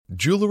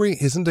Jewelry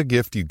isn't a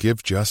gift you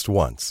give just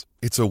once.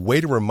 It's a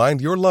way to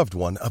remind your loved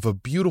one of a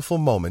beautiful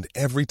moment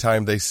every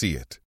time they see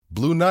it.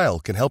 Blue Nile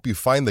can help you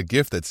find the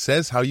gift that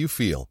says how you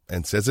feel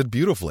and says it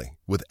beautifully,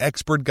 with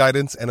expert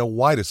guidance and a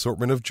wide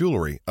assortment of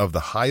jewelry of the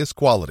highest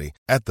quality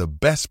at the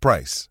best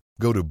price.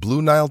 Go to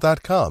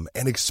BlueNile.com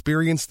and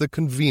experience the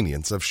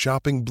convenience of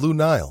shopping Blue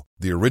Nile,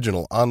 the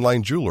original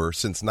online jeweler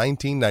since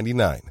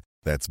 1999.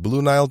 That's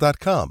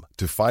BlueNile.com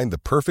to find the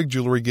perfect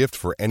jewelry gift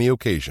for any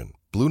occasion.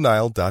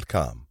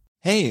 BlueNile.com.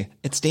 Hey,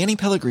 it's Danny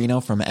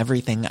Pellegrino from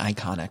Everything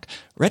Iconic.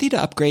 Ready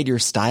to upgrade your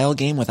style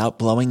game without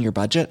blowing your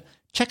budget?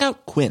 Check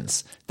out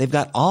Quince. They've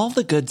got all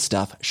the good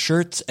stuff,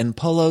 shirts and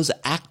polos,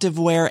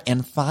 activewear,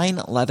 and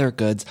fine leather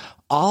goods,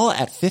 all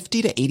at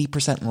 50 to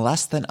 80%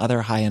 less than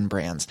other high-end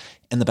brands.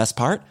 And the best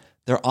part?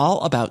 They're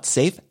all about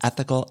safe,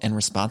 ethical, and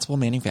responsible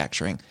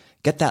manufacturing.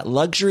 Get that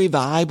luxury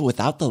vibe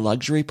without the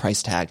luxury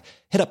price tag.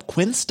 Hit up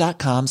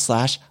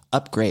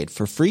quince.com/upgrade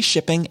for free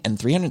shipping and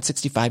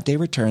 365-day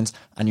returns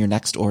on your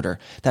next order.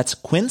 That's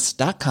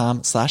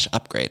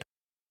quince.com/upgrade.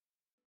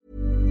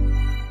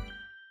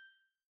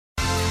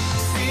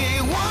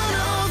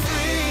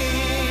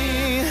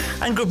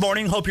 And good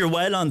morning, hope you're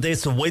well on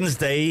this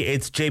Wednesday.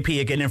 It's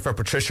JP again in for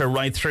Patricia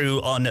right through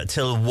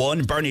until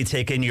 1. Bernie,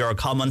 taking your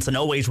comments on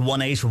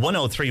 0818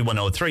 103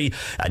 103,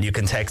 and you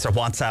can text or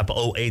WhatsApp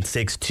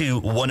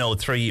 0862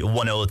 103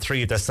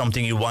 103 if there's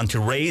something you want to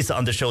raise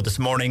on the show this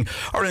morning,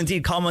 or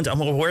indeed comment on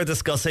what we're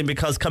discussing,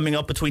 because coming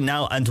up between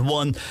now and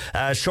 1,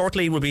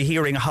 shortly we'll be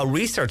hearing how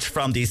research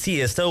from the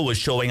CSO is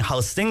showing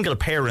how single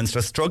parents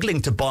are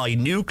struggling to buy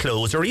new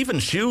clothes or even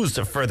shoes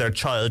for their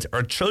child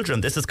or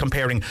children. This is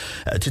comparing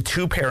to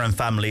two-parent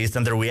families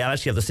and the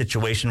reality of the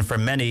situation for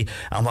many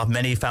and what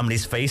many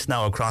families face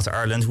now across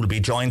Ireland. We'll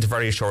be joined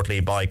very shortly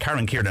by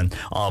Karen Kiernan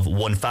of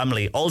One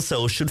Family.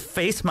 Also, should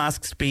face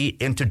masks be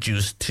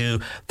introduced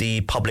to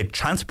the public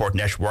transport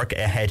network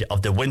ahead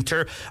of the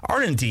winter,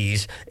 or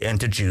indeed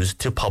introduced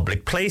to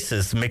public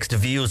places? Mixed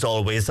views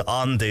always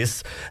on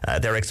this.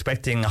 They're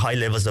expecting high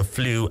levels of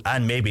flu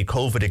and maybe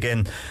COVID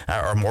again,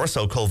 or more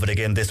so COVID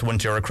again this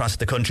winter across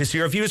the country. So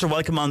your views are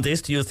welcome on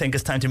this. Do you think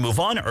it's time to move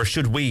on, or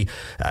should we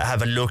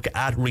have a look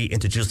at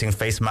reintroducing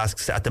face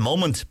masks at the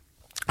moment?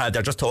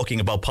 They're just talking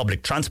about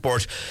public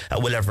transport.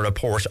 We'll have a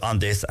report on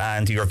this,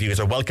 and your views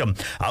are welcome.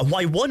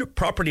 Why one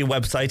property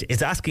website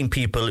is asking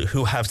people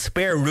who have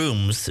spare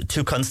rooms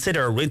to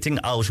consider renting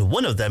out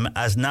one of them,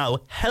 as now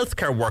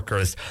healthcare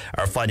workers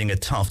are finding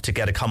it tough to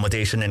get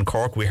accommodation in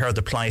Cork. We heard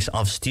the plight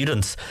of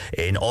students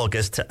in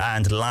August,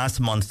 and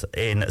last month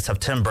in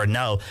September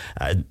now,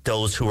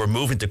 those who are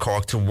moving to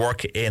Cork to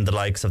work in the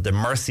likes of the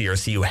Mercy or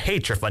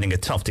CUH are finding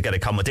it tough to get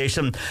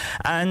accommodation.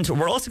 And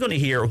we're also going to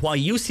hear why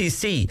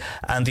UCC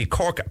and the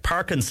Cork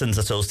Parkinson's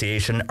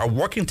Association are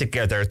working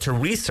together to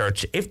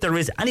research if there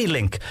is any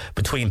link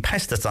between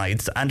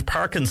pesticides and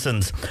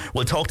Parkinson's.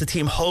 We'll talk to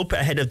Team Hope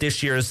ahead of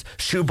this year's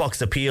Shoebox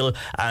Appeal,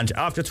 and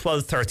after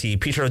 12:30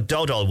 Peter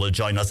Dowdall will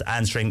join us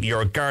answering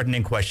your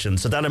gardening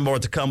questions. So that and more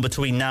to come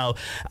between now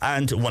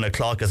and 1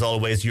 o'clock. As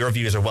always, your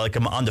views are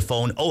welcome on the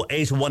phone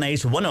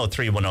 0818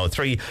 103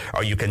 103,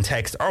 or you can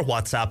text or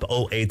WhatsApp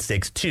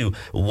 0862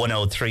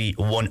 103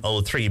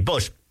 103.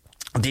 But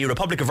the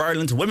Republic of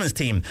Ireland women's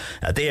team,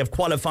 they have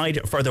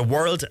qualified for the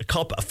World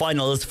Cup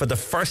finals for the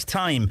first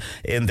time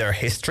in their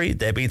history.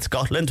 They beat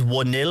Scotland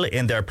 1-0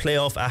 in their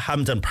playoff at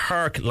Hampden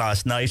Park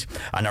last night.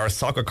 And our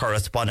soccer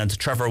correspondent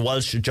Trevor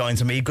Walsh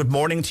joins me. Good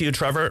morning to you,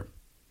 Trevor.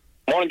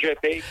 Morning,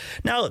 JP.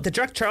 Now, the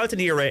Jack Charlton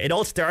era, it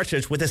all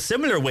started with a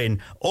similar win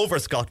over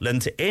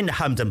Scotland in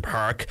Hampden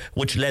Park,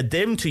 which led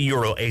them to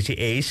Euro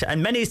 88.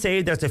 And many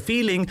say there's a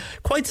feeling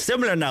quite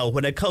similar now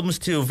when it comes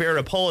to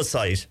Vera Pauw's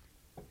side.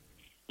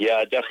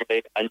 Yeah,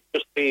 definitely. And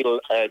just feel,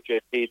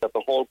 JP, that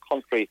the whole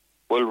country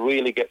will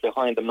really get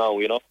behind them now,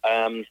 you know.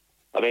 I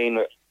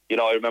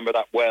remember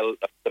that well,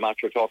 the match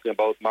you're talking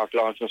about. Mark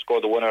Lawrenson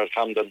scored the winner at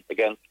Hampden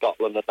against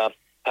Scotland, and that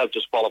helped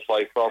us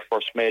qualify for our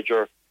first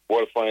major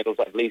World Finals,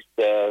 at least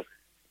the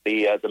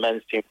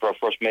men's team for our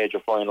first major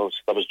finals.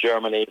 That was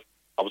Germany,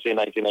 obviously in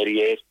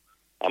 1988.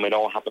 And we know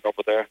what happened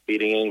over there,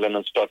 beating England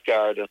and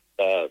Stuttgart, and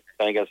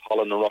playing against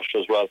Holland and Russia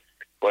as well.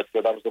 But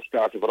that was the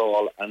start of it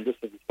all, and this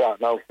is the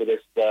start now for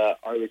this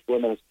Irish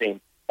women's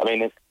team. I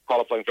mean, it's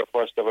qualifying for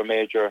first ever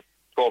major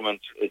tournament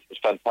is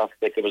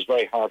fantastic. It was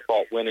very hard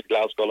fought win in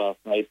Glasgow last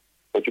night,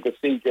 but you could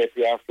see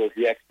JP afterwards,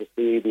 the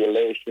ecstasy, the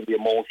elation, the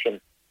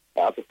emotion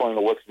at the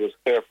final whistle was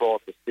clear for all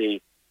to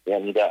see.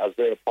 And as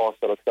Vera Pauw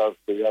said herself,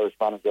 the Irish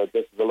manager,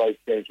 this is a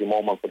life-changing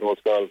moment for those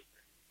girls.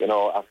 You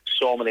know, after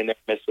so many near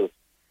misses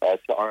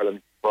to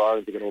Ireland, for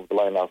Ireland to get over the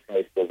line last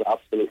night was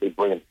absolutely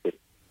brilliant.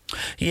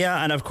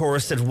 Yeah, and of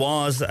course it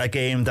was a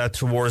game that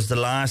towards the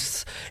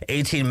last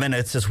 18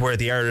 minutes is where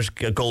the Irish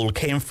goal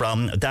came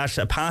from. That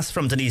pass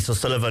from Denise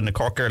O'Sullivan, a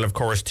Cork girl, of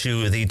course,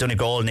 to the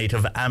Donegal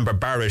native Amber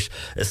Barrett,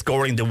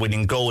 scoring the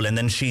winning goal, and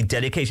then she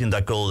dedicating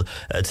that goal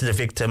to the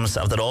victims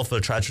of that awful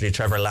tragedy,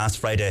 Trevor, last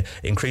Friday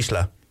in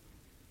Creeshla.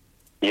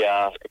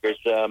 Yeah, it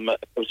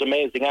was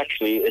amazing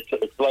actually. It's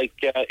like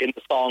in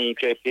the song,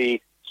 JP,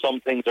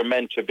 some things are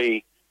meant to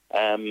be.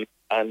 and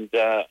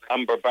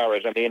Amber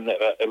Barrett. I mean,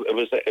 it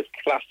was a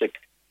classic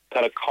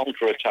kind of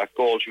counter-attack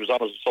goal. She was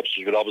on as a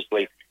substitute,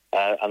 obviously,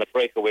 and a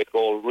breakaway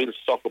goal, real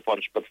sucker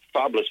punch, but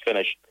fabulous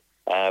finish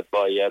by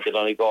the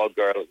Donegal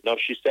girl. You know,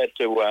 she said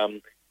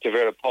to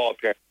Vera Pauw,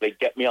 apparently,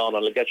 get me on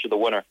and I'll get you the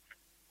winner.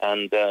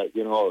 And,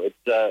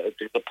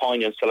 it's a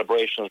poignant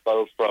celebration as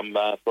well from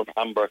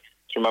Amber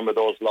to remember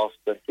those lost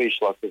three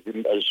shots,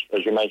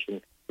 as you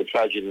mentioned, the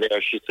tragedy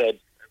there. She said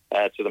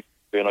to them,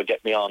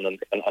 get me on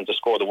and to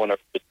score the winner.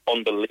 It's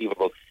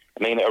unbelievable.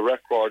 I mean, a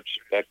record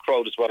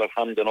crowd as well at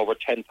Hampden, over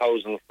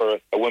 10,000 for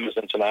a women's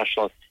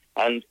international.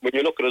 And when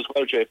you look at it as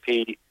well,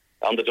 JP,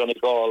 on the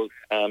Donegal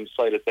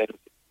side of things,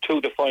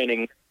 two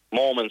defining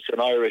moments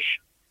in Irish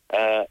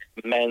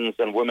men's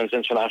and women's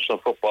international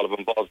football have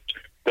involved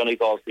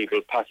Donegal people,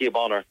 Patty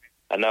O'Connor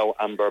and now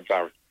Amber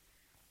Barrett.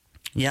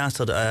 Yeah,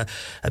 so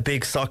a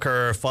big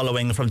soccer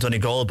following from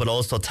Donegal, but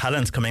also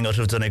talent coming out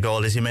of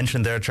Donegal, as you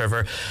mentioned there,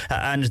 Trevor.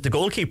 And the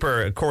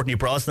goalkeeper, Courtney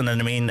Brosnan,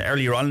 and I mean,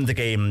 earlier on in the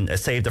game,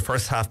 saved the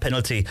first half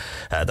penalty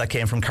that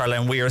came from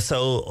Caroline Weir.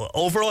 So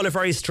overall, a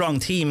very strong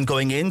team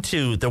going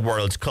into the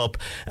World Cup.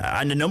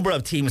 And a number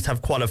of teams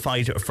have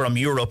qualified from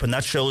Europe, and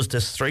that shows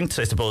the strength,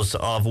 I suppose,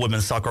 of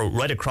women's soccer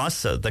right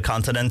across the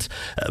continent.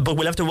 But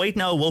we'll have to wait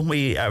now, won't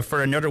we,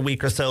 for another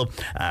week or so,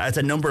 as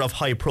a number of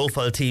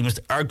high-profile teams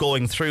are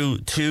going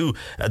through to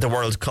the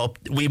World Cup.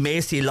 We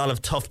may see a lot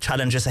of tough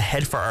challenges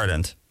ahead for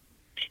Ireland.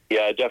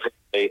 Yeah,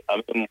 definitely.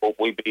 I mean,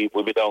 we'll be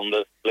down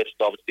the list,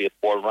 obviously, at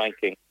world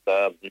rankings.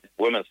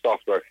 Women's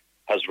soccer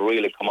has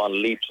really come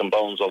on leaps and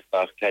bounds over the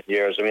last 10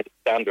 years. I mean,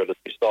 the standard that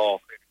we saw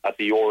at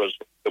the Euros,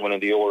 winning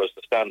the Euros,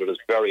 the standard is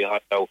very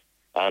high now.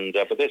 And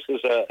but this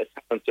is a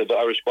talented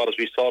Irish squad, as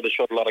we saw. They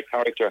showed a lot of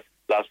character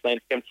last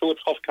night. Came through a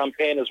tough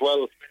campaign as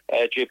well.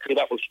 JP,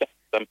 that will step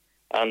them.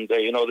 And,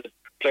 the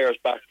players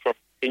back from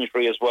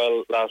injury as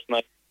well last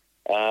night.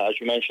 As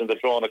you mentioned, they're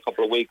drawn a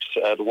couple of weeks.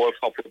 The World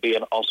Cup will be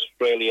in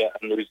Australia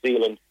and New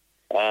Zealand,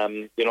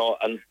 and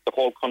the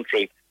whole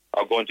country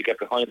are going to get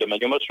behind them.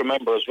 And you must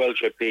remember as well,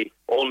 JP,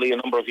 only a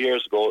number of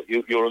years ago,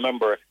 you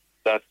remember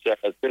that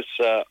this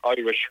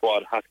Irish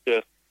squad had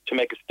to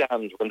make a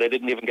stand when they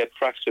didn't even get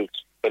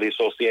tracksuits by the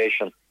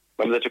association.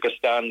 When they took a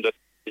stand, it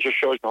just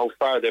shows you how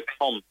far they've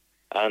come.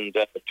 And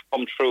to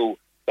come through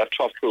that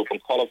tough group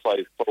and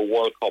qualify for a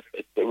World Cup,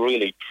 it's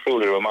really,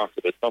 truly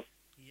remarkable. It's not.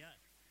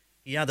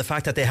 Yeah, the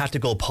fact that they had to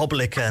go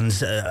public and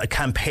a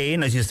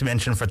campaign, as you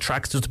mentioned, for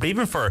tracksuits, but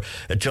even for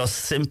just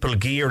simple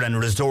gear and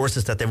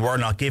resources that they were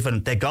not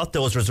given. They got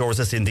those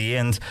resources in the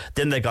end.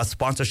 Then they got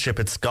sponsorship.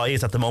 It's Sky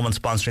is at the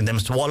moment sponsoring them.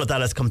 So all of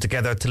that has come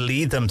together to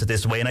lead them to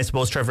this way. And I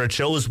suppose, Trevor, it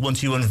shows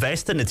once you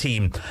invest in a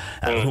team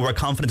who are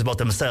confident about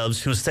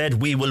themselves, who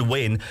said we will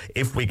win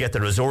if we get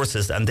the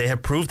resources, and they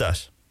have proved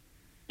that.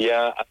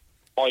 Yeah,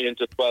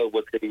 point as well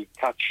with the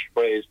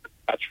catchphrase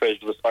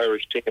of this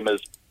Irish team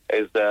is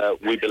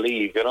we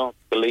believe,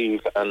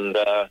 and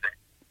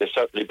they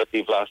certainly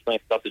believe last night,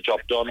 got the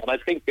job done. And I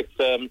think it's,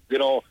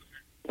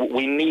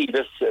 we need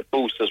this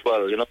boost as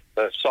well,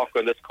 soccer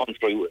in this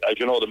country. As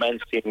you know, the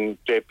men's team,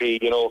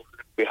 JP,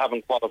 we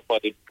haven't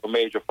qualified for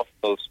major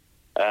finals.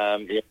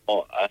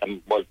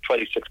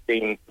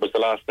 2016 was the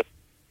last,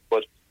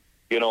 but,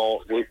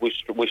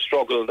 we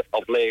struggled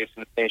of late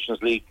in the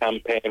Nations League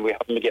campaign. We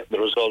haven't been getting the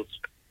results.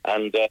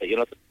 And,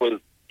 this will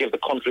give the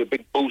country a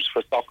big boost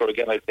for soccer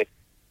again, I think.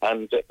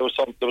 And there was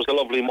a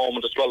lovely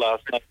moment as well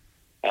last night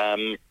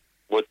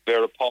with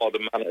Vera Pauw,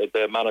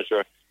 the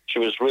manager. She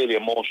was really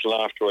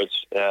emotional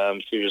afterwards.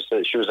 She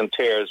was in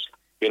tears.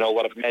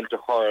 What it meant to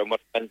her and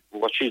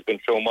what she's been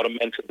through, and what it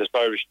meant to this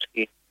Irish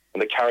team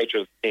and the character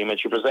of the team. And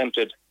she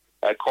presented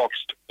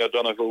Cork's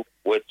Donoghue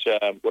with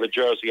a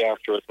jersey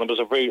afterwards. And it was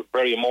a very,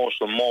 very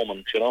emotional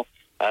moment,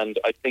 And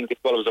I think it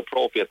was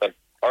appropriate that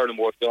Ireland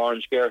wore the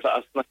orange gear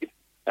last night,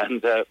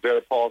 and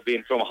Vera Pauw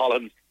being from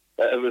Holland,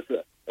 it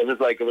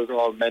was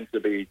all meant to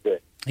be.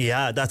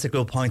 Yeah, that's a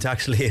good point,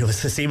 actually. It was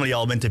seemingly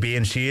all meant to be,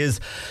 and she is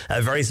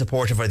very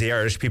supportive of the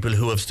Irish people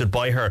who have stood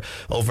by her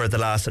over the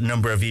last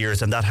number of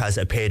years, and that has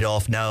paid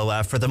off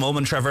now. For the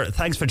moment, Trevor,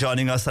 thanks for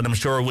joining us, and I'm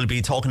sure we'll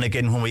be talking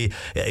again when we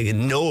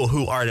know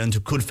who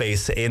Ireland could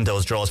face in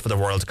those draws for the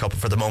World Cup.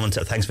 For the moment,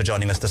 thanks for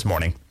joining us this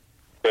morning.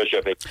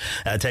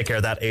 Take care.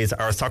 That is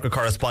our soccer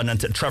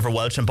correspondent, Trevor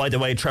Welch. And by the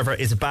way, Trevor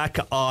is back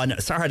on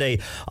Saturday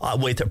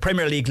with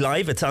Premier League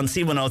Live. It's on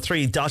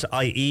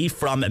c103.ie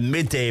from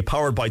midday,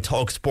 powered by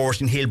TalkSport,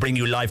 and he'll bring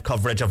you live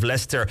coverage of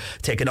Leicester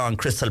taking on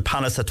Crystal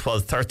Palace at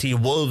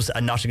 12:30, Wolves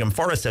and Nottingham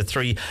Forest at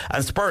 3,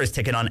 and Spurs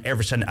taking on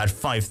Everton at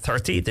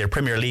 5:30. Their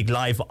Premier League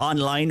Live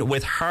online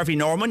with Harvey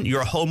Norman,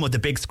 your home of the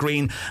big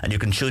screen, and you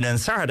can tune in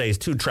Saturdays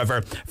to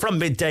Trevor from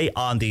midday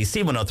on the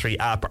C103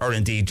 app, or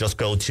indeed just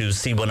go to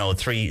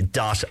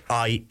c103.ie.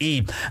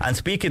 And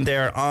speaking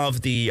there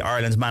of the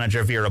Ireland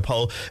manager, Vera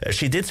Pauw,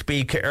 she did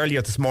speak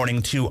earlier this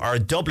morning to our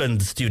Dublin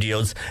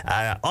studios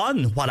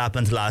on what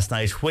happened last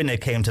night when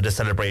it came to the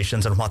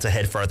celebrations and what's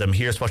ahead for them.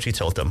 Here's what she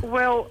told them.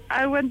 Well,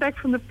 I went back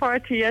from the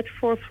party at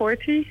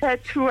 4:40,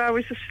 had 2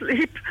 hours of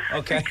sleep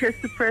because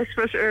the press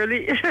was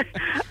early,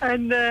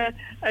 and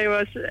it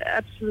was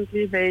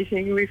absolutely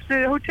amazing.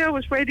 The hotel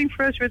was waiting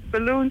for us with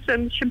balloons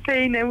and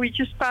champagne, and we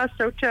just passed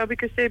the hotel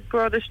because they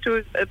brought us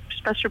to a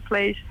special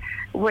place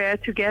where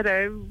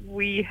together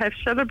we have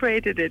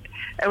celebrated it.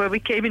 And when we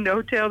came in the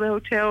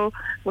hotel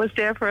was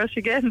there for us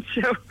again.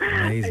 So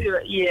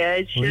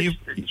yeah, it's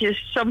just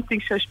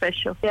something so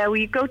special. Yeah,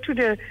 we go to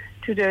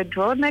the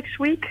draw next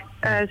week,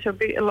 so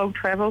a long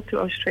travel to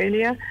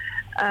Australia.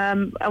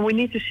 And we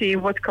need to see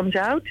what comes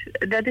out.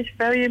 That is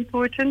very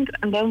important,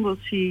 and then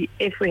we'll see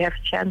if we have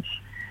a chance.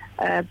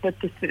 But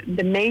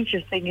the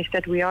major thing is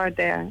that we are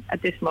there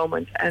at this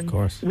moment, and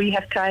we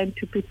have time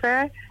to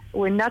prepare.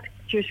 We're not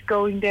just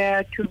going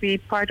there to be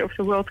part of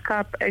the World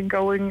Cup and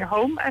going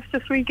home after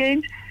 3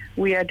 games.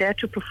 We are there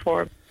to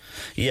perform.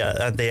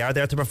 Yeah, they are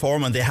there to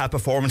perform, and they have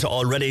performed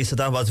already. So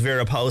that was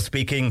Vera Pauw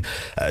speaking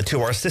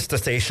to our sister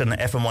station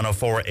FM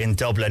 104 in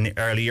Dublin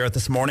earlier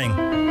this morning.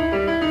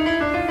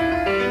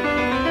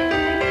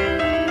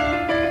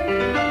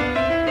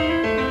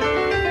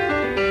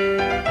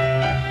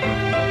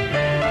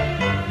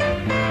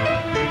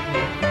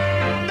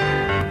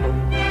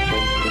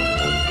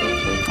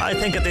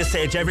 I think at this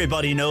stage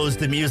everybody knows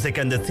the music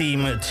and the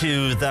theme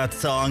to that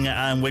song,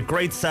 and with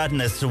great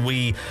sadness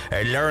we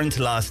learned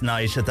last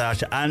night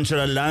that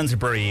Angela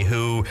Lansbury,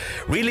 who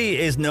really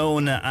is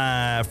known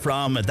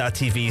from that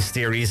TV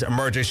series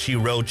Murder, She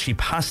Wrote, she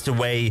passed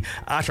away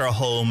at her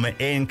home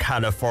in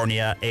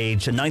California,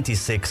 age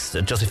 96,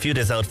 just a few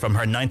days out from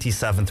her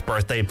 97th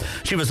birthday.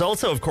 She was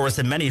also, of course,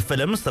 in many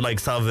films, the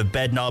likes of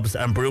Bedknobs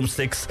and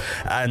Broomsticks,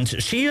 and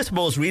she, I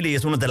suppose, really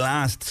is one of the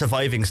last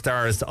surviving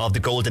stars of the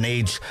golden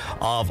age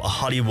of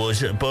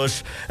Hollywood.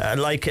 But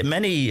like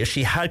many,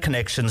 she had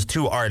connections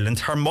to Ireland.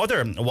 Her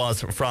mother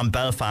was from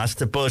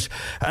Belfast, but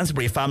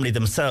Lansbury family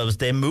themselves,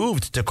 they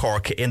moved to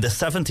Cork in the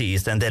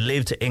 70s, and they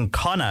lived in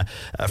Connacht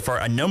for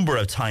a number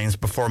of times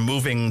before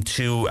moving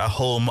to a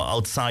home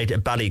outside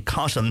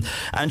Ballycotton.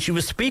 And she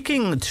was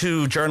speaking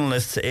to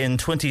journalists in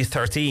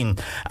 2013,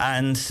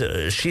 and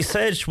she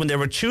said when they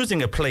were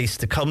choosing a place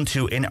to come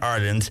to in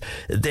Ireland,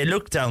 they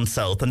looked down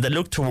south and they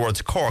looked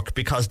towards Cork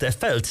because they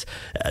felt,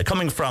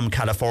 coming from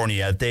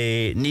California,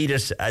 they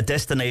needed a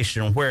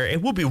destination where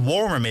it would be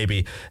warmer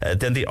maybe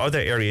than the other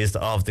areas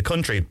of the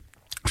country.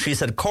 She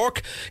said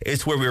Cork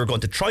is where we were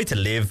going to try to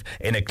live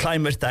in a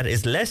climate that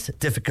is less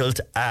difficult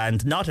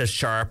and not as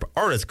sharp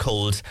or as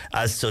cold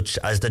as such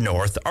as the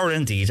north, or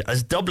indeed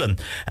as Dublin.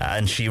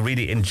 And she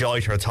really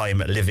enjoyed her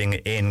time living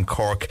in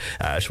Cork.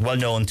 She's well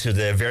known to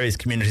the various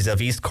communities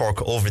of East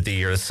Cork over the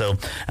years. So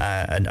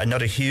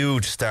another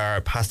huge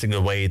star passing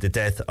away, the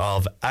death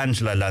of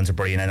Angela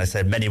Lansbury. And I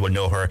said many will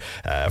know her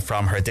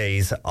from her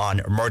days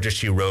on Murder,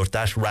 She Wrote.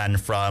 That ran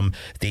from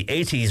the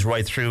 80s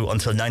right through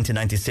until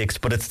 1996,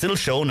 but it's still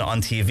shown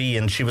on TV,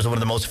 and she was one of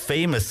the most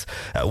famous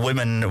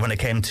women when it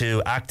came to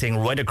acting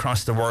right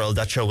across the world.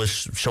 That show was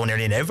shown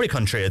nearly in every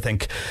country, I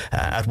think,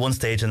 at one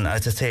stage, and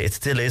as I say, it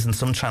still is in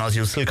some channels.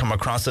 You'll still come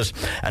across it.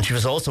 And she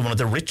was also one of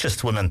the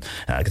richest women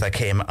that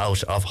came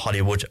out of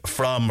Hollywood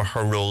from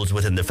her roles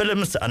within the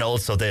films, and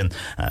also then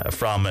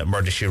from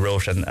Murder, She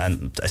Wrote,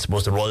 and I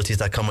suppose the royalties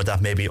that come with that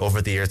maybe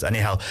over the years.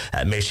 Anyhow,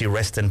 may she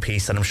rest in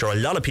peace, and I'm sure a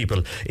lot of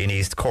people in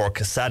East Cork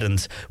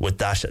saddened with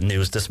that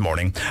news this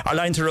morning. Our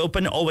lines are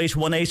open: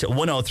 0818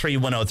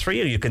 103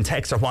 103, or you can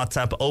text or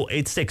WhatsApp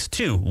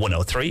 0862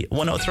 103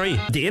 103.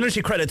 The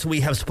energy credits we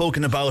have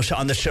spoken about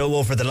on the show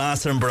over the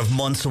last number of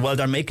months, well,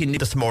 they're making news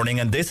this morning,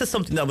 and this is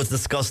something that was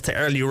discussed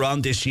earlier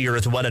on this year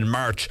as well in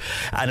March,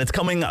 and it's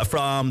coming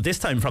from, this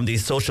time, from the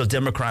Social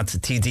Democrats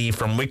TD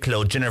from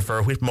Wicklow,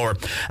 Jennifer Whitmore,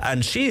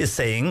 and she is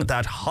saying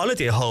that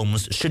holiday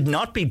homes should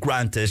not be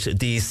granted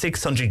the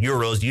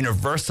 €600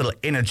 universal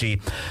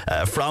energy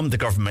from the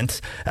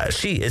government.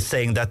 She is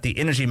saying that the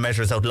energy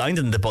measures outlined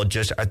in the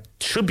budget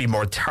should be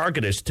more targeted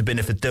to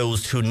benefit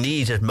those who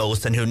need it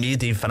most and who need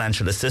the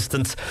financial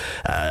assistance.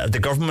 The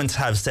government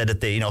have said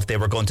that they, if they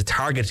were going to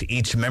target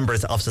each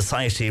members of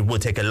society, it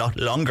would take a lot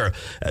longer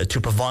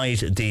to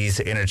provide these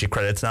energy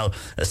credits. Now,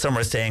 some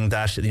are saying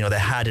that they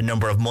had a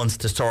number of months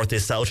to sort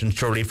this out, and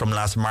surely from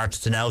last March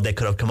to now they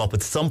could have come up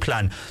with some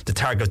plan to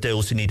target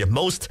those who need it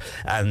most.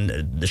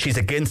 And she's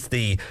against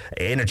the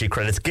energy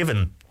credits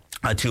given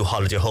to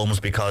holiday homes,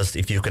 because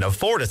if you can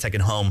afford a second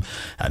home,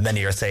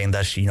 many are saying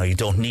that you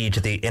don't need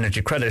the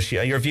energy credit.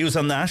 Your views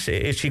on that?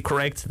 Is she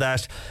correct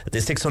that the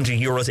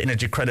 €600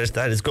 energy credit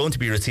that is going to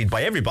be received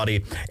by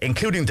everybody,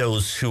 including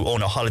those who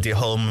own a holiday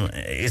home,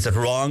 is it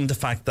wrong, the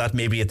fact that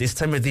maybe at this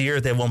time of the year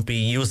they won't be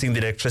using the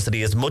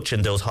electricity as much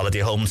in those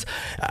holiday homes,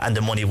 and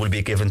the money will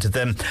be given to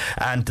them?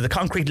 And the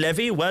concrete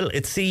levy, well,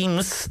 it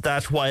seems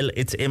that while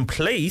it's in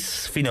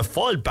place, Fianna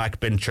Fáil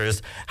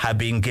backbenchers have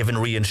been given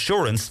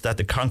reassurance that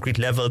the concrete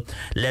level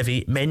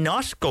levy may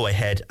not go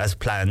ahead as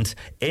planned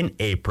in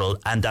April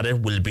and that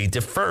it will be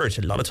deferred.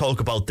 A lot of talk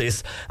about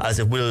this as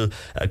it will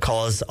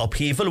cause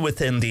upheaval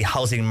within the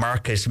housing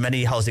market.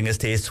 Many housing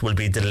estates will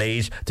be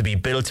delayed to be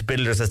built.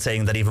 Builders are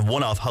saying that even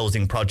one-off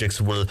housing projects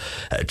will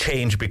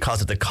change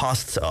because of the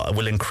costs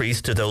will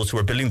increase to those who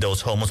are building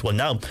those homes. Well,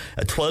 now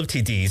 12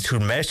 TDs who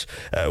met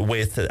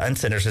and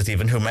senators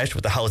even who met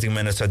with the Housing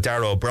Minister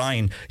Darragh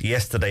O'Brien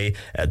yesterday,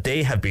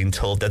 they have been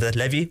told that that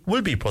levy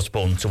will be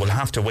postponed. So we'll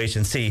have to wait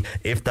and see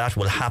if that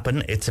will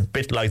happen. It's a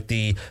bit like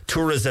the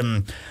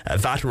tourism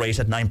VAT rate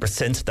at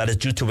 9% that is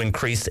due to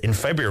increase in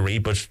February,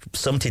 but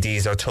some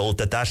TDs are told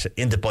that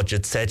in the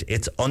budget said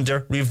it's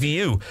under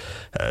review.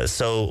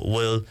 So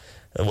will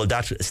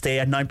that stay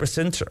at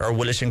 9% or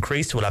will it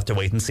increase? We'll have to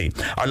wait and see.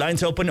 Our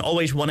line's open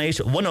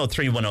 0818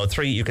 103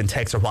 103. You can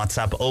text or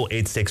WhatsApp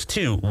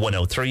 0862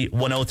 103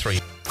 103.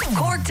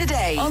 Cork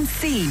Today on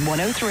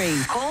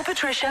C103. Call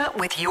Patricia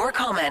with your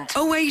comment.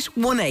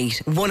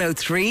 0818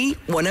 103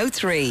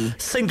 103.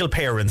 Single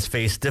parents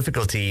face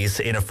difficulties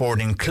in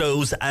affording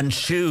clothes and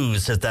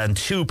shoes than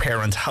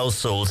two-parent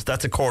households.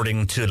 That's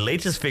according to the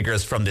latest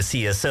figures from the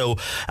CSO.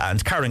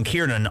 And Karen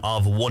Kiernan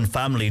of One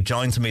Family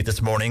joins me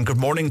this morning. Good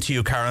morning to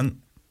you,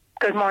 Karen.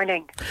 Good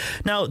morning.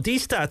 Now,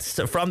 these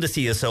stats from the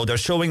CSO, they're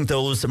showing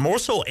those more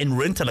so in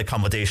rental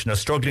accommodation are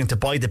struggling to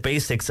buy the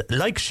basics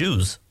like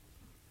shoes.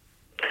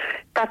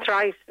 That's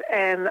right.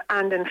 And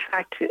in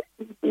fact,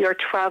 you're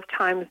 12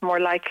 times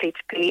more likely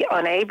to be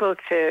unable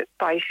to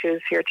buy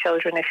shoes for your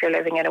children if you're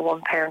living in a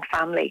one-parent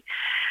family,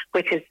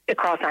 which is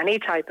across any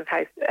type of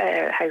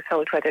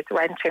household, whether it's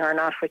renting or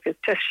not, which is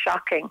just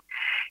shocking.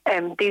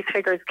 These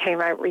figures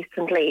came out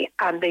recently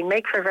and they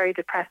make for very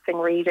depressing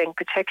reading,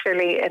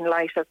 particularly in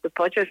light of the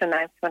budget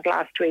announcement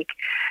last week,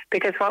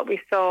 because what we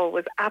saw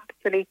was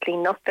absolutely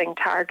nothing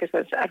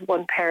targeted at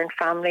one-parent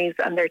families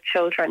and their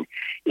children,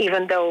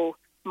 even though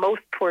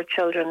most poor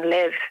children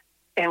live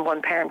in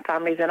one-parent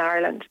families in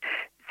Ireland.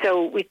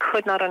 So we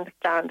could not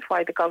understand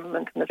why the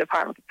government and the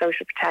Department of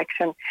Social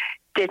Protection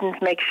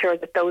didn't make sure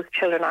that those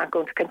children aren't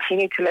going to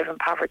continue to live in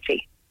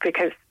poverty,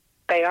 because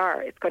they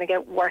are. It's going to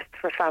get worse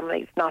for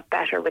families, not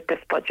better, with this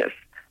budget.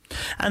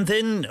 And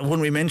then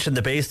when we mention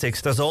the basics,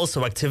 there's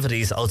also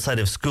activities outside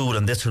of school,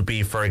 and this would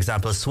be, for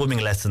example, swimming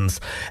lessons.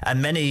 And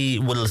many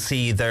will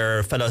see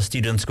their fellow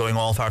students going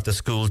off after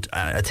school,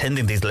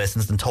 attending these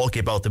lessons and talking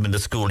about them in the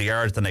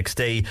schoolyard the next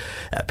day.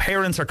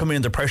 Parents are coming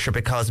under pressure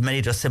because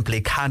many just simply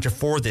can't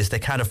afford this. They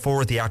can't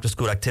afford the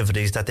after-school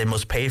activities that they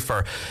must pay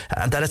for.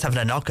 And that is having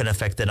a knock-on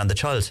effect then on the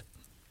child.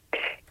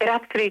 It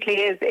absolutely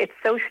is. It's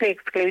socially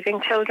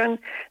excluding children.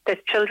 There's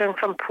children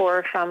from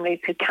poor families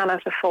who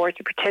cannot afford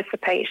to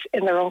participate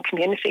in their own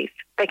communities.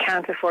 They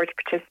can't afford to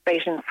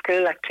participate in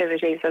school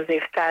activities, as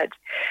they've said.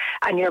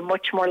 And you're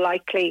much more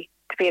likely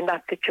to be in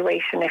that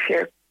situation if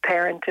your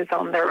parent is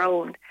on their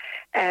own.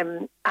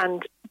 And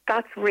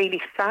that's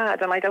really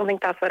sad. And I don't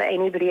think that's what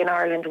anybody in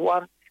Ireland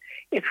wants.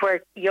 It's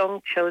where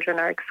young children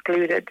are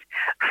excluded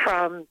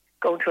from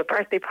going to a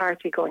birthday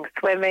party, going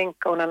swimming,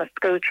 going on a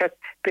school trip,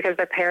 because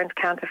their parents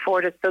can't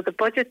afford it. So the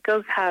budget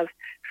does have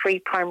free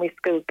primary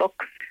school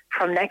books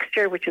from next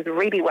year, which is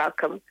really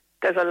welcome.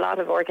 There's a lot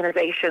of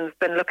organisations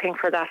been looking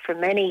for that for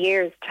many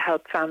years to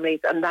help families,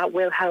 and that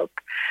will help.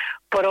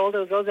 But all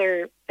those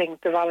other things,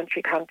 the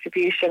voluntary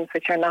contributions,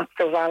 which are not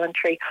so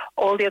voluntary,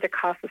 all the other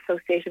costs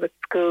associated with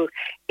school,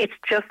 it's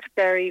just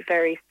very,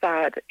 very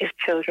sad if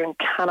children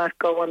cannot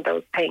go on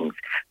those things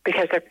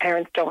because their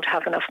parents don't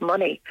have enough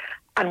money.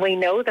 And we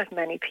know that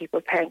many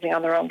people parenting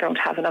on their own don't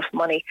have enough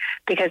money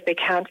because they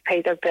can't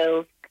pay their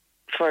bills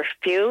for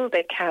fuel,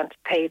 they can't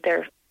pay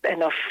their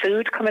enough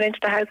food coming into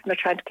the house, and they're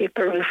trying to keep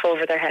a roof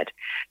over their head.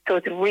 So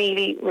it's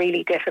really,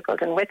 really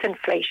difficult. And with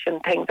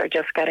inflation, things are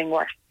just getting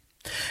worse.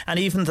 And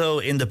even though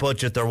in the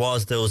budget there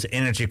was those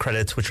energy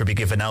credits which will be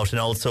given out, and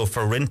also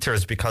for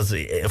renters, because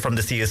from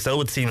the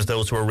CSO it seems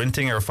those who are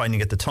renting are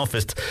finding it the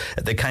toughest.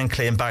 They can't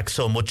claim back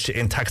so much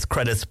in tax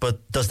credits,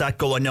 but does that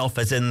go enough,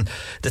 as in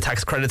the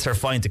tax credits are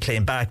fine to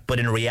claim back, but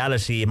in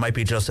reality it might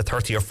be just a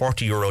 30 or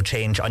 40 euro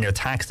change on your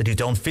tax that you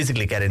don't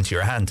physically get into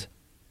your hand?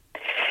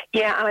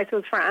 Yeah, and I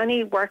suppose for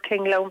any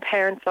working lone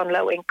parents on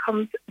low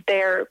incomes,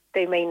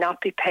 they may not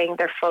be paying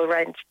their full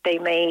rent. They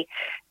may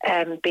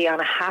be on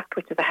a HAP,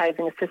 which is a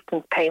housing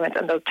assistance payment,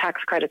 and those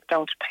tax credits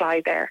don't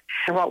apply there.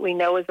 And what we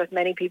know is that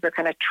many people are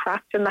kind of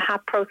trapped in the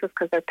HAP process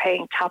because they're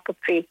paying top-up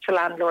fees to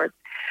landlords.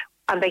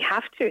 And they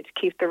have to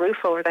keep the roof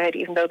over their head,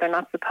 even though they're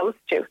not supposed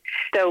to.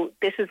 So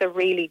this is a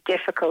really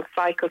difficult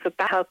cycle, so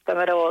that helps them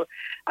at all.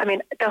 I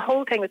mean, the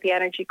whole thing with the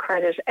energy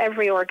credit,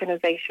 every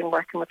organisation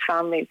working with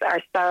families,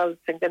 ourselves,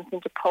 St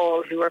Vincent de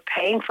Paul, who are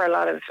paying for a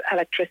lot of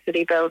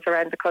electricity bills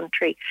around the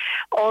country,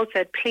 all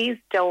said, please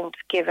don't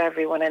give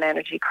everyone an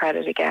energy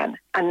credit again.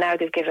 And now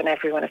they've given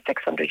everyone a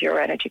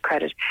 €600 energy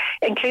credit,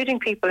 including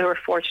people who are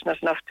fortunate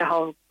enough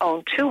to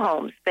own two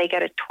homes. They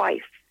get it twice.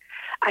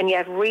 And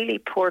yet really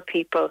poor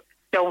people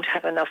don't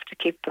have enough to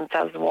keep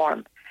themselves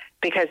warm.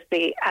 because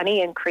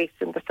any increase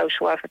in the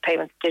social welfare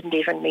payments didn't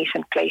even meet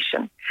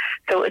inflation.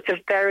 So it's a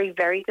very,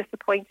 very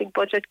disappointing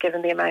budget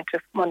given the amount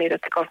of money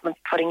that the government's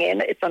putting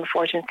in. It's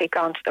unfortunately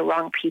gone to the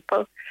wrong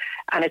people,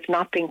 and it's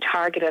not being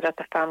targeted at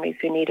the families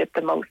who need it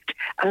the most.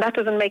 And that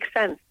doesn't make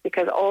sense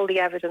because all the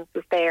evidence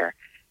is there.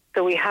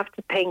 So we have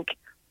to think,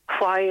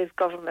 why is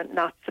government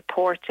not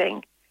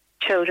supporting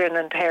children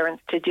and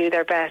parents to do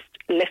their best,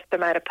 lift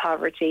them out of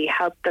poverty,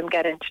 help them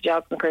get into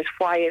jobs and careers?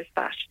 Why is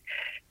that?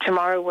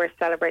 Tomorrow we're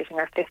celebrating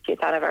our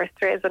 50th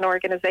anniversary as an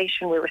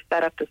organisation. We were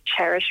set up as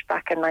Cherish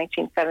back in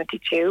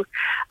 1972,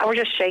 and we're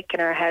just shaking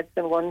our heads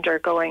in wonder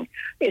going,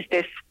 is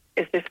this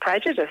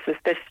prejudice? Is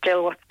this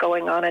still what's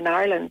going on in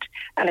Ireland?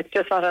 And it's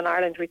just not an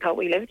Ireland we thought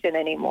we lived in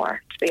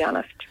anymore, to be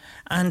honest.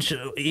 And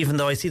even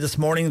though I see this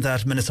morning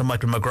that Minister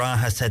Michael McGrath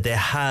has said they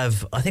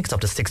have, I think it's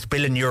up to €6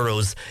 billion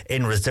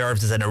in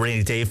reserves as a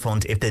rainy day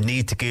fund if they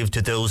need to give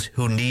to those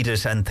who need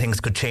it, and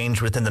things could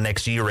change within the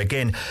next year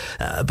again.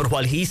 But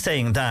while he's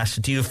saying that,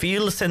 do you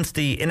feel since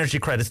the energy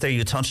credits there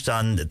you touched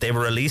on, they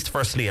were released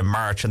firstly in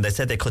March and they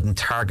said they couldn't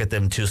target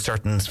them to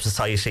certain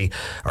society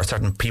or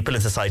certain people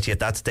in society at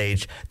that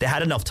stage, they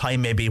had enough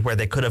time maybe where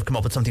they could have come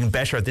up with something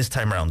better this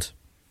time around?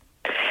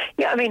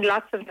 Yeah, I mean,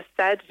 lots of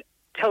us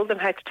told them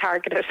how to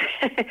target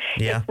it.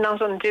 Yeah. It's not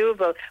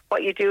undoable.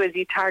 What you do is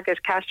you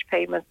target cash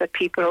payments at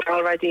people who are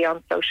already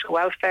on social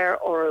welfare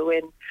or who are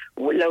in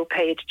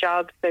low-paid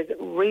jobs. There's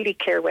really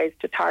clear ways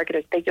to target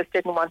it. They just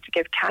didn't want to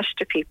give cash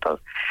to people.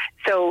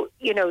 So,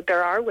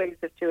 there are ways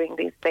of doing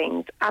these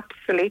things,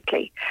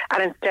 absolutely.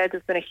 And instead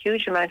there's been a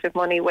huge amount of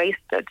money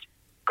wasted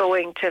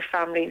going to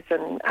families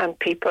and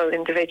people,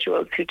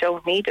 individuals who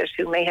don't need it,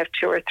 who may have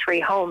 2 or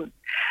 3 homes.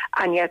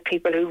 And yet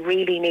people who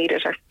really need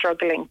it are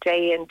struggling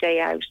day in, day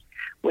out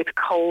with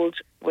cold,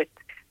 with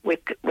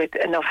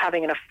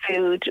having enough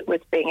food,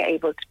 with being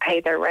able to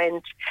pay their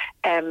rent,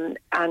 and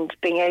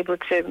being able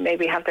to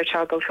maybe have their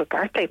child go to a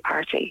birthday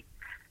party.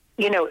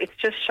 It's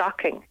just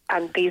shocking.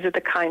 And these are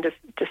the kind of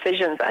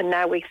decisions. And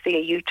now we see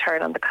a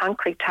U-turn on the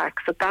concrete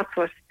tax. So that's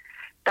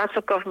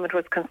what government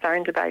was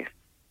concerned about,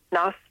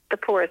 not the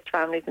poorest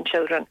families and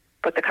children,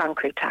 but the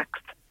concrete tax.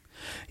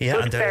 Yeah, so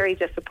it's very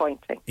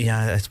disappointing.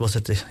 Yeah, I suppose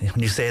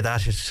when you say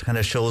that, it kind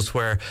of shows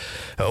where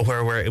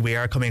we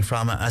are coming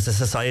from as a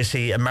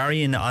society. And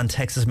Marion on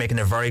text is making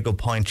a very good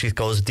point. She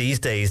goes, these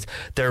days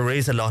there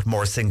is a lot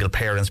more single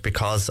parents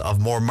because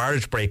of more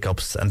marriage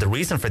breakups, and the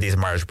reason for these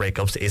marriage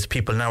breakups is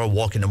people now are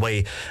walking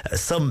away,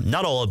 some,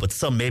 not all, but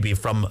some maybe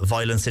from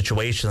violent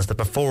situations that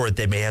before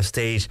they may have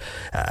stayed,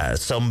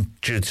 some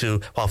due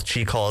to what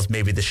she calls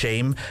maybe the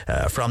shame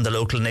from the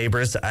local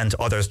neighbours, and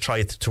others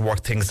tried to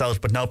work things out,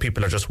 but now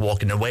people are just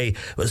walking away.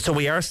 So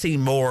we are seeing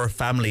more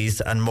families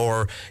and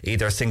more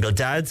either single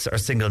dads or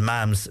single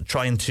mums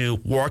trying to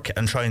work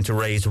and trying to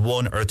raise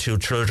 1 or 2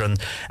 children,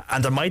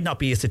 and there might not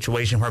be a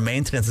situation where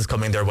maintenance is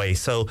coming their way,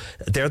 so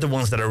they're the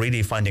ones that are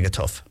really finding it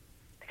tough.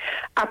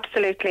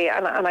 Absolutely,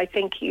 and I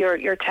think your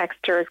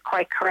texter is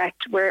quite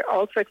correct. We're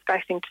also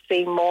expecting to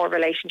see more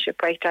relationship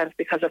breakdowns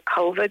because of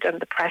COVID and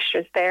the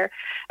pressures there,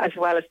 as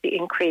well as the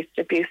increased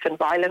abuse and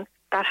violence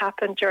that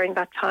happened during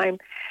that time.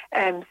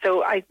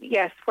 So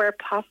yes, where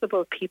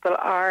possible, people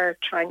are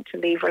trying to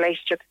leave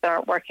relationships that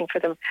aren't working for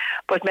them,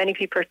 but many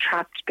people are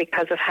trapped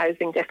because of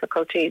housing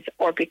difficulties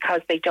or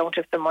because they don't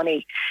have the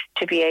money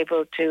to be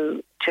able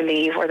to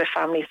leave, or the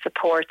family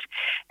support.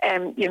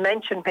 You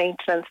mentioned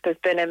maintenance. There's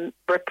been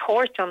a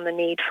report on the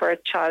need for a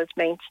child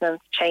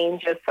maintenance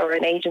changes or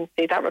an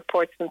agency. That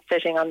report's been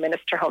sitting on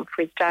Minister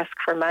Humphrey's desk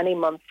for many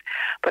months,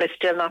 but it's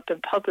still not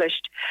been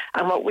published.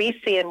 And what we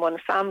see in one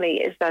family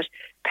is that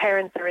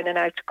parents are in and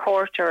out of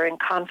court or in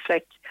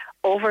conflict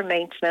over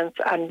maintenance,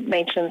 and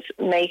maintenance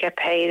may get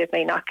paid, it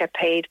may not get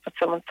paid, but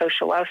someone's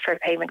social welfare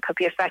payment could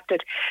be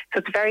affected. So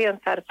it's very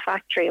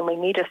unsatisfactory, and we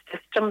need a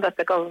system that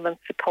the government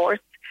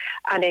supports.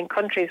 And in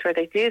countries where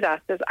they do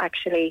that, there's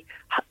actually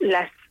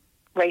less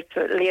rates,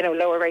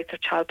 lower rates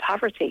of child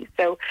poverty.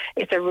 So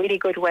it's a really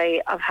good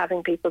way of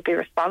having people be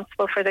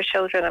responsible for their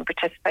children and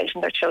participate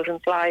in their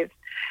children's lives,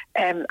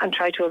 and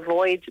try to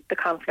avoid the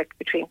conflict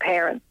between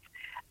parents.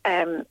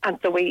 And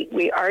so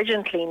we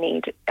urgently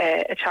need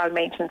a child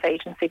maintenance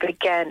agency, but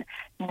again,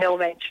 no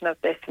mention of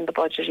this in the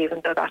budget,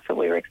 even though that's what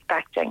we were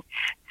expecting.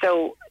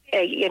 So,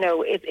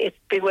 it's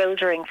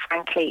bewildering,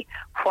 frankly,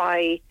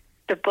 why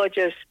the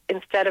budget,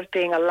 instead of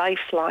being a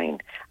lifeline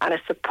and a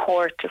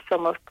support to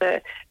some of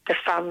the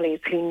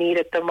families who need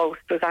it the most,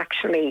 was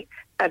actually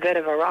a bit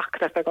of a rock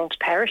that they're going to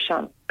perish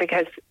on,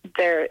 because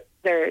they're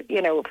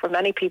for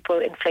many people,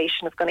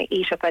 inflation is going to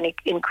eat up any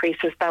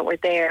increases that were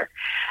there,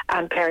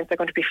 and parents are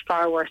going to be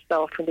far worse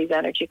off when these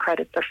energy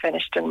credits are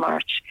finished in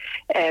March.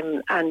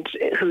 And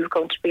who's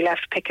going to be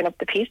left picking up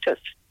the pieces?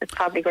 It's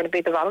probably going to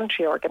be the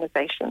voluntary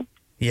organisations.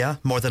 Yeah,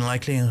 more than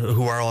likely,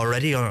 who are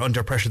already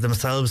under pressure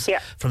themselves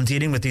from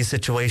dealing with these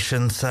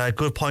situations.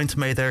 Good point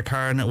made there,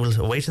 Karen.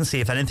 We'll wait and see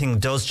if anything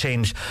does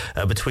change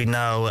between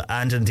now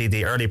and indeed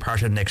the early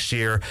part of next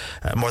year.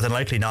 More than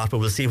likely not, but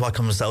we'll see what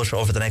comes out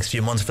over the next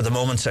few months. For the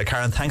moment,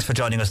 Karen, thanks for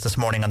joining us this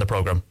morning on the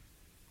programme.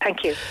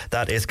 Thank you.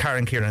 That is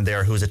Karen Kieran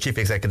there, who's the Chief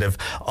Executive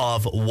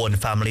of One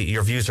Family.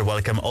 Your views are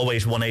welcome.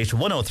 0818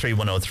 103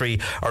 103,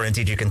 or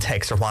indeed you can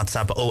text or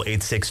WhatsApp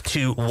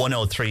 0862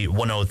 103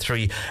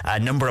 103. A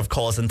number of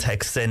calls and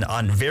texts in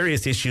on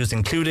various issues,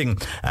 including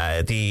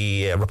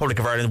the Republic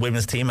of Ireland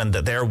women's team and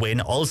their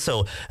win.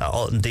 Also,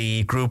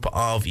 the group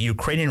of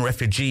Ukrainian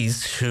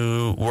refugees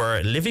who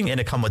were living in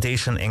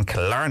accommodation in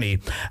Killarney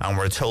and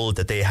were told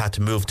that they had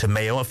to move to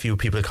Mayo. A few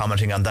people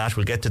commenting on that.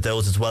 We'll get to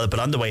those as well. But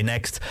on the way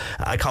next,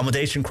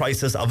 accommodation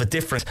crisis of a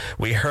different.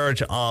 We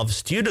heard of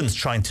students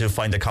trying to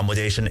find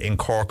accommodation in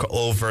Cork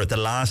over the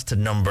last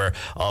number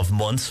of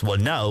months. Well,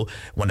 now,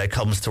 when it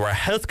comes to our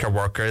healthcare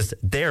workers,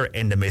 they're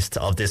in the midst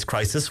of this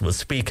crisis. We'll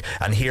speak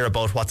and hear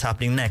about what's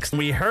happening next.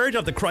 We heard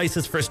of the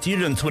crisis for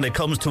students when it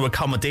comes to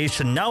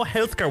accommodation. Now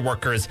healthcare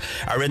workers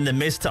are in the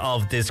midst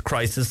of this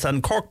crisis,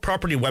 and Cork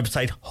property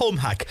website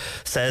HomeHack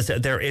says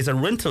there is a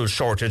rental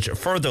shortage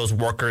for those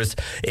workers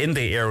in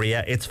the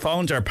area. Its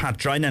founder, Pat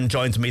Drinan,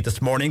 joins me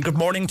this morning. Good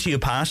morning to you,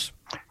 Pat.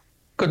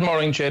 Good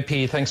morning,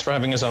 JP. Thanks for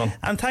having us on.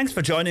 And thanks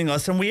for joining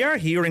us. And we are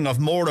hearing of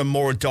more and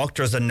more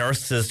doctors and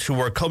nurses who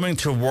are coming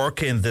to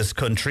work in this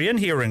country and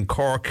here in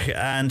Cork.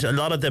 And a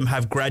lot of them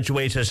have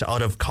graduated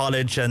out of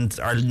college and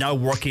are now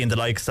working in the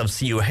likes of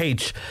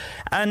CUH.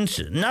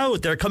 And now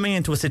they're coming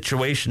into a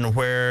situation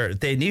where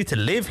they need to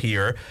live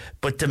here,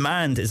 but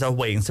demand is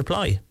outweighing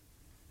supply.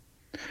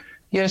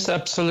 Yes,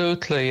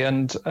 absolutely.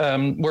 And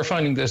we're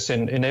finding this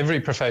in every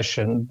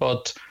profession,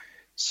 but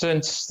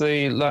since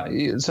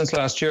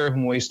last year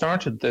when we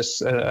started this,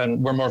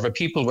 and we're more of a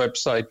people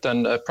website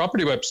than a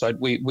property website,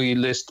 we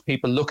list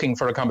people looking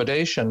for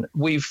accommodation.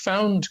 We've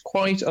found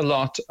quite a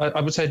lot,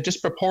 I would say a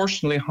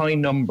disproportionately high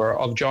number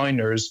of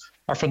joiners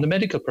are from the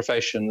medical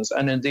professions,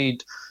 and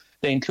indeed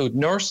they include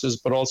nurses,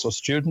 but also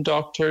student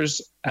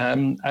doctors.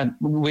 And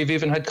we've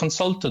even had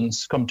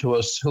consultants come to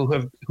us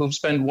who've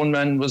spent, one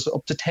man was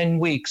up to 10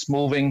 weeks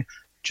moving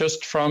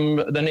just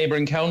from the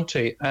neighbouring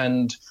county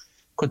and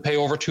could pay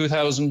over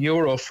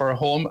 €2,000 for a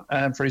home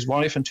for his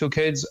wife and 2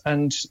 kids.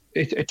 And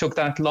it took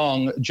that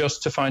long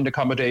just to find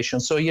accommodation.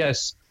 So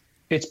yes,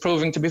 it's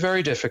proving to be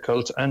very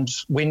difficult, and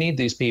we need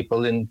these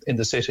people in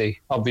the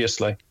city,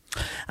 obviously.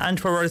 And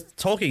when we're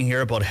talking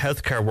here about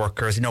healthcare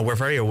workers, you know, we're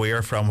very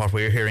aware from what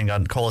we're hearing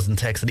on calls and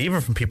texts, and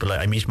even from people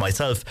I meet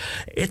myself,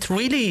 it's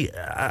really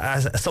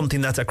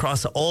something that's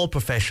across all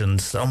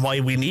professions, and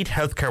why we need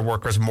healthcare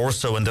workers more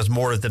so, and there's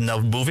more of them now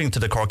moving to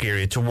the Cork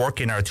area to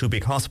work in our 2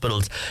 big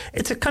hospitals.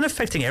 It's kind of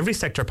affecting every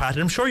sector, Pat,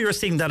 and I'm sure you're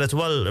seeing that as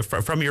well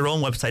from your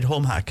own website,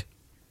 HomeHack.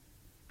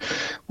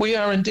 We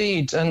are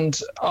indeed,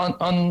 and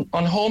on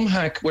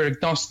HomeHack we're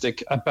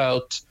agnostic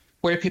about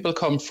where people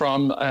come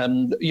from,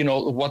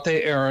 what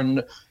they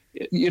earn,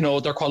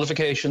 their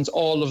qualifications,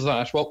 all of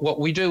that. What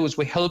we do is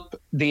we help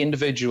the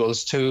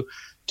individuals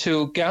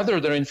to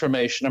gather their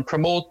information and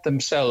promote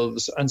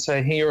themselves and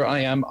say, here I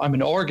am, I'm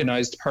an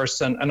organised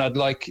person and I'd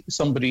like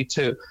somebody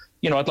to,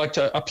 I'd like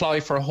to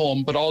apply for a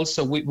home, but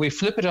also we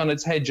flip it on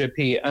its head,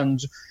 JP, and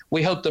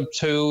we help them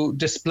to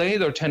display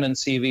their tenant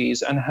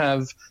CVs and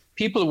have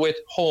people with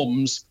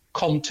homes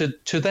come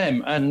to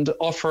them and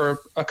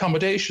offer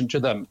accommodation to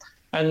them.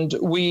 And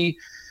we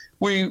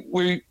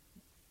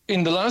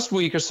in the last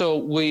week or so,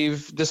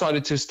 we've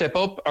decided to step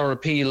up our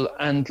appeal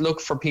and look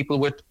for people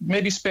with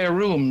maybe spare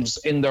rooms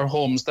in their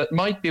homes that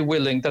might be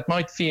willing, that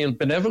might feel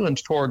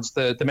benevolent towards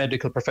the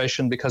medical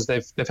profession because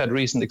they've had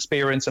recent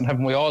experience, and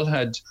haven't we all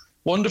had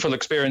wonderful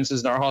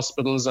experiences in our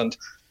hospitals and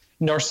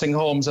nursing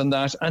homes and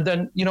that, and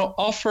then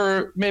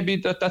offer maybe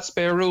that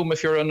spare room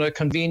if you're on a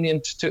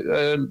convenient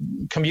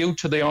commute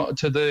to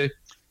the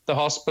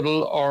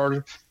hospital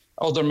or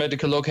other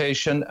medical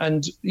location,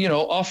 and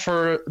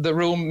offer the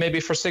room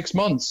maybe for 6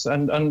 months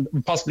and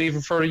possibly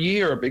even for a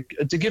year,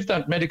 to give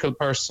that medical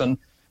person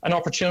an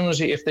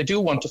opportunity, if they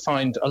do want to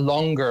find a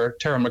longer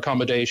term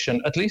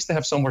accommodation, at least they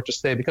have somewhere to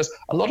stay. Because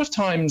a lot of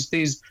times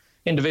these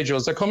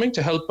individuals are coming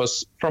to help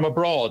us from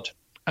abroad,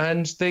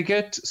 and they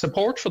get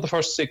support for the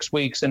first 6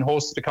 weeks in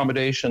hosted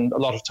accommodation, a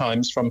lot of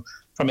times from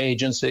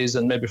agencies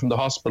and maybe from the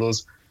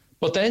hospitals.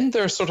 But then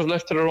they're sort of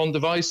left to their own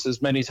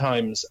devices many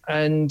times.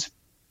 And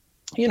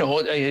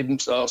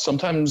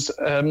sometimes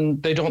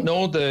they don't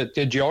know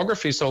the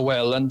geography so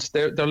well, and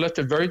they're left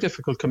with very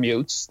difficult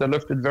commutes. They're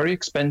left with very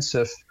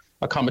expensive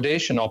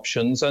accommodation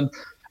options. And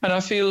I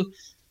feel,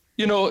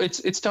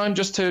 it's time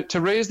just to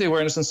raise the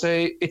awareness and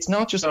say, it's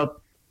not just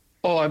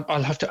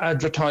I'll have to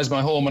advertise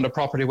my home on a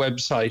property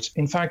website.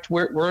 In fact,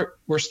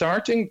 we're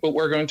starting, but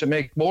we're going to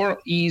make more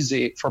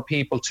easy for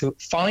people to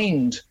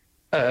find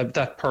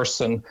that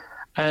person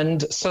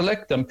and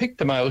select them, pick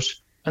them out,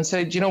 and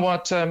say, do you know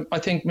what, I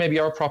think maybe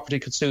our property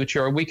could suit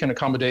you, or we can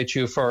accommodate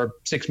you for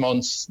 6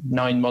 months,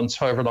 9 months,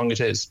 however long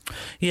it is.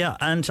 Yeah,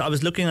 and I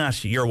was looking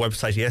at your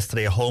website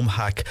yesterday,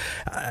 HomeHack.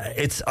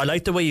 I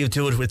like the way you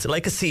do it. It's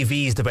like a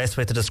CV is the best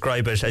way to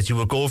describe it. As you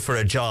would go for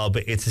a job,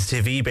 it's a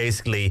CV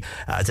basically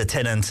as a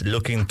tenant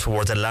looking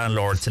towards a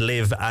landlord to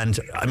live. And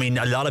I mean,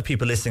 a lot of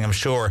people listening, I'm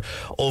sure,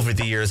 over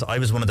the years, I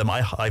was one of them.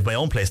 I have my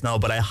own place now,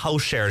 but I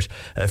house shared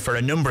for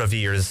a number of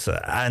years.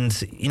 And,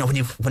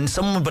 when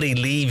somebody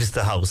leaves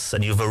the house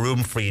and you you have a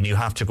room free and you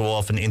have to go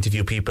off and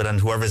interview people, and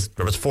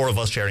there was 4 of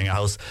us sharing a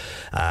house,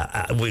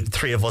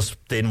 3 of us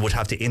then would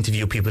have to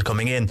interview people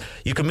coming in.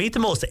 You can meet the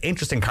most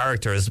interesting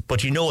characters,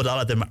 but a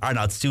lot of them are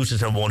not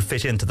suited and won't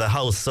fit into the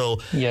house. So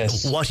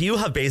what you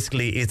have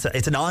basically, it's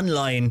an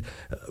online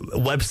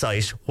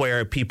website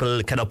where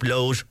people can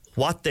upload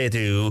what they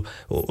do,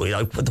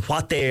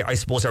 what they, I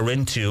suppose, are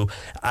into,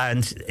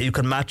 and you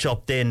can match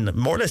up then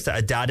more or less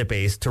a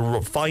database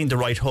to find the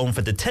right home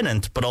for the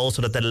tenant, but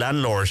also that the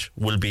landlord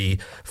will be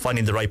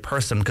finding the right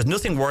person. Because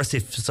nothing worse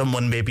if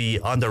someone may be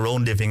on their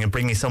own living and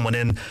bringing someone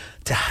in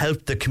to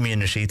help the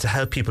community, to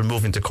help people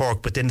move into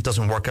Cork, but then it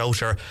doesn't work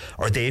out,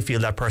 or they feel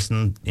that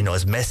person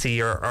is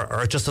messy, or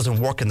it just doesn't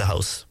work in the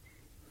house.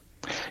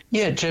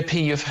 Yeah,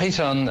 JP, you've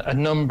hit on a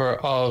number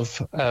of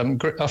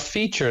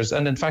features,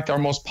 and in fact, our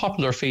most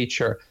popular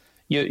feature,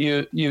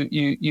 you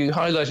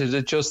highlighted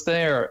it just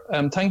there.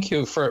 Thank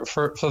you for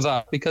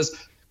that, because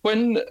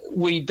when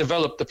we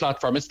developed the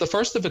platform, it's the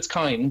first of its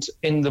kind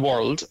in the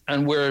world,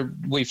 and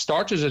we've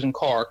started it in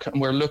Cork,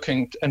 and we're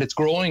looking, and it's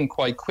growing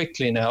quite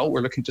quickly now. We're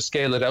looking to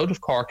scale it out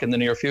of Cork in the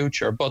near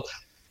future. But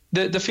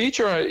the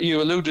feature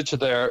you alluded to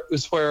there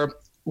is where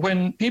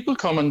when people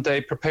come and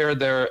they prepare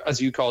their, as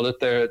you call it,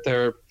 their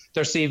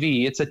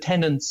CV, it's a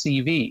tenant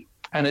CV.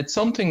 And it's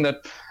something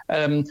that,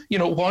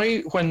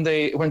 why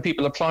when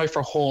people apply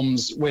for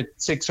homes with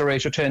 6 or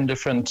 8 or 10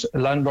 different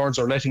landlords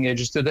or letting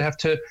agents, do they have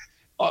to,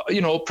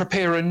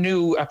 prepare a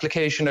new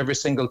application every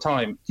single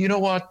time? You know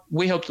what?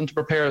 We help them to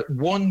prepare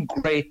one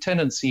great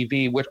tenant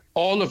CV with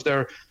all of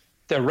their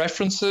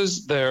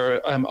references.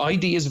 Their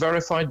ID is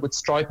verified with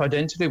Stripe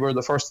Identity. We're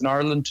the first in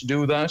Ireland to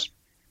do that.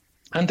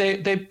 And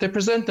they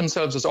present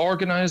themselves as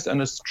organised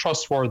and as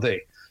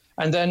trustworthy.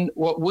 And then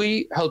what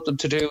we help them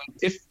to do,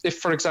 if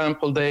for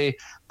example, the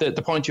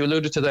point you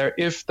alluded to there,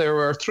 if there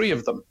are 3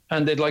 of them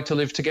and they'd like to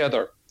live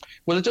together,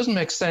 well, it doesn't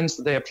make sense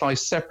that they apply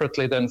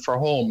separately then for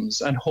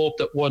homes and hope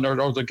that one or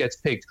other gets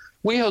picked.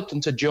 We help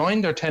them to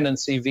join their tenant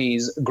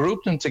CVs,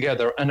 group them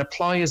together, and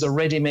apply as a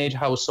ready-made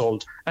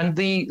household. And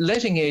the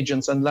letting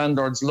agents and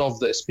landlords love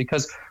this,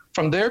 because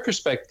from their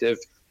perspective,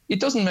 it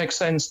doesn't make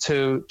sense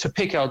to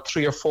pick out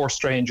 3 or 4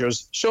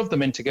 strangers, shove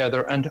them in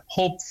together, and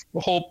hope,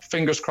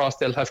 fingers crossed,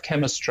 they'll have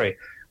chemistry.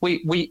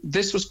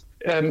 This was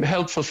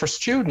helpful for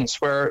students,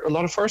 where a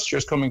lot of first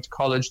years coming to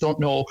college don't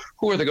know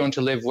who are they going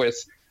to live with.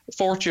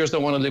 Fourth years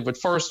don't want to live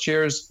with first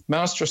years.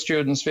 Master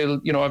students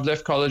feel, I've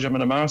left college, I'm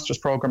in a master's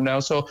program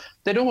now, so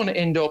they don't want to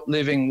end up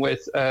living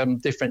with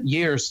different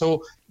years.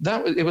 So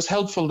it was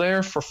helpful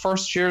there for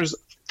first years,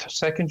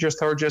 second years,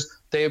 third years.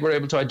 They were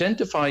able to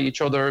identify each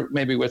other,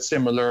 maybe with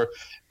similar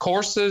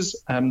courses,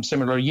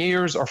 similar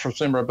years, or from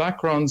similar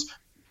backgrounds,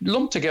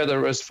 lumped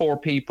together as 4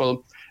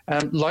 people,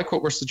 like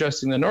what we're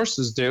suggesting the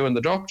nurses do and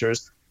the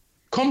doctors,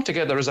 come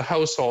together as a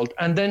household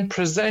and then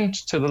present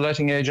to the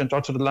letting agent or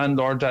to the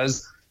landlord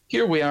as,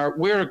 here we are,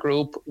 we're a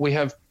group, we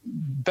have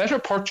better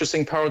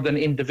purchasing power than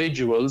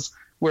individuals,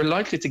 we're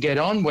likely to get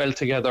on well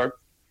together,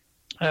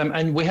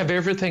 and we have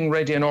everything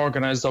ready and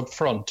organised up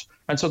front.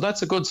 And so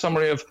that's a good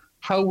summary of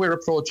how we're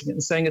approaching it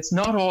and saying it's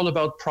not all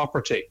about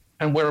property.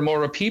 And we're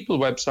more a people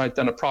website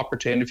than a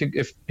property. And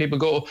if people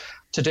go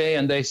today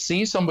and they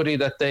see somebody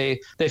that they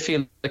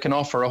feel they can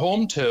offer a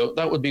home to,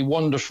 that would be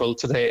wonderful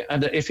today.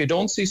 And if you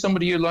don't see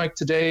somebody you like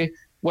today,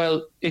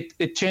 well,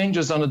 it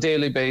changes on a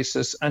daily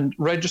basis, and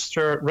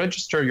register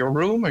your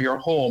room or your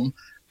home.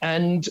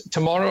 And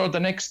tomorrow or the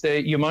next day,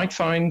 you might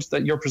find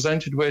that you're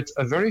presented with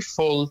a very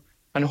full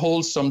and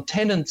wholesome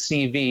tenant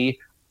CV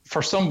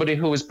for somebody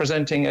who is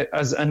presenting it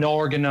as an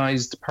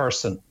organised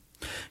person.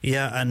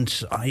 Yeah,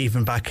 and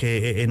even back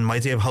in my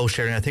day of house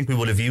sharing, I think we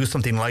would have used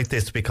something like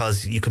this,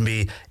 because you can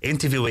be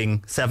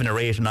interviewing 7 or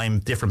 8 or 9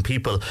 different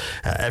people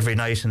every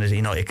night, and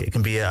it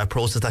can be a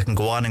process that can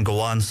go on and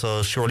go on.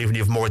 So surely when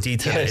you have more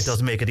detail, It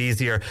does make it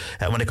easier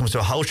when it comes to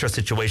a house share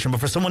situation. But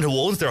for someone who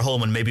owns their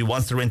home and maybe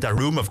wants to rent that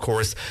room, of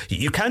course,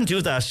 you can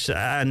do that,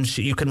 and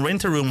you can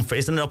rent a room for,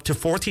 isn't it, up to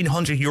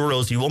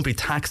 €1,400? You won't be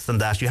taxed on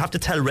that. You have to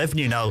tell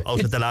revenue now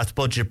out of the last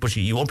budget, but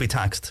you won't be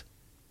taxed.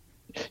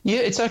 Yeah,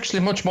 it's actually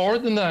much more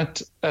than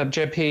that,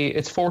 JP.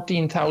 It's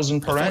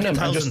 14,000 per annum.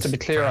 And just to be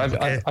clear,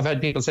 I've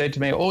had people say to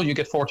me, "Oh, you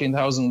get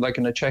 14,000 like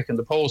in a check in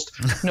the post."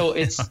 No,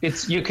 it's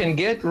you can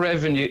get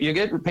revenue, you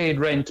get paid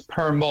rent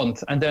per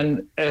month, and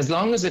then as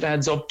long as it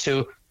adds up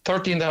to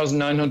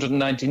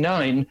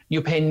 13,999, you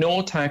pay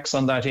no tax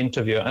on that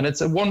interview, and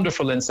it's a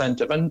wonderful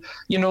incentive. And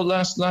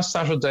last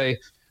Saturday,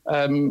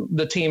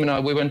 the team and I,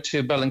 we went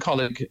to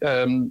Ballincollig,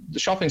 the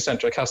shopping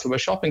centre, Castleway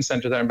Shopping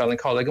Centre there in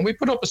Ballincollig, and we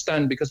put up a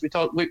stand because we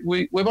thought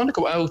we want to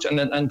go out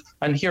and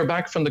hear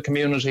back from the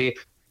community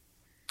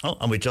Oh,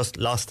 and we just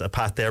lost a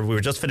Pat there. We were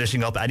just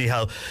finishing up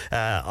anyhow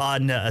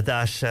on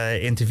that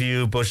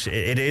interview, but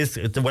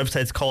the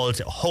website's called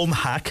Home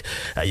Hack.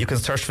 You can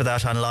search for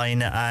that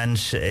online, and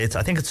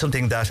I think it's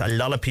something that a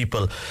lot of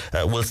people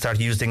will start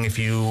using if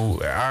you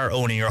are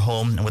owning your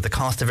home, and with the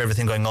cost of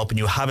everything going up and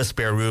you have a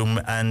spare room,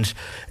 and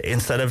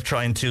instead of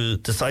trying to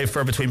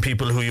decipher between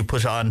people who you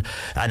put on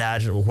an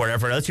ad or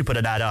wherever else you put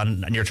an ad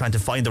on, and you're trying to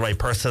find the right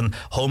person,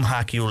 Home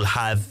Hack, you'll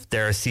have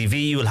their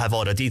CV, you'll have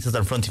all the details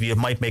in front of you. It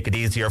might make it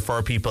easier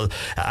for people.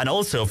 And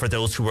also for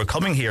those who are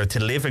coming here to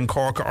live in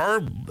Cork,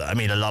 or I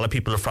mean a lot of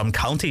people are from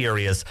county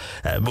areas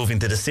moving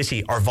to the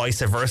city, or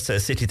vice versa,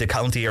 city to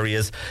county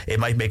areas. It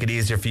might make it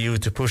easier for you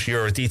to push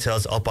your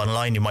details up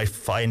online. You might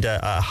find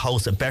a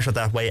house better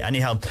that way.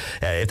 Anyhow,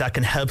 if that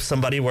can help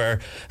somebody, we're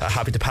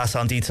happy to pass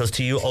on details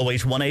to you.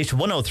 0818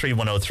 103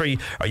 103,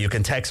 or you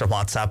can text or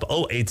WhatsApp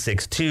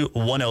 0862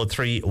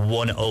 103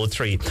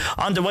 103.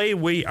 On the way,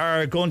 we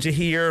are going to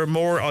hear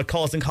more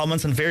calls and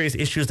comments on various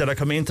issues that are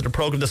coming into the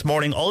programme this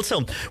morning.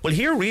 Also, we'll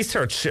hear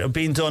research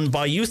being done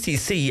by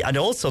UCC and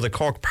also the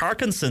Cork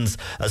Parkinson's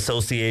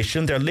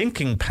Association. They're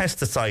linking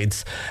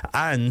pesticides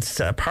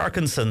and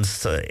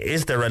Parkinson's.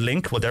 Is there a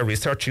link? Well, they're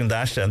researching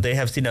that, and they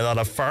have seen a lot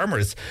of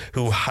farmers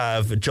who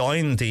have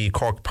joined the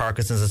Cork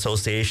Parkinson's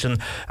Association,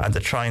 and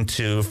they're trying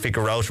to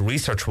figure out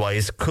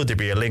research-wise, could there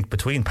be a link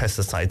between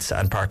pesticides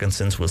and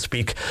Parkinson's? We'll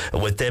speak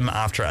with them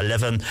after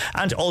 11.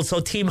 And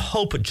also Team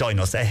Hope join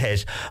us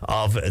ahead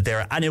of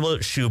their annual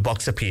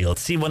shoebox appeal.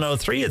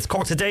 C103, it's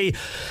Cork Today.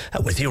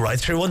 With you right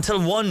through until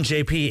 1.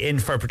 JP in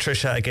for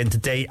Patricia again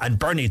today, and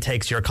Bernie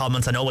takes your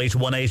comments on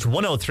 0818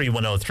 103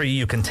 103.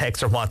 You can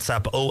text or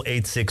WhatsApp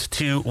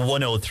 0862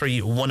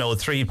 103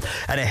 103.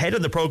 And ahead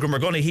of the programme, we're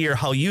going to hear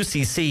how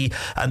UCC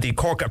and the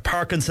Cork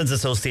Parkinson's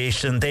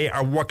Association, they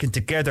are working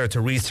together to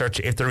research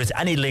if there is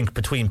any link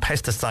between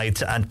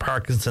pesticides and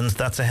Parkinson's.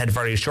 That's ahead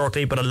very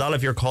shortly, but a lot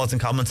of your calls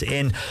and comments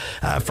in.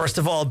 First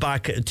of all,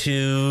 back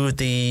to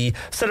the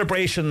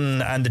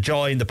celebration and the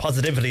joy and the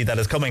positivity that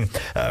is coming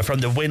from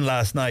the win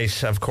last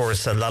night. Of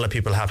course, a lot of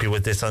people happy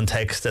with this on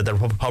text. The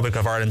Republic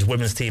of Ireland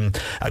women's team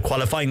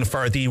qualifying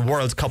for the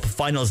World Cup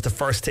finals, the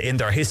first in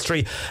their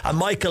history. And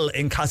Michael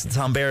in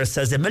Castletownbere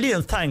says, a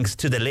million thanks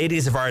to the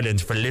ladies of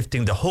Ireland for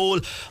lifting the whole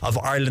of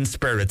Ireland's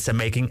spirits and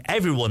making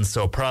everyone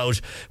so proud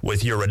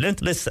with your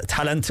relentless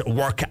talent,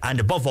 work, and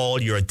above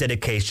all, your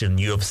dedication.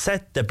 You have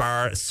set the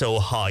bar so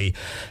high.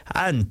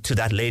 And to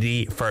that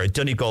lady for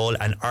Donegal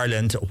and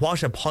Ireland,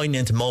 what a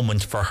poignant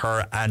moment for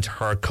her and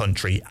her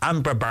country.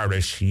 Amber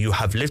Barish, you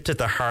have lifted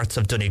the hearts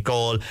of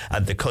Donegal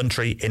and the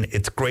country in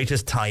its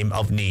greatest time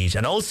of need.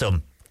 And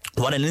also,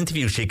 what an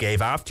interview she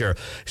gave after.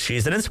 She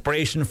is an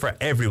inspiration for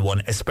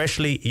everyone,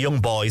 especially young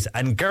boys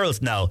and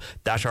girls now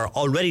that are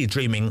already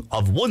dreaming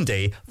of one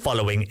day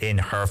following in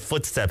her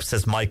footsteps,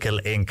 says Michael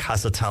in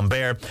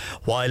Castletownbere.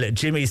 While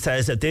Jimmy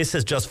says that this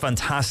is just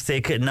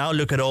fantastic. Now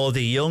look at all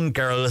the young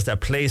girls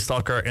that play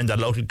soccer in the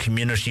local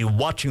community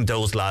watching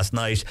those last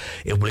night.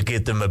 It will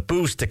give them a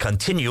boost to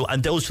continue,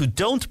 and those who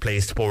don't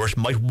play sport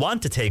might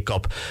want to take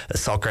up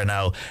soccer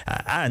now.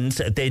 And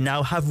they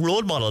now have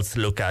role models to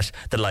look at.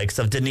 The likes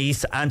of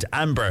Denise and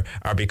Amber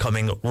are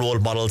becoming role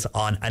models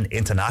on an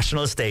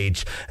international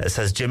stage,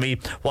 says Jimmy.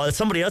 While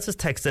somebody else is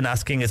texting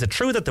asking, is it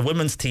true that the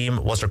women's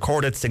team was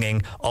recorded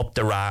singing Up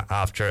the Ra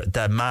after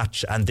the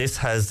match? And this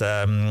has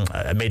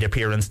made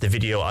appearance, the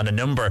video, on a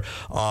number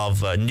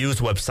of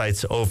news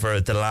websites over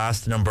the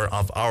last number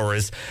of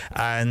hours.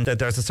 And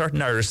there's a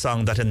certain Irish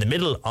song that in the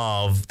middle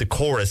of the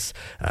chorus,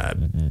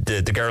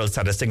 the girls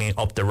started singing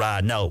Up the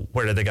Ra. Now,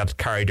 whether they got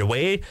carried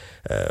away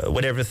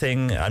with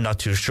everything, I'm not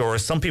too sure.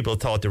 Some people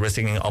thought they were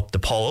singing Up the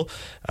Pole,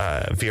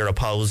 Vera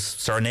Pauw's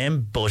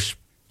surname, but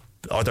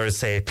others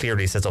say it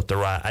clearly says Up the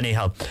Ra.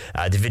 Anyhow,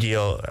 the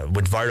video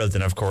went viral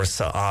then, of course,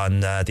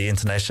 on the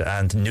internet,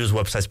 and news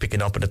websites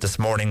picking up on it this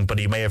morning. But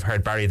you may have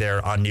heard Barry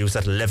there on News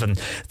at 11.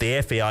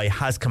 The FAI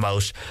has come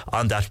out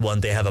on that one.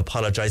 They have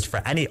apologised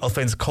for any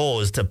offence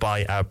caused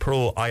by a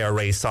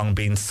pro-IRA song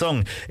being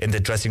sung in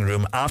the dressing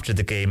room after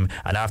the game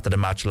and after the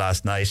match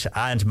last night.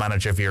 And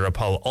manager Vera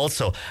Pauw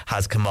also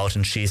has come out,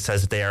 and she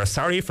says they are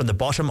sorry from the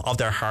bottom of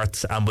their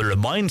hearts and will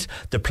remind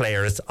the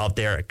players of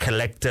their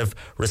collective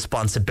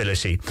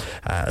responsibility.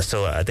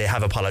 So they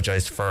have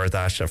apologised for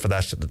that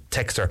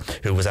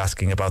texter who was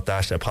asking about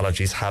that.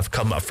 Apologies have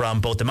come from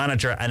both the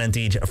manager and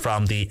indeed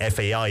from the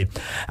FAI.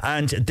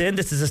 And then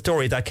this is a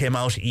story that came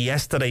out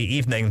yesterday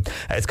evening.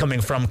 It's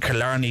coming from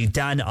Killarney.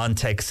 Dan on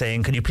text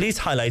saying, can you please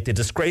highlight the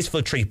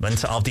disgraceful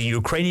treatment of the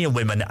Ukrainian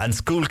women and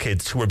school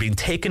kids who were being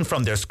taken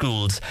from their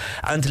schools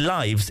and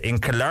lives in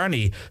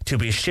Killarney to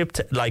be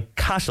shipped like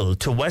cattle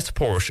to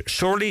Westport?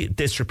 Surely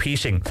this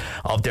repeating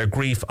of their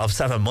grief of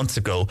 7 months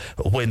ago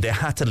when they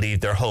had to leave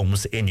their home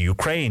homes in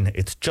Ukraine.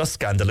 It's just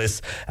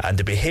scandalous, and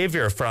the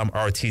behaviour from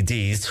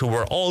RTDs who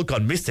were all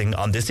gone missing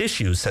on this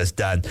issue, says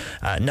Dan.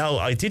 Now,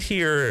 I did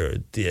hear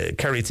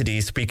Kerry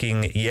TD speaking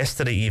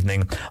yesterday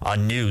evening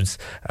on news.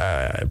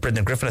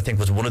 Brendan Griffin, I think,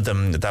 was one of them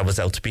that was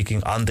out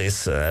speaking on this.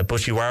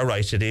 But you are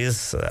right, it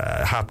is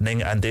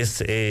happening, and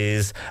this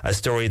is a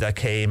story that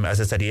came,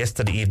 as I said,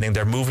 yesterday evening.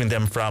 They're moving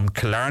them from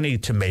Killarney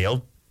to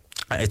Mayo.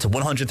 It's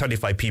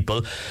 135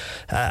 people,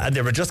 and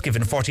they were just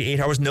given 48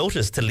 hours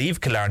notice to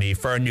leave Killarney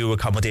for a new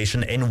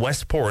accommodation in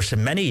Westport.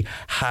 Many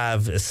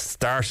have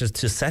started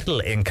to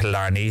settle in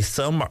Killarney.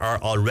 Some are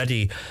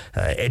already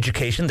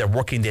education. They're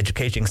working in the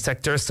education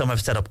sector. Some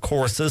have set up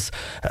courses.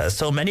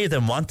 So many of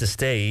them want to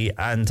stay,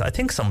 and I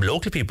think some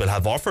local people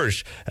have offered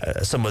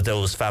some of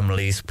those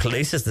families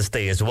places to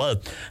stay as well.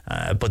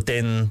 But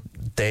then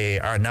they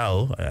are now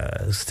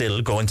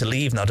still going to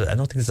leave. Now, I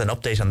don't think there's an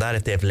update on that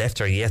if they've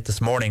left or yet this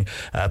morning,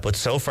 but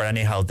so far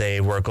anyhow, they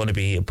were going to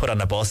be put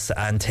on a bus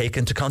and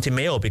taken to County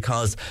Mayo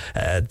because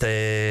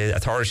the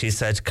authorities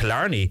said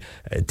Killarney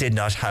did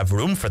not have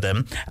room for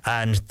them,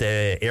 and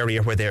the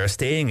area where they are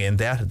staying in,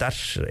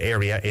 that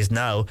area is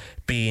now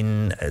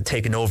being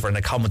taken over and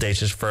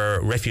accommodated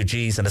for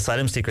refugees and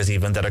asylum seekers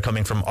even that are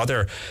coming from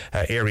other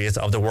areas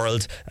of the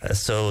world.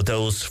 So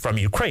those from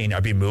Ukraine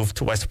are being moved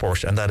to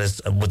Westport, and that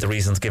is with the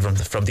reasons given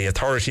from the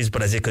authorities.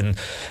 But as you can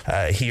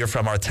hear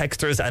from our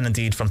texters and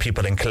indeed from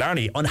people in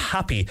Killarney,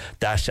 unhappy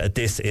that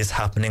this is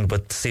happening,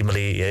 but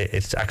seemingly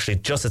it's actually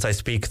just as I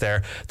speak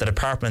there, the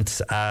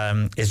department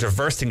is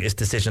reversing its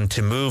decision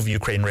to move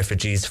Ukraine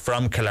refugees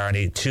from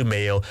Killarney to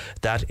Mayo.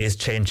 That is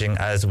changing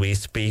as we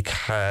speak.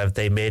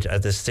 They made a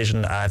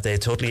decision, they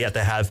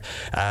have,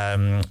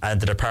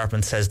 and the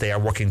department says they are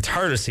working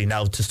tirelessly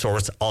now to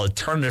source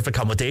alternative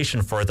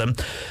accommodation for them.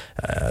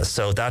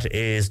 So that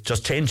is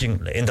just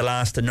changing in the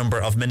last number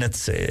of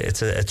minutes.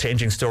 It's a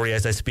changing story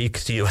as I speak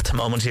to you at the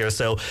moment here.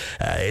 So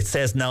it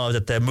says now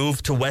that the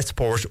move to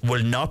Westport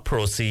will not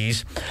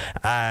proceed,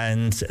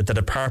 and the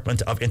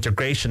Department of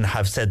Integration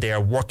have said they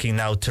are working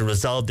now to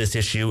resolve this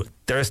issue.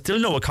 There is still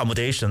no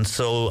accommodation,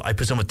 so I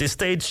presume at this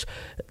stage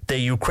the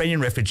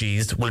Ukrainian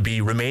refugees will be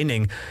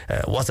remaining.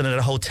 Wasn't it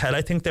a hotel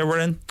I think they were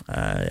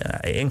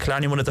in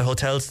Killarney, one of the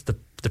hotels, the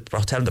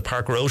hotel in the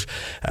Park Road.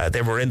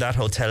 They were in that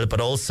hotel, but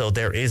also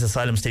there is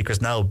asylum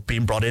seekers now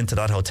being brought into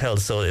that hotel,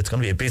 so it's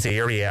going to be a busy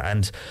area,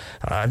 and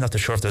I'm not too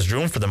sure if there's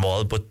room for them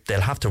all, but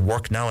they'll have to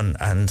work now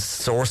and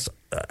source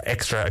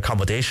extra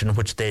accommodation,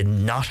 which they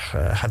not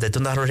have they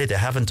done that already? They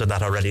haven't done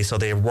that already, so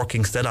they're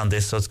working still on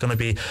this. So it's going to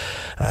be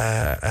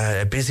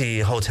a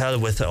busy hotel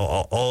with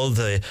all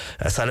the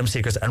asylum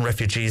seekers and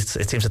refugees,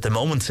 it seems, at the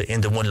moment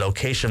in the one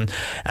location.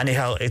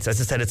 Anyhow, it's,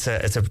 as I said,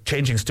 it's a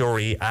changing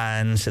story,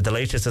 and the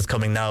latest is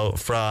coming now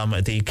from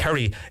the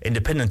Kerry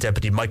Independent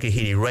Deputy Michael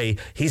Healy-Ray.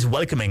 He's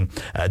welcoming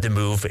the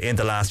move in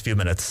the last few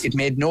minutes. It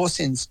made no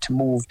sense to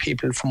move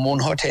people from one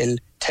hotel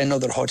to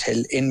another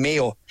hotel in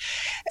Mayo.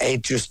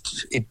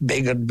 It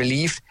beggared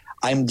belief.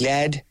 I'm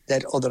glad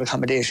that other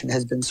accommodation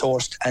has been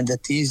sourced, and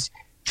that these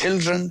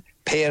children,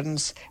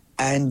 parents,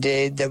 and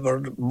they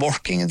were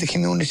working in the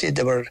community,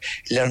 they were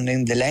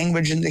learning the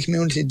language in the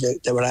community,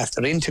 they were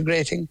after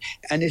integrating,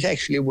 and it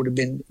actually would have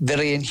been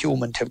very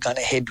inhuman to have gone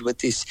ahead with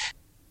this.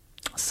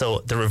 So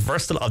the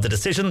reversal of the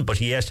decision,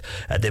 but yet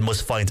they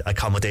must find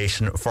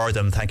accommodation for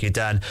them. Thank you,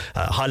 Dan,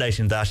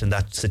 highlighting that, and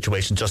that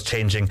situation just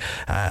changing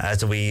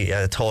as we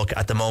talk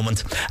at the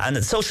moment.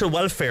 And social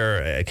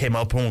welfare came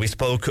up when we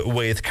spoke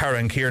with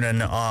Karen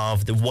Kiernan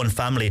of the One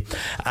Family,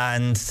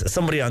 and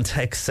somebody on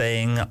text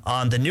saying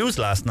on the news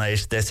last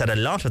night they said a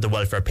lot of the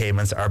welfare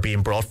payments are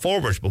being brought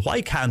forward, but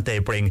why can't they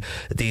bring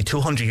the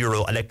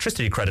 €200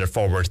 electricity credit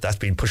forward? That's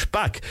been pushed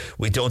back.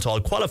 We don't all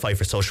qualify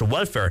for social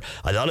welfare.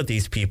 A lot of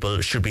these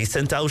people should be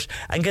sent out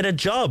and get a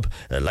job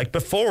like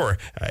before.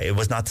 It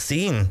was not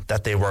seen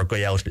that they were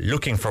going out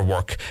looking for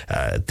work.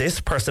 This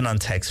person on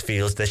text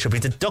feels they should be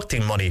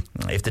deducting money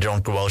if they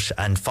don't go out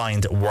and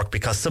find work,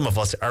 because some of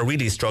us are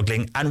really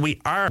struggling and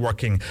we are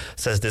working,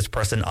 says this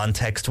person on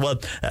text. Well,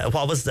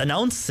 what was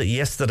announced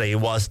yesterday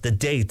was the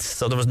dates,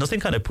 so there was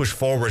nothing kind of pushed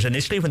forward.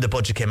 Initially when the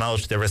budget came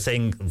out, they were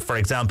saying, for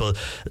example,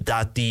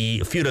 that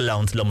the fuel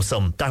allowance lump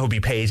sum that would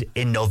be paid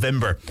in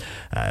November,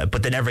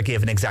 but they never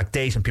gave an exact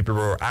date, and people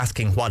were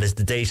asking what is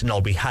the date, and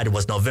all we had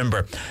was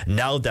November.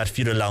 Now that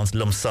fuel allowance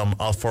lump sum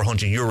of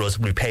 €400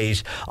 will be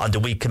paid on the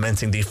week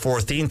commencing the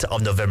 14th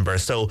of November.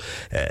 So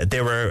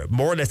they were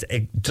more or less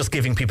just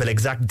giving people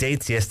exact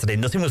dates yesterday.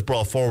 Nothing was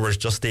brought forward,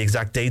 just the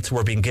exact dates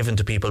were being given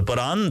to people. But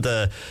on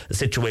the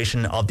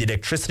situation of the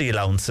electricity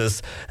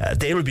allowances,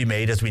 they will be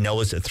made, as we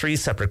know, as 3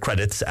 separate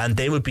credits, and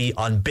they will be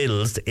on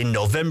bills in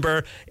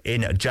November,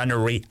 in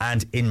January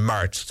and in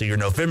March. So your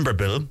November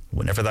bill,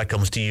 whenever that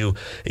comes to you,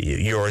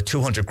 your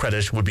 200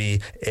 credit will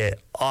be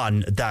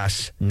on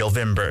that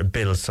November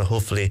bill. So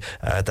hopefully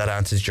that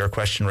answers your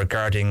question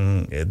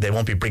regarding they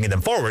won't be bringing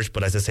them forward,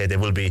 but as I say, they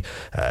will be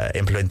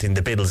implementing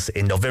the bills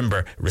in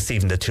November,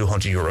 receiving the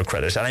 €200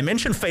 credit. And I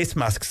mentioned face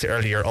masks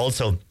earlier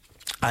also.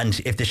 and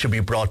if they should be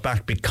brought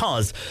back,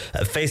 because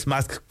face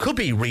masks could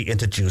be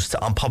reintroduced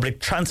on public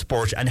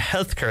transport and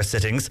healthcare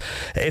settings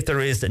if there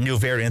is new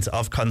variants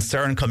of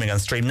concern coming on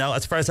stream. Now,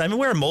 as far as I'm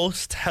aware,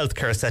 most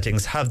healthcare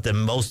settings have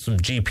them. Most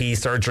GP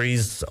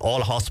surgeries,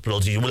 all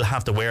hospitals, you will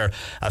have to wear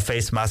a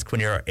face mask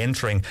when you're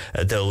entering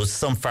those.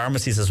 Some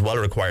pharmacies as well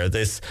require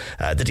this.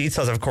 The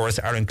details, of course,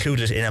 are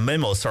included in a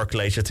memo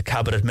circulated to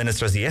Cabinet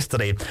Ministers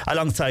yesterday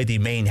alongside the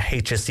main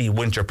HSE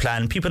winter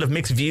plan. People have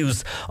mixed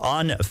views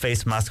on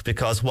face masks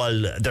because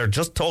while they're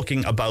just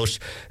talking about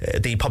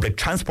the public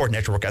transport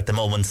network at the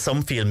moment,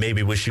 some feel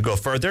maybe we should go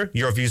further.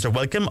 Your views are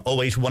welcome.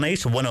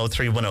 0818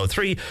 103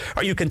 103,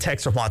 or you can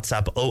text or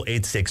WhatsApp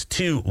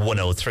 0862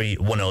 103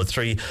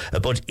 103.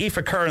 But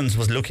Aoife Kearns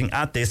was looking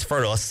at this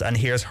for us, and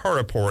here's her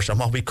report on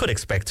what we could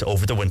expect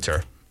over the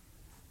winter.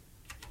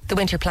 The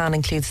winter plan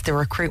includes the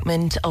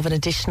recruitment of an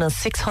additional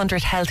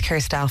 600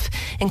 healthcare staff,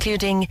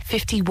 including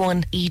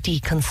 51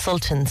 ED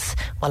consultants,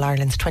 while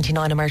Ireland's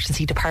 29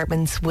 emergency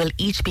departments will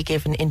each be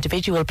given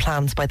individual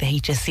plans by the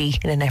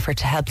HSE in an effort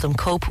to help them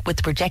cope with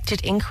the projected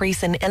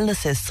increase in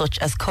illnesses such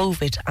as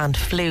COVID and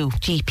flu.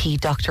 GP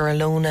Dr.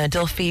 Alona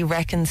Duffy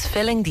reckons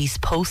filling these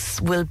posts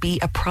will be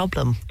a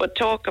problem. But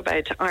talk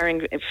about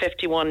hiring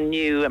 51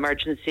 new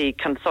emergency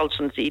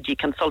consultants, ED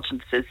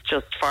consultants, is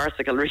just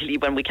farcical, really,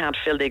 when we can't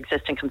fill the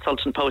existing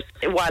consultant posts.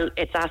 While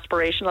it's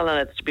aspirational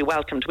and it's to be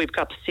welcomed, we've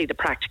got to see the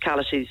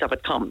practicalities of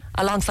it come.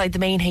 Alongside the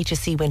main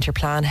HSE winter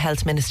plan,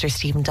 Health Minister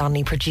Stephen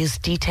Donnelly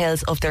produced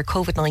details of their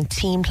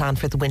COVID-19 plan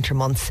for the winter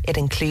months. It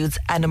includes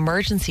an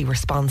emergency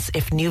response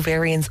if new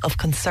variants of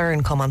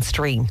concern come on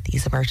stream.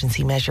 These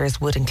emergency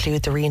measures would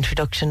include the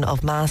reintroduction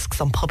of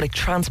masks on public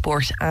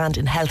transport and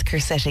in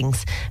healthcare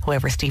settings.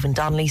 However, Stephen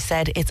Donnelly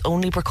said it's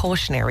only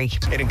precautionary.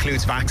 It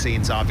includes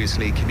vaccines,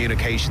 obviously,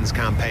 communications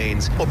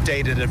campaigns,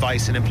 updated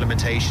advice and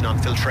implementation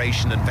on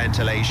filtration and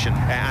ventilation,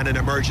 and an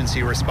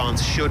emergency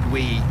response should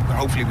we,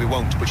 hopefully we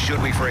won't, but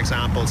should we, for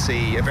example,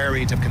 see a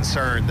variant of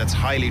concern that's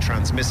highly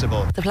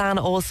transmissible. The plan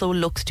also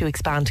looks to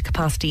expand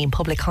capacity in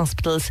public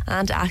hospitals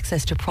and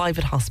access to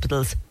private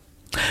hospitals.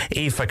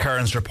 Aoife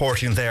Kearns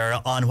reporting there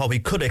on what we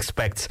could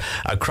expect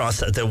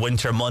across the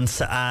winter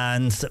months.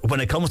 And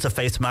when it comes to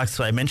face masks,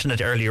 I mentioned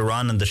it earlier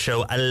on in the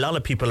show, a lot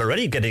of people are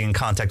already getting in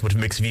contact with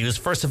mixed views.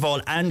 First of all,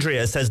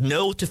 Andrea says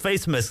no to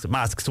face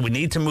masks. We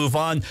need to move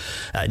on.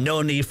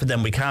 No need for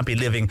them. We can't be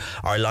living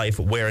our life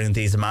wearing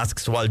these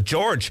masks. While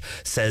George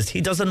says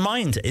he doesn't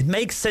mind. It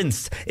makes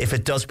sense if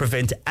it does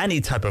prevent any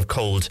type of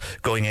cold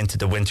going into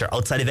the winter.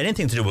 Outside of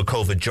anything to do with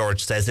COVID,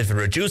 George says if it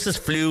reduces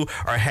flu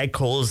or head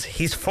colds,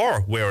 he's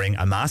for wearing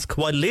a mask.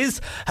 While Liz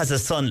has a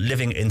son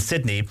living in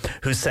Sydney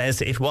who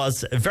says it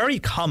was very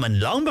common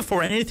long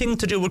before anything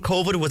to do with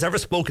COVID was ever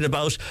spoken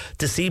about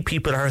to see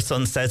people, her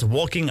son says,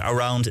 walking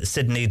around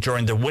Sydney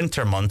during the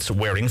winter months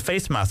wearing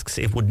face masks.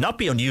 It would not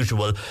be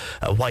unusual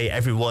why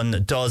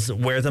everyone does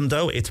wear them,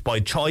 though. It's by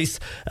choice,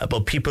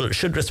 but people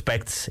should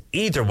respect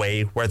either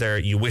way, whether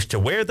you wish to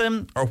wear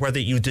them or whether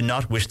you do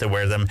not wish to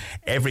wear them.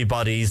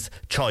 Everybody's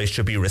choice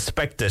should be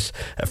respected.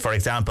 For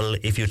example,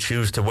 if you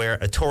choose to wear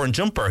a torn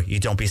jumper, you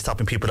don't be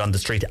stopping people on the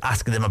street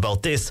asking them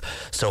about this.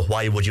 So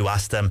why would you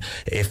ask them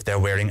if they're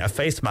wearing a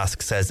face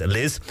mask, says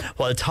Liz.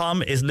 While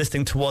Tom is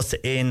listening to us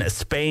in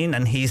Spain,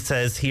 and he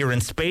says here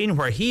in Spain,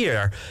 where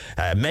here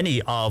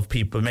many of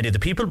the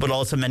people, but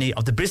also many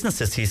of the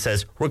businesses, he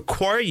says,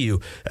 require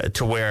you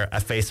to wear a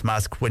face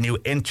mask when you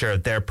enter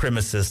their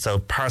premises. So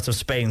parts of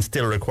Spain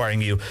still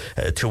requiring you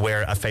to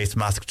wear a face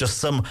mask. Just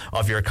some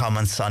of your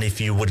comments on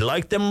if you would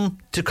like them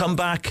to come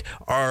back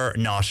or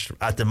not.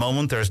 At the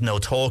moment, there's no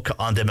talk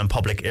on them in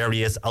public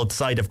areas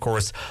outside, of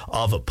course,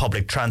 of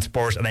public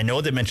transport. And I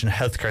know they mentioned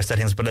healthcare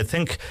settings, but I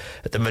think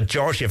the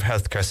majority of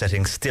healthcare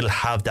settings still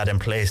have that in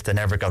place. They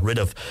never got rid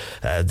of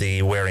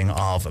the wearing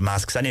of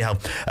masks. Anyhow,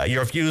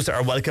 your views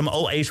are welcome.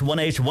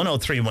 0818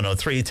 103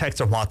 103. Text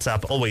or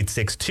WhatsApp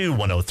 0862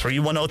 103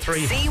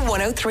 103.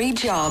 C103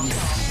 Jobs.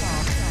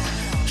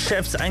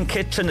 Chefs and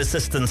kitchen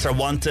assistants are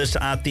wanted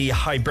at the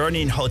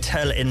Hibernian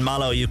Hotel in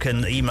Mallow. You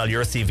can email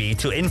your CV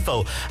to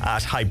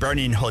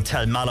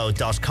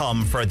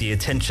info@hibernianhotelmallow.com for the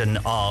attention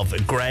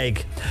of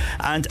Greg.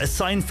 And a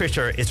sign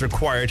fitter is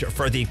required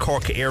for the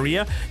Cork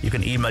area. You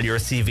can email your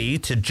CV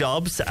to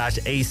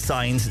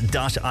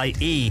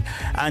jobs@asigns.ie.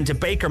 And a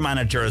baker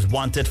manager is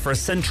wanted for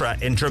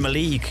Centra in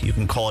Drimoleague. You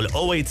can call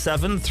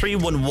 087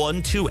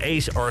 311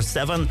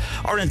 2807,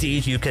 or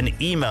indeed you can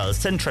email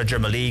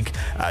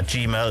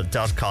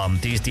centradrimoleague@gmail.com.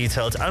 These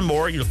details and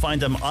more, you'll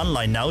find them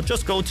online now.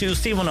 Just go to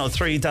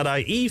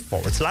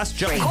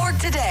c103.ie/job. Cork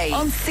today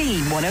on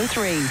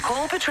C103.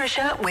 Call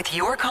Patricia with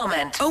your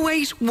comment.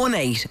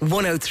 0818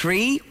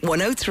 103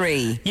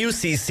 103.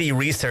 UCC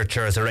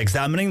researchers are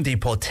examining the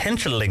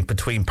potential link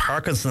between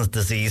Parkinson's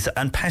disease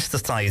and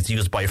pesticides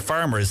used by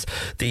farmers.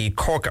 The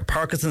Cork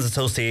Parkinson's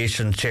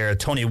Association Chair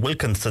Tony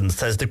Wilkinson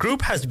says the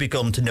group has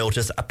begun to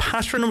notice a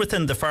pattern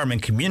within the farming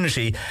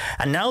community,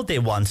 and now they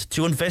want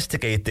to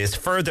investigate this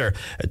further.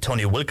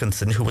 Tony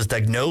Wilkinson, who was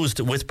diagnosed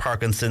with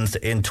Parkinson's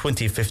in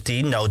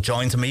 2015, now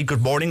joins me.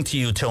 Good morning to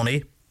you,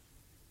 Tony.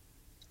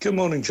 Good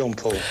morning, John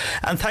Paul.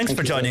 And thanks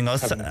for joining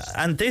us.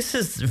 And this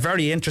is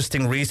very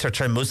interesting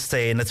research, I must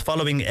say, and it's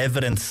following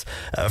evidence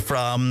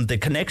from the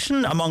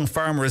connection among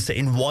farmers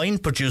in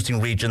wine-producing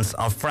regions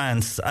of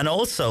France and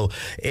also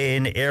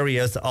in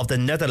areas of the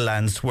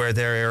Netherlands where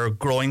they're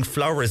growing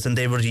flowers and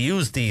they would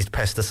use these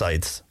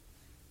pesticides.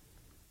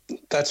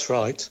 That's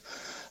right.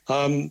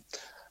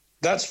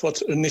 That's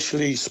what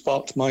initially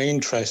sparked my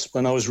interest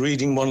when I was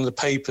reading one of the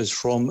papers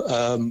from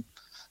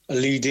a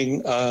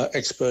leading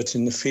expert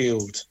in the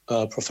field,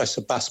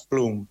 Professor Bas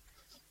Bloem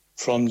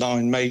from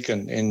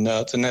Nijmegen in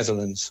the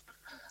Netherlands.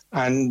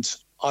 And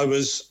I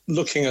was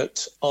looking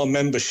at our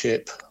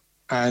membership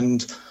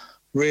and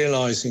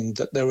realising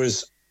that there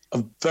was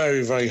a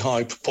very, very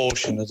high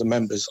proportion of the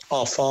members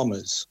are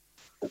farmers.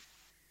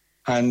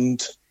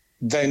 And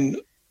then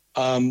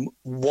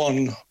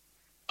one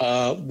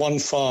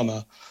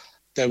farmer,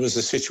 there was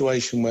a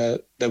situation where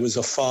there was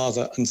a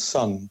father and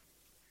son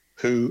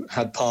who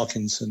had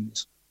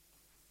Parkinson's.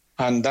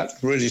 And that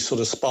really sort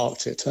of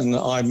sparked it. And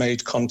I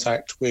made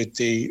contact with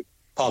the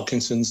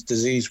Parkinson's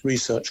Disease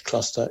Research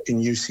Cluster in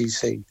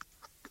UCC.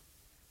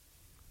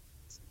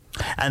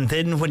 And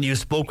then when you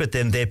spoke with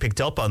them, they picked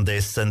up on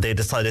this and they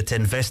decided to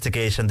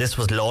investigate, and this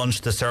was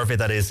launched, the survey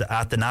that is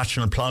at the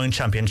National Ploughing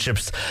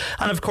Championships.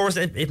 And of course,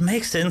 it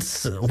makes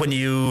sense when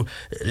you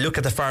look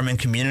at the farming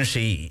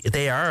community.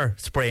 They are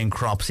spraying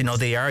crops,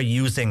 they are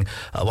using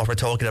what we're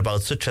talking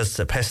about, such as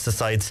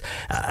pesticides.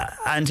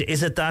 And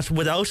is it that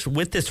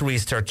with this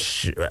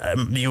research,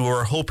 you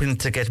were hoping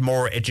to get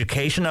more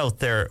education out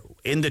there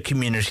in the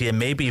community and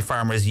maybe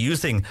farmers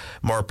using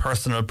more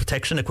personal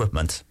protection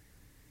equipment?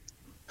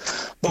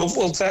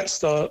 Well, that's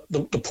the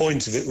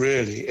point of it,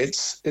 really.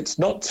 It's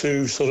not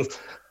to sort of...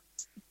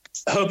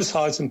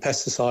 Herbicides and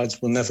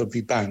pesticides will never be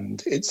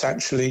banned. It's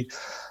actually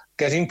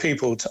getting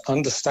people to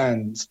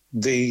understand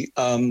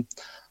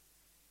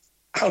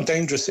how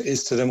dangerous it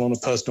is to them on a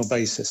personal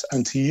basis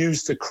and to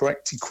use the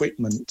correct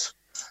equipment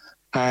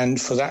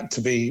and for that to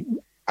be,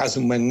 as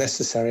and when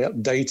necessary,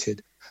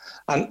 updated.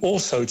 And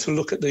also to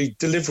look at the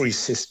delivery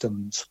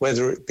systems,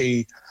 whether it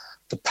be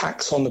the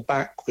packs on the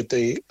back with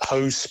the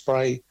hose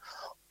spray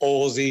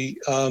or the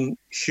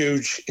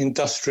huge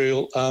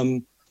industrial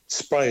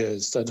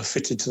sprayers that are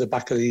fitted to the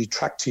back of the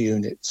tractor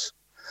units.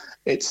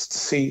 It's to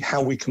see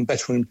how we can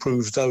better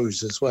improve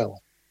those as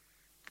well.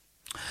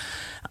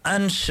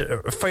 And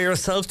for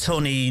yourself,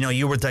 Tony,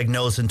 you were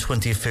diagnosed in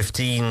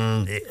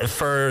 2015.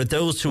 For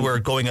those who are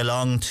going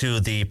along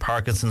to the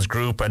Parkinson's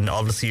group, and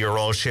obviously you're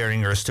all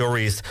sharing your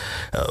stories,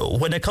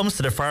 when it comes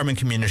to the farming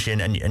community,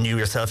 and you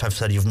yourself have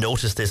said you've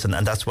noticed this, and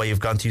that's why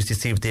you've gone to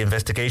UCC with the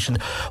investigation,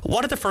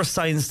 what are the first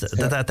signs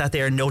that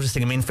they are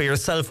noticing? I mean, for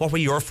yourself, what were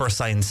your first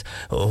signs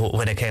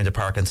when it came to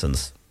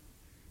Parkinson's?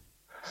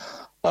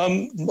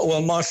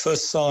 Well, my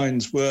first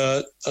signs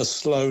were a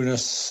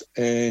slowness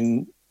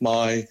in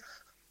my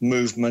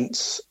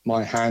movements,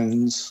 my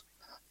hands,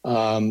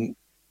 and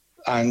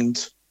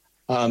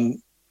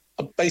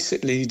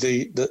basically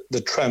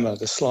the tremor,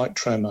 the slight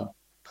tremor.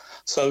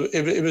 So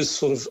it was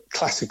sort of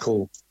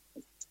classical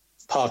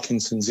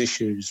Parkinson's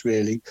issues,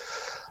 really.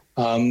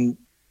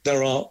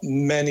 There are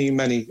many,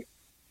 many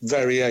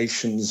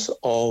variations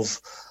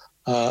of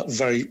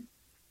very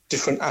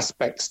different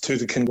aspects to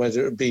the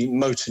whether it be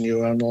motor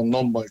neuron or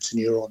non-motor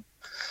neuron.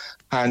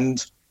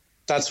 And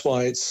that's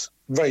why it's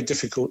very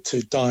difficult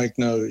to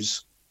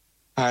diagnose.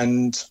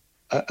 And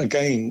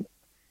again,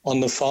 on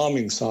the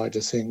farming side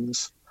of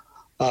things,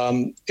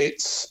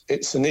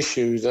 it's an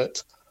issue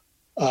that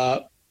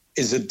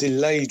is a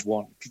delayed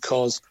one,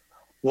 because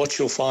what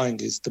you'll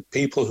find is the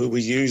people who were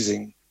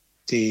using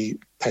the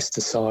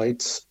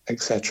pesticides,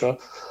 etc.,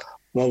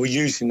 were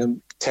using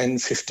them 10,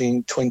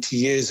 15, 20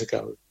 years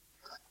ago,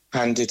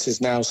 and it is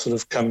now sort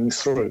of coming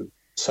through.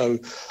 So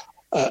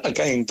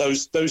again,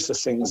 those are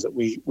things that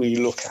we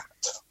look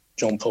at,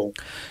 John Paul.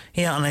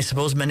 Yeah, and I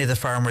suppose many of the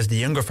farmers, the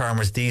younger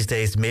farmers these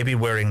days, may be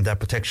wearing that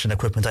protection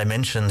equipment I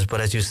mentioned,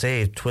 but as you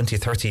say, 20,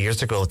 30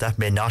 years ago, that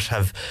may not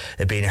have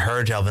been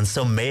heard of, and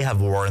some may have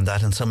worn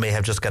that, and some may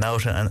have just gone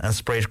out and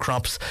sprayed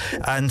crops.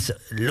 And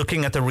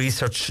looking at the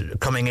research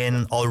coming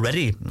in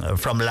already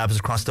from labs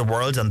across the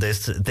world on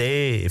this,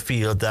 they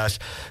feel that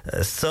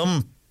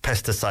some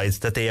pesticides,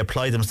 that they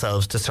apply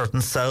themselves to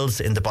certain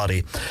cells in the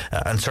body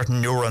and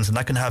certain neurons, and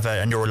that can have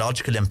a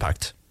neurological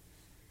impact.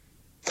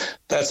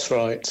 That's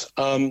right.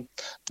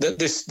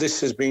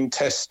 This has been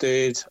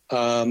tested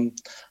to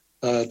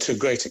a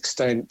great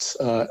extent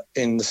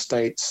in the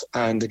States,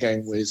 and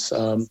again with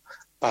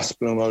Bas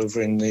Bloem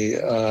over in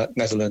the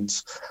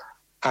Netherlands.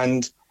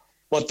 And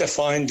what they're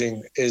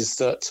finding is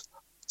that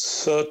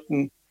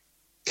certain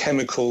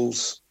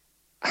chemicals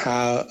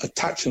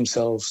attach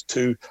themselves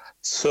to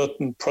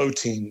certain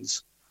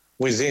proteins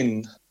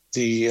within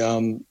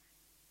the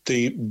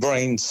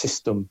brain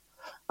system,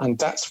 and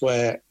that's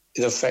where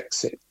it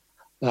affects it.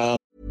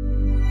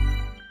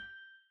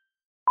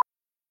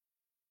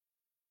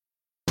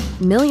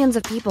 Millions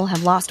of people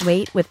have lost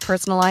weight with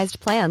personalized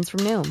plans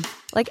from Noom,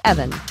 like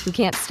Evan, who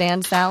can't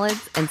stand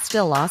salads and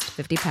still lost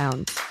 50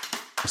 pounds.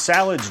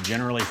 Salads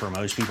generally for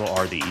most people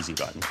are the easy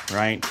button,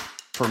 right?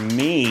 For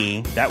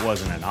me, that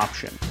wasn't an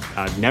option.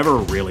 I never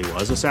really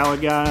was a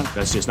salad guy.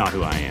 That's just not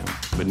who I am.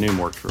 But Noom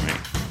worked for me.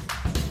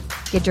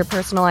 Get your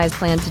personalized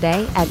plan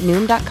today at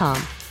Noom.com.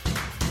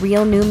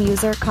 Real Noom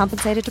user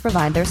compensated to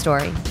provide their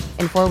story.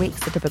 In 4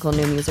 weeks, the typical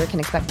Noom user can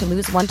expect to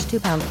lose 1 to 2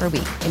 pounds per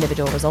week.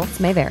 Individual results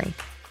may vary.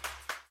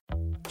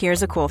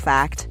 Here's a cool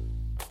fact.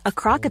 A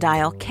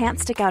crocodile can't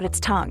stick out its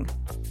tongue.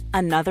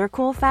 Another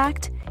cool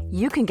fact,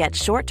 you can get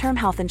short-term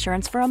health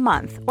insurance for a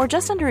month or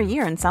just under a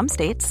year in some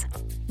states.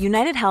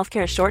 United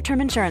Healthcare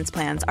short-term insurance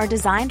plans are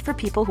designed for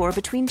people who are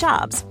between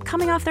jobs,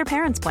 coming off their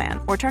parents' plan,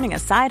 or turning a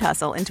side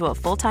hustle into a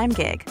full-time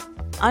gig.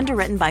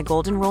 Underwritten by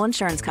Golden Rule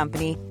Insurance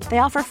Company, they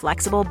offer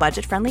flexible,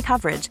 budget-friendly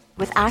coverage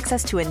with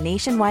access to a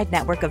nationwide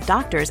network of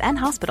doctors and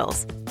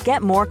hospitals.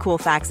 Get more cool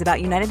facts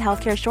about United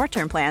Healthcare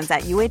short-term plans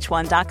at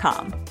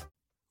uh1.com.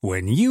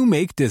 When you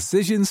make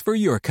decisions for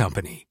your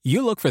company,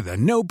 you look for the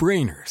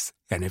no-brainers.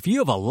 And if you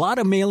have a lot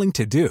of mailing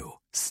to do,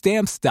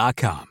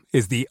 Stamps.com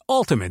is the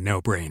ultimate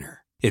no-brainer.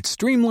 It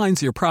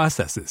streamlines your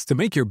processes to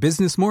make your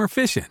business more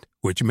efficient,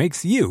 which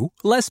makes you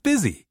less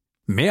busy.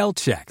 Mail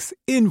checks,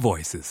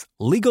 invoices,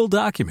 legal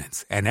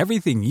documents, and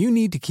everything you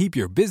need to keep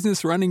your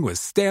business running with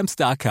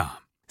Stamps.com.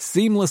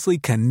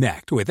 Seamlessly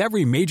connect with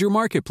every major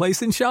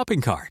marketplace and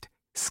shopping cart.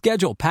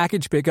 Schedule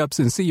package pickups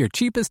and see your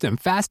cheapest and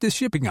fastest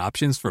shipping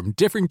options from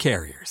different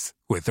carriers.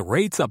 With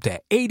rates up to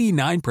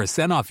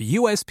 89% off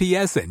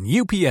USPS and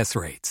UPS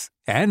rates.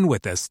 And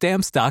with the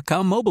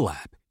Stamps.com mobile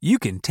app, you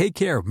can take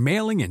care of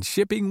mailing and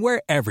shipping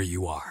wherever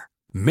you are.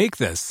 Make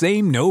the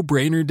same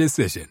no-brainer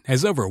decision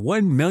as over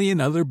 1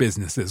 million other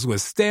businesses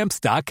with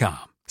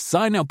Stamps.com.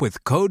 Sign up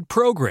with code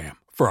PROGRAM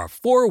for a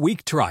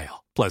 4-week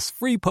trial, plus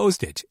free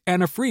postage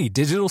and a free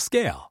digital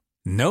scale.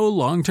 No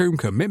long-term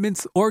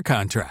commitments or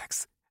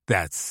contracts.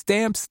 That's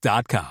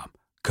Stamps.com.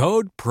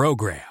 Code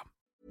PROGRAM.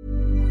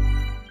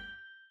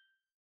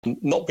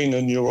 Not being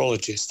a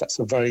neurologist, that's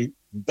a very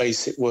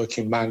basic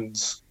working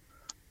man's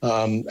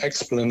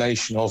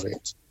explanation of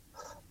it.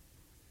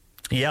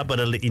 Yeah, but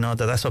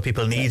that's what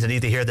people need. They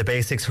need to hear the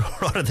basics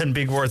rather than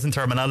big words and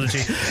terminology.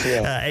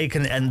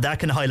 And that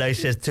can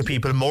highlight it to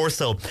people more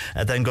so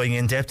than going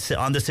in depth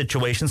on the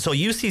situation. So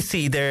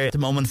UCC there at the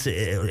moment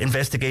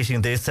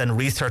investigating this and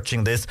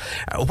researching this.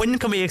 When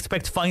can we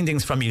expect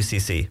findings from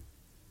UCC?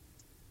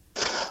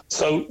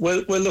 So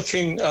we're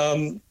looking,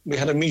 we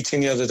had a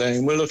meeting the other day,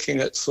 and we're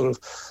looking at sort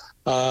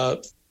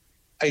of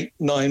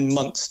 8-9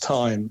 months'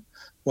 time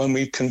when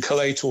we can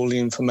collate all the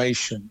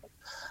information.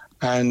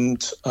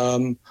 And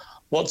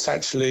what's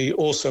actually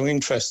also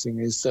interesting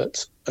is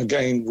that,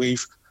 again,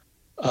 we've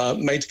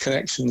made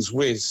connections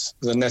with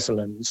the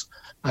Netherlands,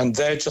 and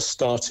they're just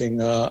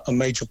starting a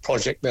major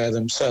project there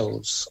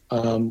themselves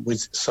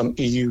with some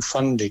EU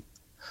funding,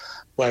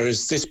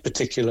 whereas this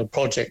particular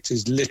project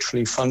is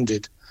literally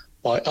funded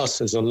by us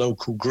as a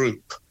local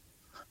group.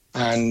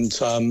 And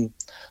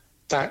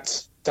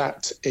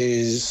that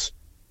is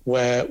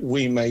where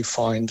we may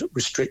find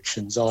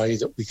restrictions, i.e.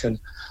 that we can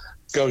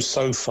go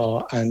so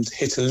far and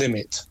hit a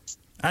limit.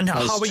 And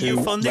how are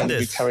you funding this?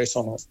 We carry it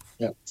on.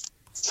 Yeah.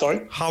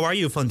 Sorry? How are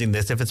you funding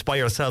this? If it's by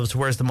yourselves,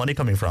 where's the money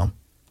coming from?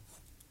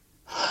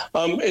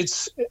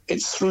 It's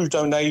through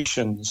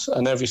donations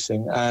and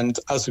everything. And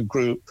as a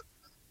group,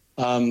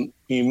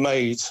 we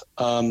made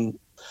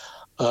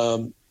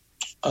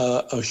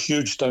a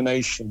huge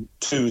donation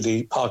to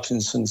the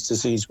Parkinson's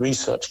Disease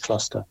Research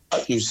Cluster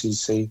at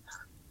UCC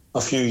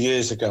a few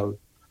years ago,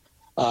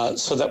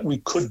 so that we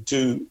could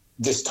do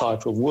this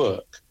type of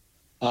work.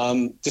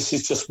 This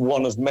is just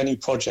one of many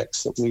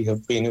projects that we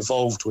have been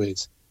involved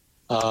with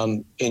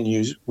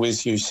with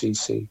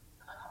UCC,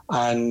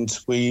 and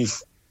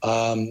we've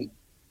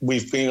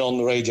been on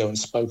the radio and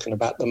spoken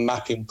about the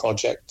mapping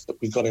project that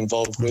we got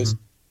involved with,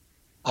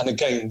 and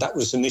again that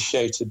was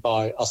initiated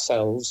by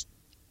ourselves.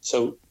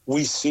 So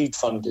we seed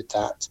funded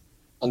that,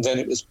 and then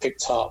it was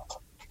picked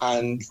up,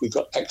 and we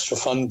got extra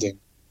funding.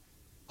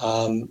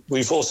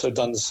 We've also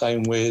done the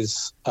same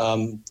with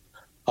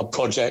a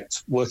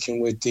project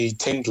working with the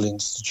Tyndall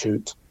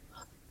Institute.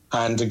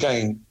 And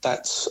again,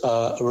 that's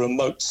a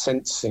remote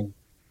sensing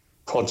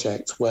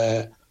project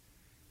where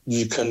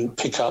you can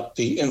pick up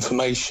the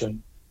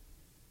information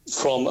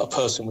from a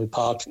person with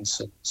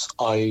Parkinson's,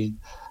 i.e.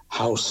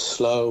 how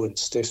slow and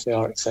stiff they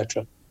are,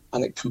 etc.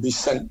 And it can be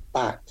sent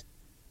back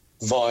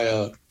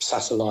via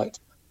satellite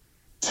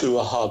to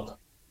a hub,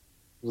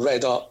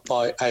 read up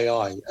by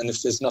AI. And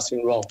if there's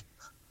nothing wrong,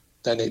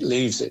 then it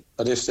leaves it.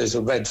 But if there's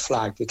a red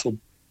flag, it'll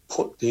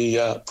put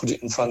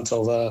it in front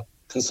of a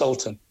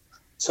consultant.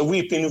 So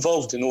we've been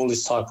involved in all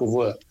this type of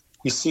work.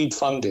 We seed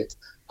fund it,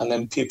 and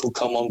then people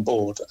come on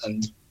board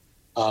and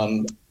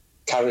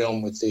carry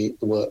on with the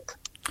work.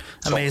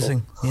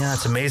 Amazing. Yeah,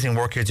 it's amazing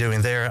work you're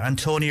doing there. And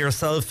Tony,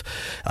 yourself,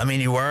 I mean,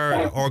 you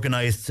are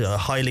organised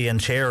highly and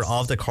chair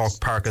of the Cork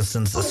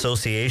Parkinson's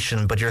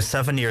Association, but you're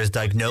 7 years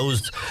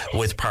diagnosed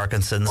with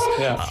Parkinson's.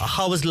 Yeah.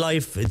 How is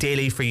life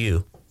daily for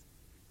you?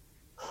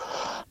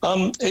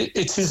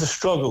 It is a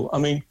struggle. I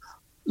mean,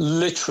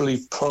 literally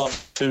prior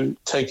to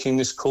taking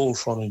this call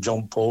from you,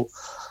 John Paul,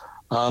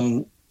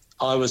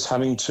 I was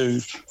having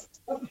to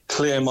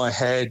clear my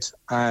head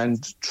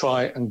and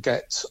try and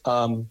get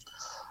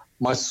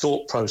my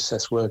thought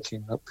process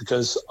working,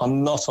 because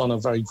I'm not on a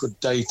very good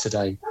day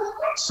today.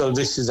 So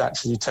this is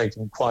actually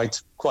taking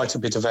quite a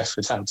bit of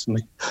effort out of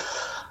me.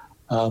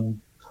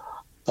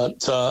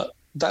 But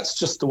that's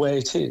just the way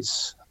it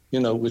is,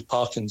 with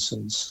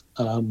Parkinson's.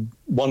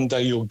 One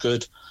day you're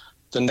good,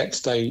 the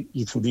next day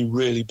you can be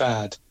really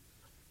bad,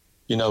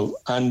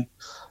 and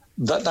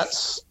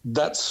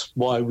that's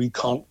why we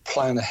can't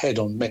plan ahead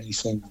on many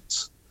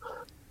things.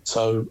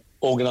 So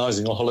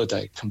organising a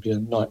holiday can be a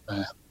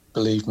nightmare,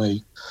 believe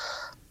me.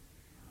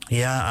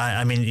 Yeah,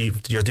 I mean,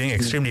 you're doing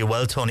extremely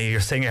well, Tony. You're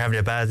saying you're having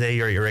a bad day.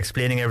 You're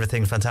explaining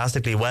everything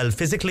fantastically well.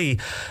 Physically,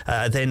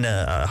 then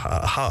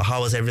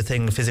how is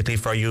everything physically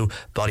for you,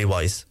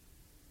 body-wise?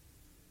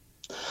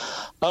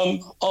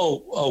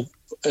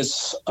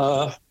 It's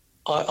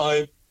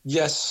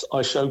yes,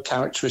 I show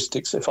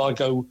characteristics. If I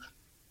go,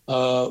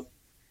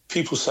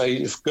 people say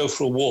if go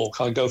for a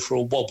walk, I go for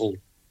a wobble.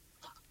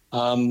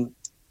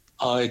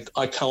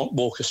 I can't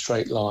walk a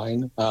straight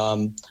line.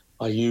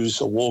 I use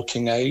a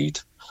walking aid.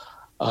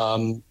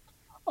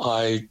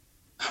 I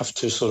have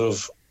to sort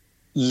of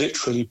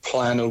literally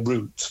plan a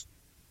route,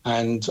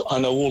 and I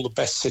know all the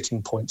best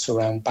sitting points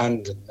around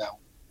Bandon now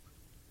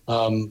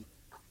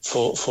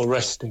for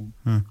resting.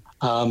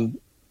 And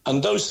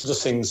those are the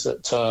things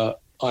that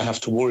I have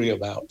to worry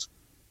about.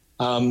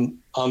 I'm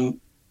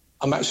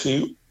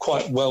actually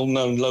quite well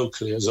known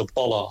locally as a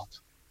bollard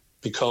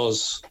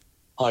because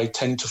I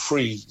tend to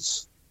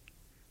freeze.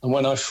 And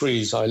when I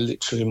freeze,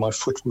 my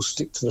foot will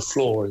stick to the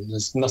floor and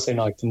there's nothing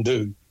I can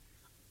do.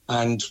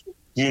 And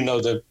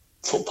the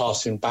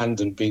footpaths in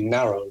Bandon being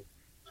narrow.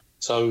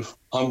 So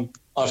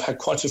I've had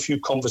quite a few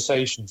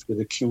conversations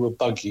with a queue of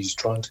buggies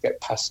trying to get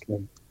past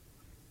me.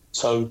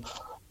 So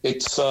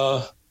it's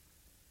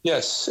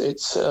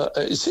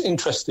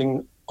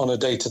interesting on a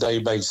day-to-day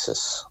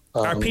basis.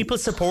 Are people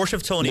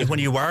supportive, Tony, when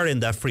you are in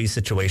that freeze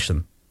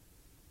situation?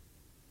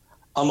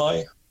 Am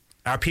I?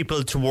 Are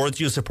people towards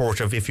you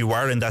supportive if you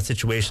are in that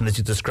situation that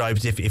you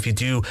described? If you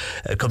do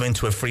come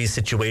into a freeze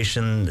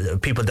situation,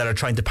 people that are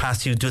trying to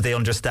pass you, do they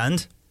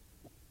understand?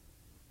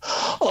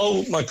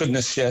 Oh, my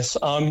goodness, yes.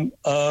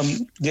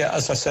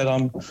 As I said,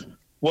 I'm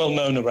well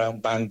known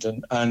around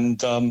Bandon, and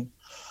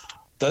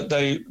that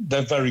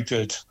they're very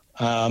good.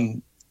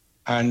 And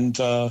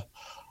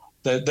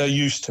they're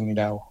used to me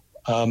now.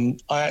 I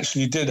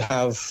actually did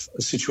have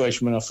a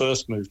situation when I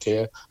first moved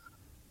here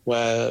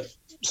where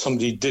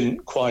somebody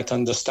didn't quite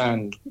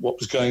understand what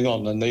was going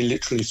on, and they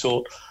literally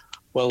thought,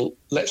 well,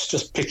 let's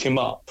just pick him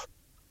up.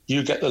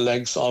 You get the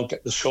legs, I'll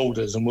get the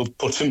shoulders, and we'll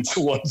put him to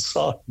one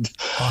side,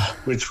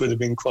 which would have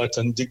been quite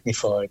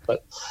undignified.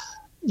 But,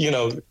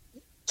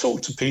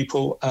 talk to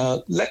people,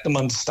 let them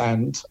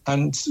understand,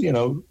 and,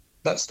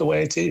 that's the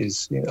way it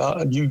is.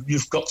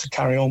 You've got to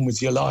carry on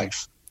with your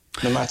life,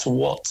 no matter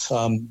what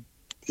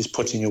is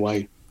put in your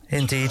way.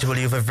 Indeed. Well,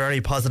 you have a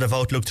very positive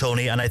outlook,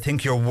 Tony, and I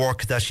think your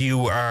work that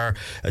you are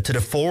to the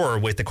fore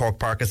with the Cork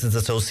Parkinson's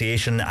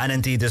Association and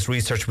indeed this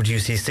research with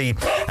UCC,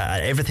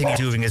 everything you're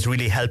doing is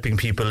really helping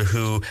people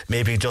who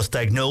may be just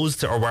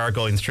diagnosed or are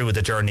going through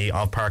the journey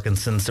of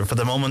Parkinson's. So for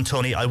the moment,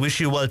 Tony, I wish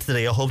you well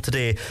today. I hope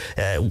today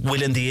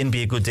will in the end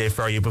be a good day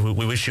for you, but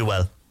we wish you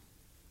well.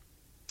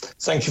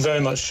 Thank you very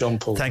much, John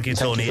Paul. Thank you,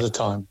 Tony. Thank you for the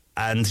time.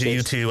 And to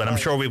you too, and I'm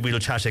sure we'll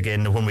chat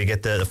again when we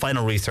get the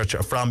final research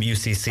from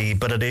UCC,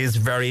 but it is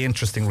very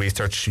interesting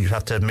research. You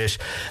have to admit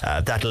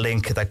that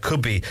link that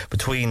could be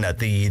between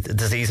the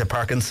disease of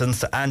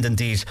Parkinson's and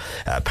indeed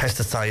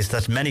pesticides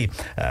that many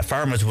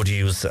farmers would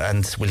use,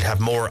 and we'll have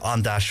more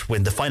on that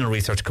when the final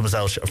research comes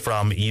out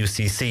from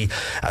UCC.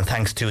 And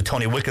thanks to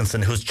Tony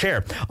Wilkinson, who's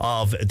chair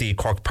of the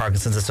Cork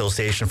Parkinson's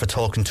Association, for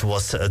talking to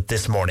us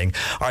this morning.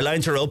 Our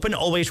lines are open,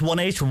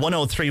 0818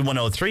 103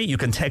 103. You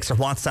can text or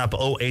WhatsApp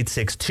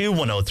 0862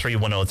 103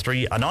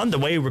 103, and on the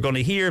way we're going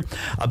to hear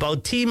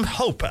about Team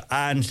Hope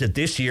and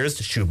this year's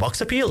Shoebox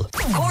Appeal.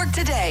 Cork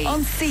Today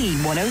on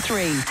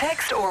C103.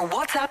 Text or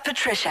WhatsApp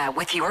Patricia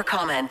with your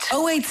comment.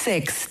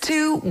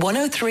 0862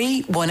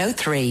 103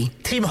 103.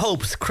 Team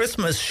Hope's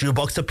Christmas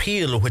Shoebox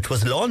Appeal, which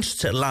was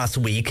launched last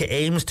week,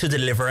 aims to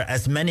deliver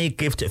as many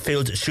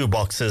gift-filled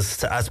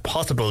shoeboxes as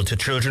possible to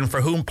children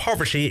for whom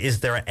poverty is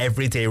their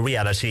everyday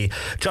reality.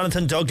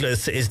 Jonathan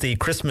Douglas is the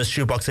Christmas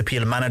Shoebox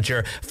Appeal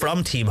manager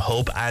from Team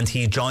Hope, and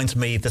he joins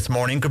me this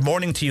morning. Good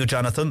morning to you,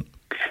 Jonathan.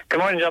 Good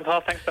morning, John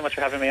Paul. Thanks so much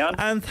for having me on.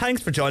 And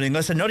thanks for joining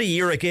us. Another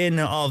year again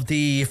of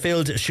the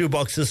filled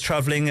shoeboxes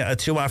travelling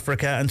to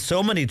Africa, and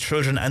so many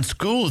children and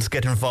schools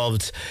get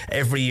involved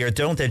every year,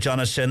 don't they,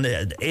 Jonathan,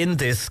 in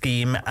this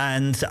scheme?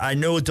 And I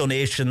know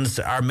donations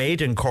are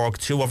made in Cork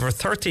to over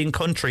 13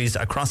 countries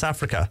across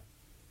Africa.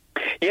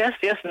 Yes,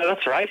 no,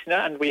 that's right. No,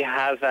 and we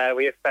have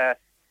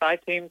 4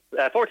 teams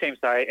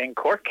in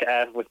Cork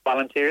with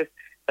volunteers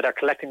that are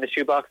collecting the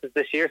shoeboxes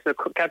this year. So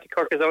County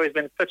Cork has always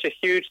been such a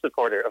huge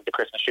supporter of the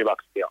Christmas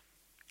Shoebox Appeal.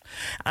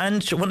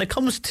 And when it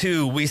comes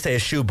to, we say, a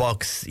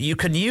shoebox, you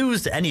can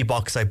use any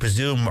box, I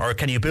presume, or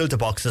can you build a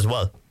box as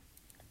well?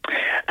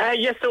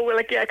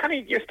 Kind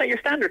of your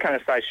standard kind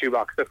of size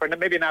shoebox. So for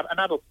maybe an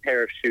adult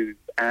pair of shoes,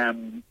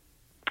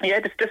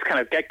 just kind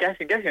of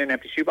getting an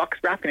empty shoebox,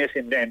 wrapping it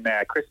in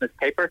Christmas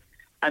paper,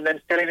 and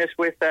then filling it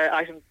with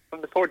items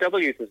from the 4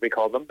 W's, as we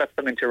call them. That's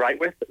something to write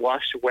with: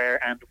 wash,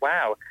 wear, and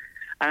wow.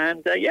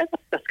 And that's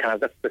the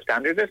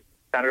standard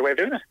way of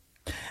doing it.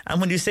 And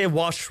when you say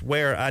wash,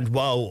 wear and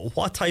wow,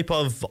 what type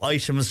of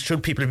items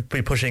should people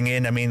be pushing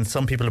in? I mean,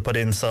 some people have put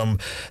in some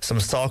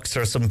socks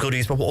or some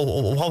goodies, but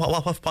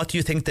what do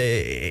you think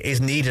is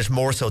needed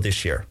more so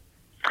this year?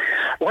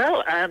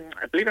 Well,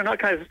 believe it or not,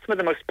 kind of some of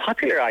the most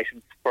popular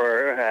items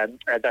for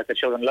that the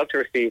children love to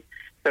receive.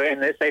 So,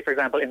 for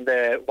example, in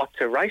the What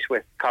to Write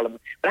With column,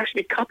 but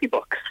actually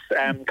copybooks.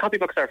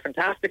 Copybooks are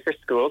fantastic for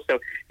school. So,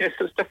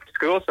 some stuff for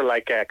school, so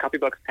like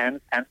copybooks,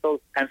 pens, pencils,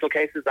 pencil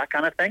cases, that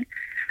kind of thing.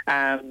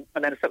 And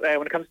then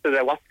when it comes to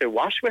the What to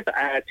Wash With,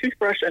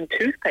 toothbrush and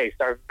toothpaste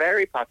are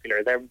very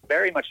popular. They're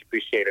very much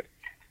appreciated.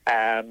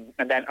 And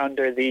then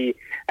under the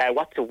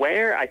What to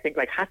Wear, I think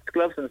like hats,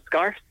 gloves, and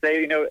scarves.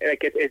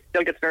 It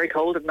still gets very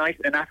cold at night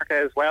in Africa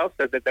as well,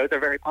 so those are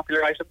very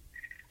popular items.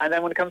 And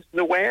then when it comes to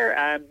the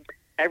wear,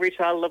 every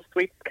child loves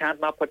sweets. Can't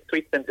not put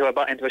sweets into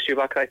a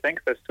shoebox, I think.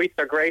 So sweets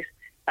are great.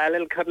 A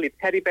little cuddly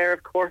teddy bear,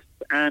 of course,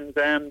 and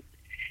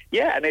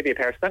maybe a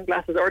pair of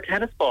sunglasses or a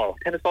tennis ball.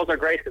 Tennis balls are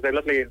great because they're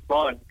lovely and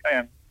small, and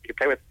you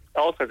play with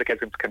all sorts of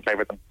kids can play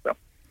with them. So.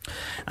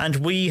 And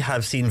we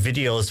have seen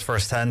videos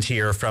firsthand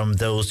here from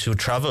those who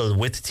travel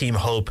with Team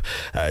Hope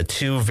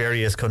to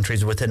various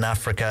countries within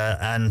Africa,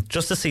 and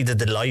just to see the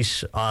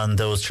delight on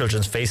those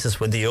children's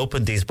faces when they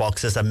open these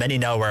boxes, and many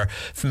now are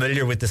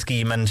familiar with the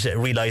scheme and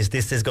realise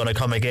this is going to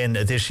come again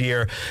this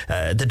year.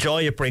 The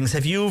joy it brings.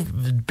 Have you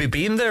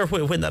been there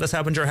when that has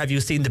happened, or have you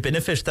seen the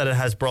benefit that it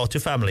has brought to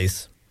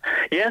families?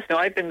 Yes,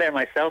 I've been there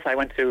myself. I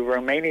went to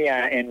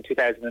Romania in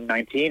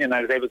 2019 and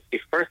I was able to see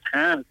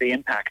firsthand the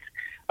impact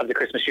of the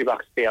Christmas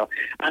shoebox deal.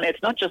 And it's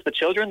not just the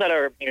children that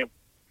are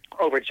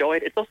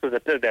overjoyed, it's also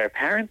their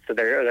parents, or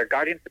their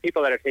guardians, the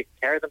people that are taking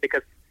care of them,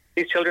 because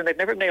these children, they've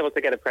never been able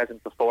to get a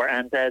present before,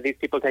 and these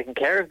people taking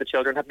care of the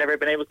children have never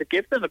been able to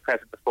give them a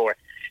present before.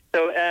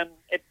 So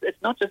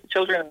it's not just the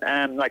children.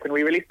 Like when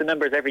we release the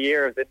numbers every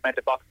year of the amount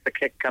of boxes that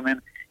come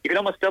in, you can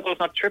almost double, if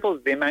not triple,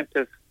 the amount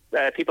of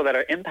people that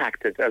are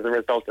impacted as a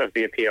result of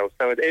the appeal.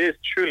 So it is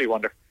truly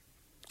wonderful.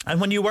 And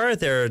when you were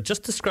there,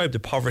 just describe the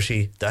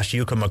poverty that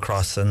you come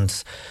across and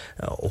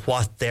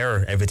what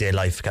their everyday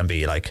life can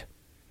be like.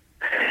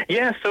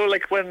 Yeah, so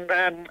like when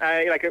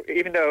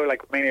even though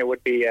like Romania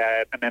would be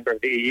a member of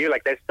the EU,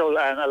 like there's still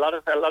a lot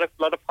of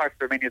parts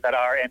of Romania that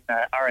are in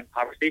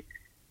poverty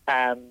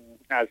as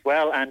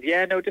well. And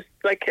just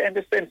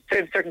in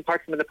certain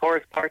parts, in the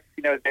poorest parts,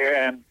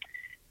 they're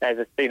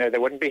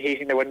there wouldn't be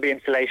heating, there wouldn't be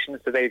insulation,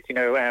 so they'd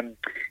come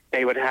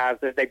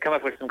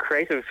up with some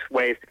creative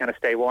ways to kind of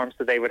stay warm.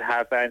 So they would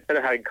have instead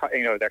of having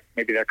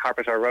their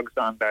carpet or rugs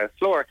on the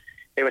floor,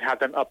 they would have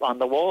them up on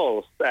the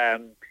walls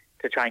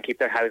to try and keep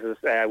their houses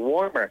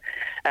warmer.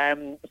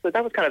 So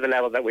that was kind of the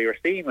level that we were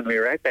seeing when we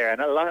were out there.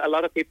 And a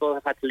lot of people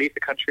have had to leave the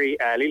country,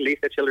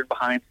 leave their children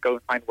behind to go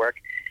and find work.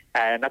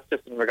 And that's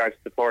just in regards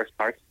to the poorest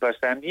parts. But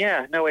there are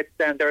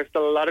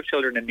still a lot of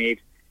children in need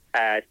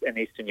in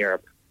Eastern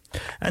Europe.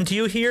 And do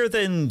you hear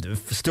then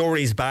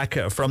stories back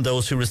from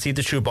those who received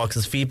the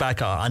shoeboxes, feedback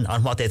on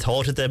what they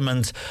thought of them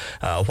and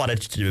what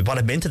it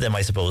meant to them,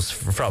 I suppose,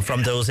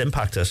 from those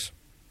impacted?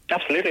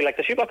 Absolutely. Like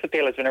the shoebox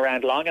appeal has been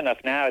around long enough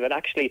now that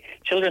actually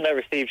children that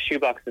received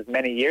shoeboxes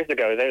many years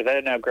ago,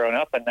 they're now grown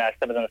up, and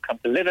some of them have come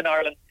to live in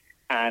Ireland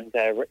and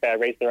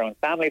raise their own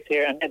families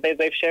here, and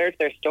they've shared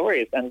their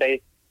stories, and they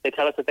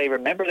tell us that they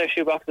remember their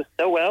shoeboxes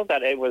so well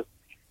that it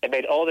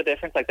made all the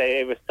difference.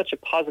 It was such a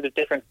positive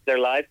difference to their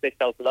lives. They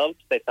felt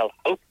loved, they felt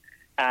hope,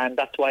 and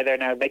that's why they're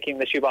now making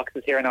the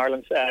shoeboxes here in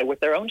Ireland with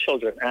their own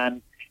children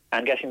and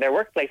getting their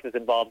workplaces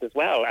involved as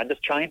well, and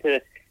just trying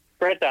to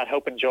spread that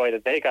hope and joy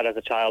that they got as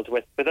a child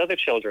with other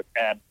children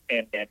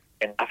in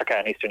Africa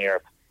and Eastern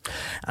Europe.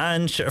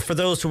 And for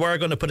those who are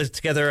going to put it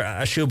together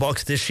a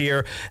shoebox this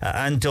year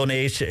and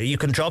donate, you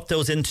can drop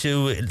those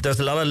into, there's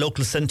a lot of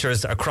local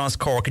centres across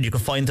Cork, and you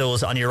can find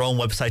those on your own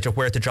website or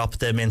where to drop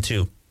them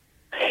into.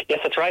 Yes,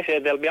 that's right.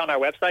 They'll be on our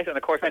website, and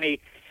of course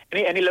any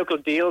local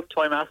deals,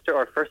 Toymaster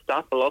or First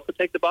Stop will also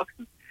take the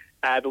boxes.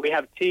 But we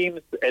have teams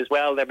as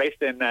well. They're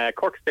based in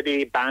Cork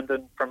City,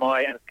 Bandon,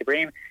 Fermoy and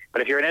Skibbereen.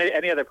 But if you're in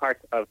any other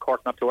part of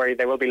Cork, not to worry,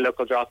 there will be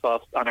local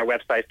drop-offs on our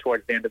website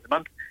towards the end of the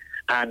month.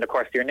 And of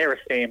course, your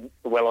nearest team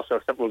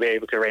will be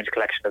able to arrange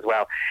collection as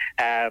well.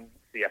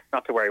 Yes,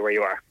 not to worry where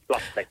you are.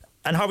 Lots of places.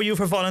 And how are you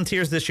for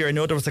volunteers this year? I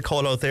know there was a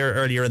call out there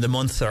earlier in the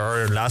month,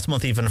 or last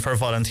month even, for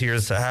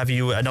volunteers. Have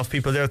you enough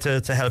people there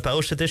to help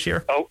out this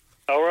year? Oh,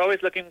 we're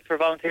always looking for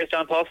volunteers,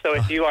 John Paul. So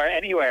if you are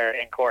anywhere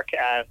in Cork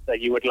and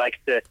you would like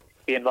to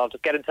be involved,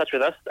 just get in touch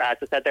with us. As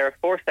I said, there are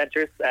 4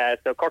 centres,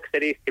 so Cork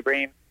City,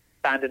 Skibbereen,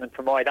 Bandon and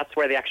Fermoy. That's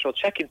where the actual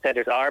check-in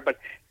centres are. But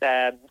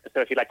so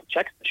if you'd like to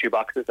check the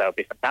shoeboxes, that would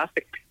be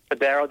fantastic. But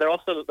they're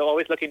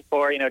always looking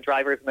for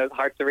drivers in those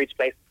hard-to-reach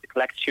places to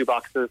collect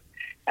shoeboxes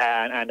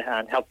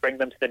and help bring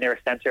them to the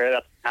nearest centre.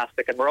 That's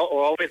fantastic. And we're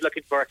always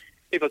looking for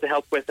people to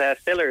help with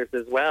fillers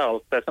as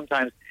well. So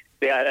sometimes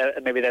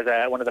maybe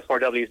there's one of the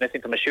 4Ws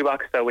missing from a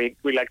shoebox, so we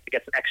like to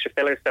get some extra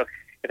fillers. So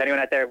if anyone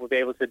out there would be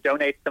able to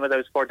donate some of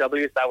those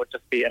 4Ws, that would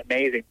just be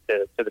amazing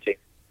to the team.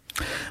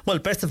 Well,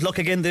 best of luck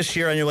again this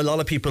year. I know a lot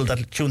of people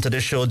that tune to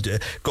this show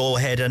go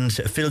ahead and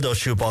fill those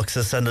shoe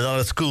boxes, and a lot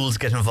of schools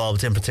get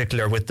involved in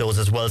particular with those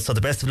as well. So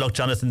the best of luck,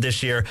 Jonathan,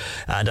 this year,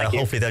 and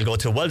hopefully they'll go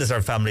to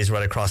well-deserved families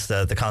right across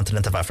the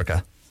continent of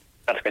Africa.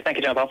 That's great. Thank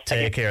you, John Paul.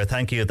 Take care.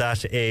 Thank you.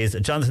 That is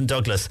Jonathan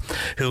Douglas,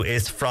 who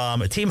is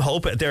from Team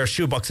Hope, their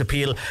shoebox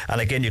appeal. And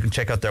again, you can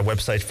check out their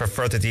website for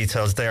further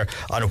details there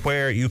on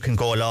where you can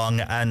go along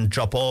and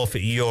drop off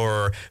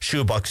your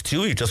shoebox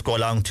to. You just go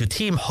along to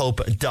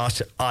teamhope.ie.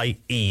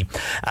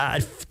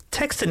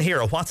 Text in here,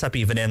 or WhatsApp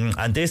even in,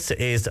 and this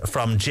is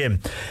from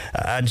Jim.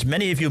 And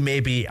many of you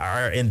maybe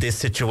are in this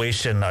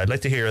situation. I'd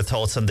like to hear your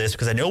thoughts on this,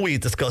 because I know we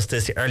discussed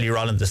this earlier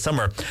on in the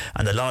summer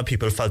and a lot of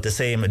people felt the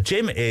same.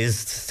 Jim is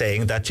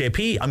saying that,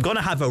 JP, I'm going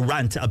to have a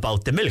rant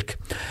about the milk.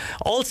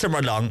 All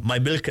summer long, my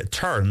milk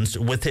turns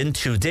within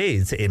 2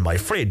 days in my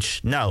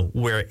fridge. Now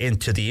we're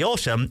into the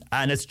autumn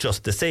and it's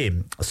just the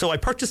same. So I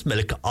purchased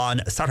milk on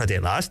Saturday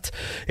last.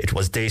 It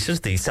was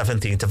dated the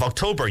 17th of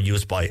October,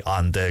 used by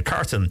on the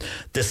carton.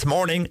 This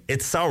morning,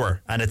 it's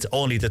sour and it's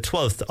only the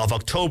 12th of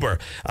October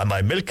and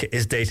my milk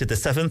is dated the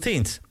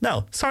 17th.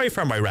 Now, sorry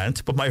for my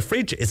rant, but my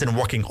fridge is in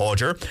working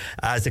order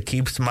as it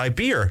keeps my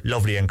beer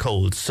lovely and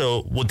cold.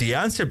 So would the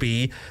answer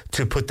be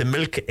to put the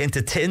milk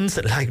into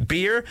tins like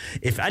beer?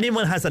 If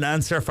anyone has an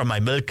answer for my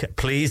milk,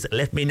 please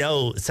let me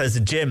know, says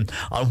Jim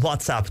on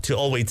WhatsApp to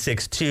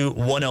 0862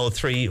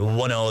 103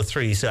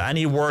 103. So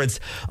any words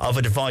of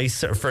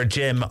advice for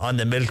Jim on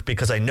the milk?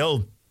 Because I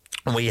know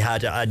we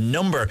had a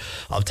number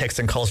of texts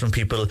and calls from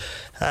people.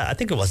 I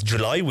think it was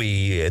July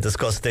we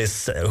discussed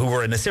this, who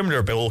were in a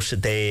similar boat.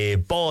 They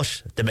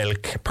bought the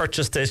milk,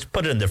 purchased it,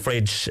 put it in the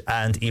fridge,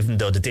 and even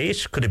though the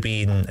date could have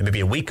been maybe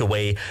a week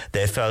away,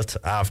 they felt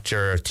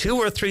after 2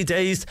 or 3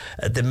 days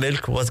the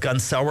milk was gone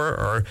sour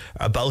or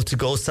about to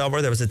go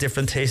sour. There was a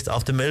different taste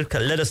of the milk.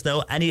 Let us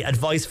know any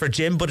advice for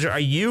Jim. But are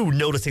you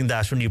noticing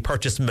that when you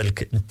purchase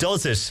milk?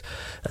 Does it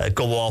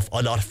go off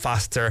a lot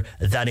faster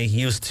than it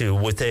used to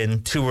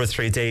within 2 or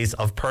 3 days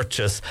of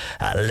purchase?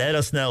 Let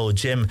us know.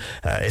 Jim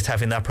is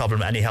having that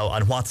problem anyhow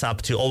on WhatsApp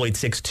to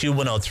 0862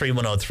 103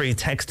 103.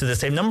 Text to the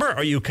same number,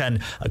 or you can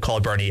call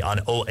Bernie on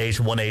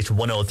 0818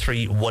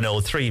 103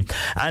 103.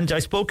 And I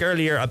spoke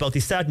earlier about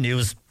the sad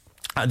news.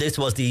 And this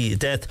was the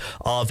death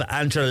of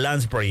Angela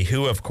Lansbury,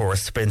 who, of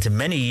course, spent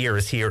many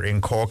years here in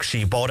Cork.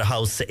 She bought a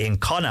house in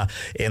Connacht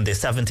in the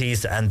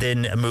 70s and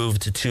then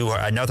moved to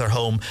another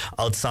home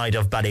outside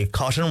of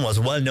Ballycotton, was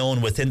well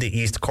known within the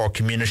East Cork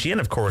community.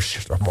 And, of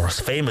course, her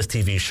most famous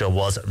TV show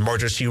was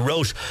Murder, She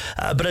Wrote.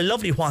 But a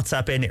lovely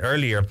WhatsApp in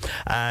earlier.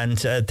 And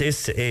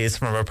this is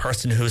from a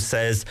person who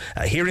says,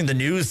 hearing the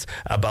news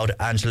about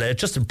Angela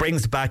just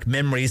brings back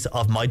memories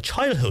of my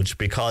childhood,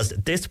 because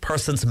this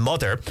person's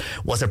mother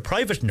was a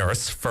private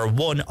nurse for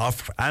one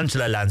of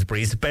Angela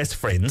Lansbury's best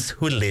friends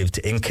who lived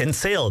in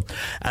Kinsale.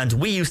 And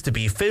we used to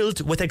be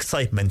filled with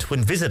excitement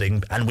when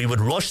visiting, and we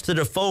would rush to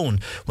the phone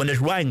when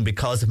it rang,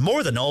 because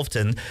more than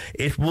often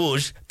it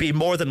would be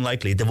more than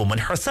likely the woman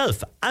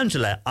herself,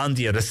 Angela, on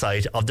the other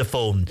side of the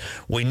phone.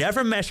 We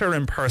never met her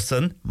in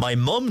person. My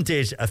mum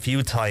did a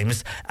few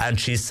times, and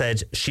she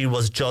said she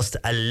was just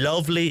a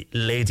lovely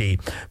lady,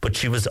 but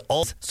she was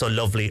also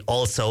lovely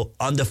also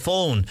on the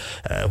phone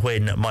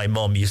when my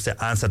mum used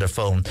to answer the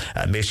phone.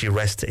 May she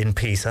rest in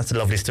peace. That's a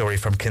lovely story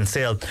from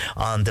Kinsale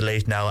on the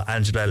late now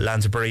Angela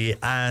Lansbury.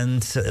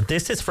 And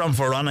this is from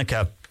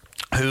Veronica,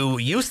 who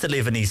used to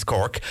live in East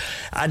Cork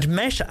and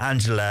met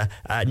Angela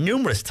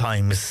numerous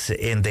times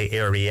in the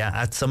area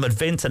at some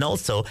events, and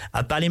also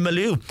at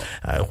Ballymaloe,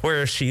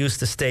 where she used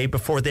to stay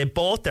before they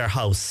bought their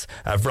house,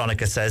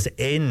 Veronica says,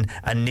 in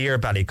and near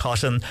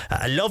Ballycotton.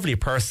 A lovely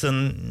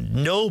person,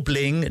 no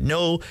bling,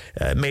 no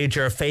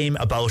major fame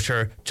about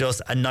her,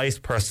 just a nice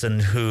person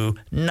who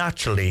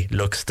naturally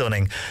looks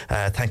stunning.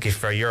 Thank you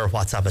for your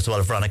WhatsApp as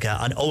well, Veronica,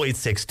 on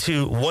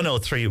 0862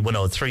 103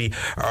 103,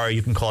 or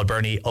you can call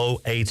Bernie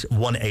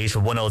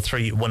 0818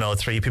 103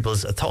 103.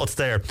 People's thoughts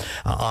there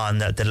on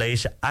the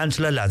late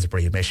Angela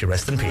Lansbury. May she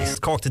rest in peace.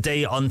 Cork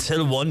today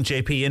until 1.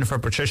 JP in for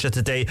Patricia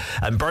today,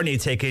 and Bernie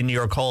taking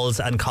your calls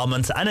and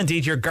comments, and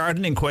indeed your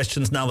gardening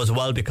questions now as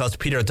well, because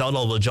Peter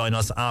Donnell will join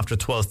us after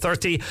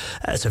 12:30.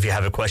 So if you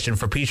have a question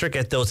for Peter,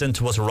 get those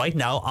into us right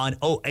now on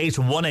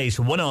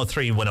 0818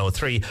 103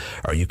 103,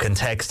 or you can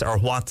text or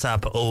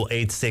WhatsApp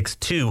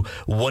 0862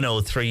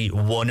 103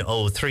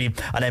 103.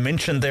 And I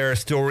mentioned there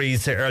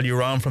stories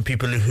earlier on from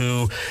people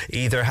who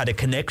either had a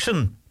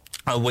connection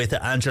with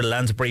Angela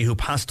Lansbury, who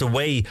passed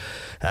away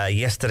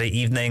yesterday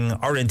evening,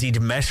 or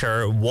indeed met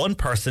her. One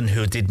person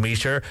who did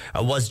meet her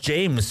was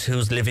James,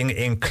 who's living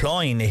in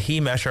Cloyne. He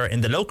met her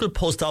in the local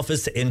post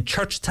office in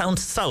Churchtown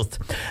South,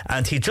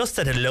 and he just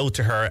said hello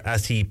to her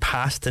as he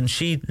passed, and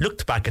she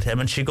looked back at him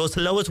and she goes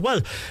hello as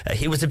well.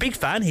 He was a big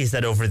fan, he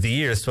said, over the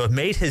years, so it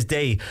made his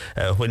day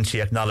when she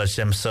acknowledged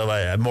him.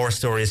 So more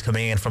stories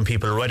coming in from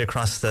people right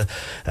across the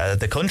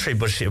country,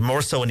 but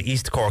more so in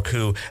East Cork,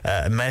 who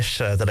met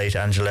the late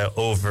Angela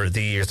over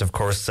the years, of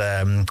course,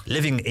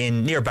 living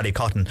in near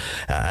Ballycotton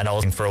and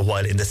also for a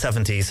while in the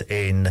 70s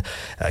in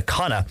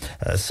Connacht.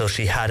 So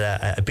she had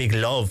a big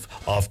love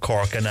of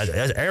Cork, and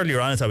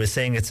earlier on, as I was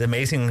saying, it's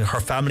amazing, her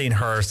family and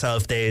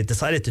herself, they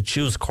decided to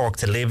choose Cork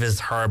to live, as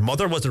her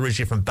mother was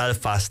originally from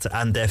Belfast,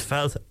 and they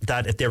felt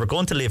that if they were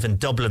going to live in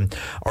Dublin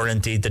or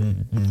indeed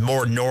the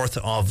more north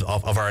of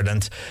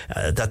Ireland,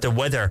 that the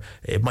weather,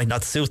 it might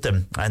not suit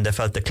them, and they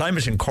felt the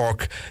climate in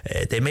Cork,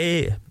 they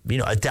may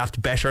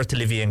adapt better to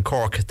living in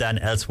Cork than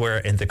elsewhere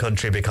in the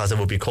country because it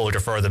would be colder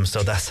for them.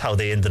 So that's how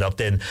they ended up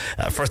then,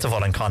 first of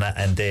all in Connacht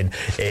and then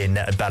in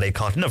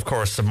Ballycotton. Of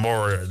course,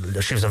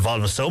 she was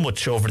involved in so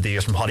much over the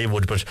years from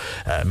Hollywood, but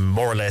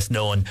more or less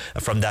known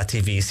from that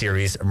TV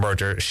series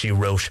Murder, She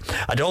Wrote.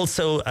 And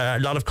also a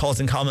lot of calls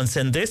and comments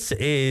in this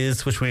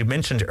is, which we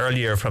mentioned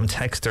earlier from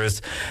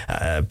texters,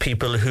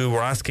 people who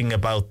were asking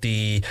about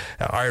the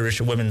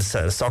Irish women's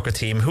soccer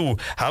team who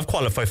have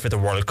qualified for the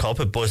World Cup,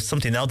 but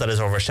something now that is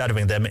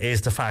overshadowing them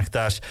is the fact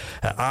that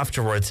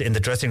afterwards in the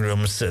dressing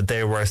rooms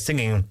they were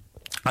singing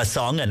a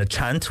song and a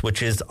chant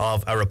which is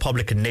of a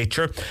Republican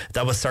nature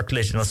that was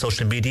circulated on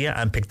social media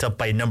and picked up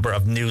by a number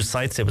of news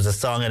sites. It was a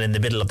song, and in the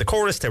middle of the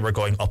chorus they were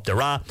going up the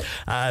Ra.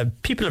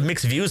 People have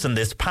mixed views on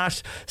this.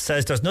 Pat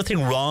says there's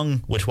nothing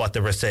wrong with what they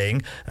were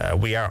saying.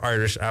 We are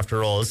Irish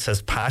after all,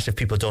 says Pat, if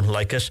people don't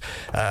like it.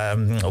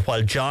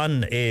 While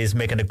John is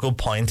making a good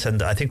point,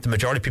 and I think the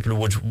majority of people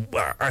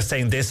are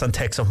saying this on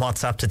text and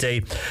WhatsApp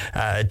today.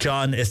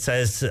 John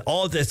says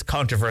all this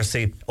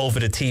controversy over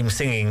the team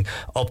singing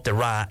up the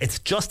Ra, it's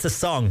just a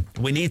song.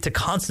 We need to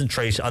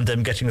concentrate on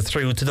them getting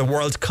through to the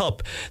World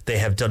Cup. They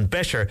have done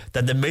better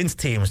than the men's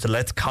team, so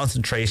let's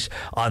concentrate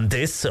on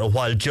this.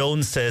 While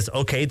Jones says,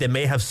 okay, they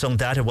may have sung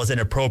that, it was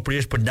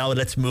inappropriate, but now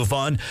let's move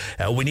on.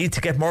 We need to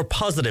get more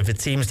positive.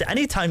 It seems that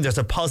anytime there's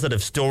a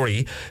positive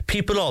story,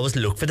 people always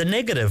look for the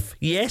negative.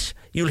 Yet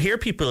you'll hear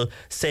people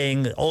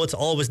saying, oh, it's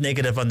always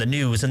negative on the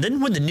news, and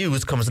then when the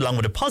news comes along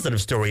with a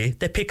positive story,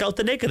 they pick out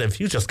the negative.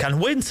 You just can't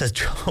win, says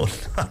Joan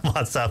on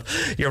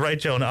WhatsApp. You're right,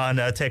 Joan, on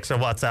text or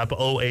WhatsApp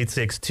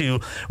 0862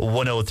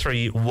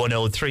 103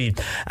 103.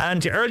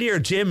 And earlier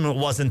Jim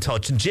was in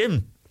touch, and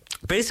Jim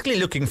basically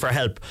looking for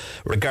help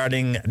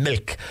regarding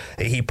milk.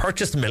 He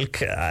purchased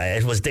milk.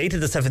 It was dated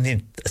the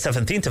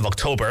 17th of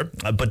October,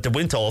 but it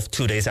went off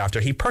 2 days after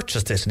he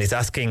purchased it. And he's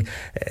asking,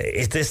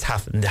 is this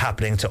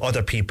happening to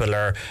other people,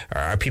 or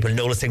are people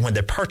noticing when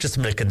they purchase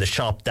milk in the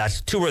shop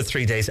that 2 or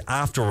 3 days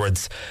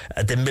afterwards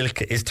the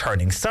milk is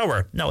turning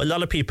sour? Now, a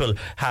lot of people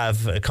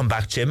have come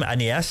back, Jim,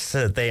 and yes,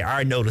 they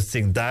are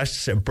noticing that.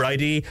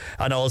 Bridie,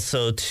 and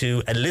also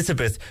to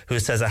Elizabeth, who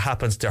says it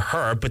happens to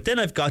her. But then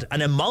I've got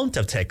an amount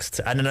of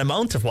text and an amount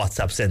of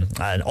WhatsApps in,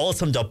 and all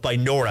summed up by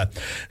Nora,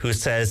 who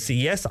says,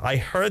 yes, I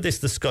heard this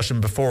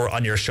discussion before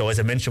on your show. As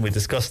I mentioned, we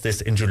discussed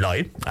this in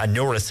July, and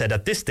Nora said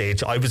at this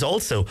stage I was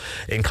also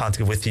in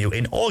contact with you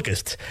in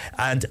August,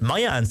 and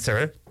my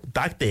answer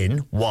back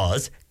then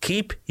was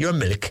keep your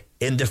milk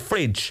in the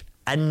fridge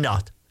and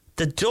not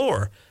the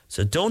door.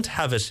 So don't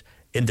have it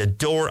in the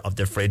door of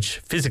the fridge,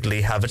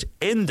 physically have it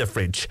in the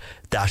fridge.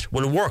 That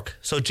will work.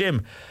 So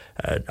Jim,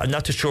 I'm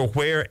not too sure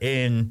where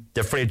in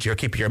the fridge you're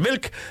keeping your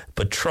milk,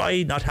 but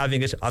try not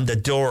having it on the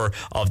door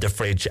of the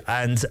fridge.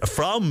 And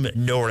from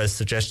Nora's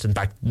suggestion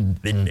back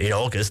in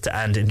August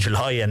and in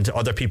July, and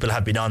other people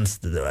have been on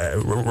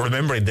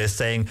remembering this,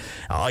 saying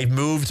I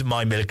moved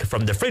my milk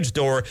from the fridge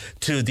door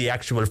to the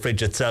actual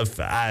fridge itself,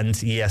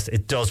 and yes,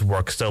 it does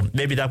work. So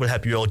maybe that will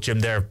help you out, Jim,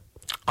 there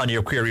on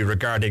your query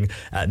regarding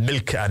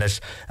milk and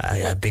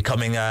it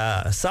becoming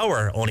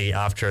sour only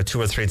after 2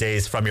 or 3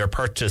 days from your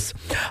purchase.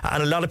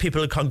 And a lot of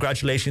people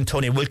congratulating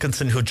Tony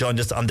Wilkinson, who joined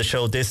us on the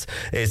show. This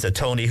is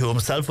Tony, who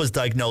himself was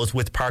diagnosed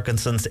with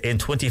Parkinson's in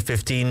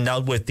 2015, now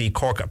with the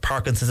Cork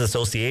Parkinson's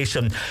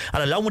Association.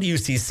 And along with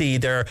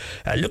UCC, they're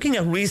looking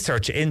at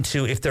research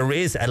into if there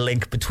is a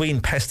link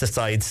between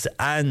pesticides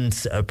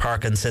and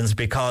Parkinson's,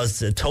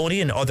 because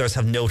Tony and others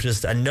have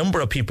noticed a number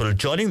of people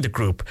joining the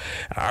group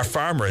are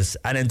farmers,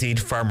 and indeed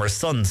farmers'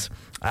 sons.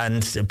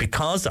 And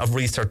because of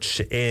research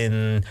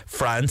in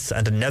France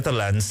and the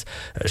Netherlands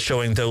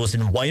showing those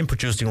in wine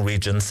producing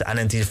regions and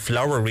indeed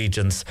flower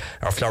regions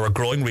or flower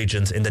growing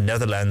regions in the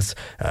Netherlands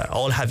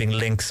all having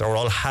links or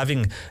all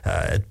having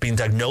been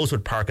diagnosed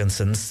with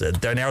Parkinson's,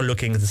 they're now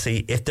looking to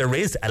see if there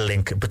is a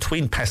link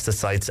between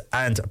pesticides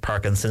and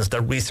Parkinson's. The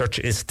research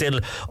is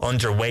still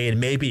underway, and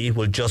maybe it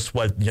will just,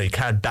 you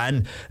can't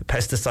ban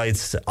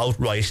pesticides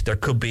outright. There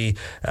could be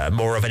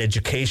more of an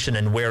education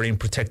and wearing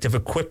protective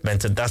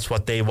equipment, and that's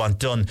what they want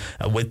done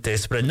with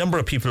this. But a number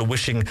of people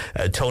wishing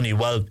Tony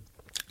well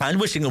and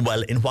wishing him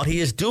well in what he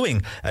is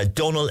doing.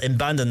 Donal in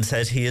Bandon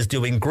says he is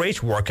doing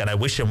great work, and I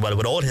wish him well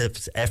with all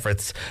his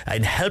efforts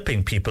in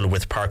helping people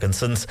with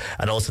Parkinson's.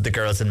 And also the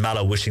girls in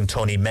Mallow wishing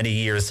Tony many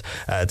years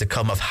to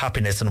come of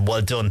happiness, and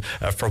well done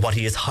for what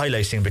he is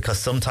highlighting, because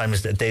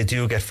sometimes they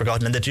do get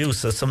forgotten, and they do.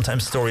 So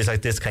sometimes stories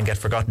like this can get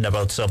forgotten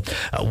about. So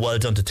well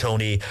done to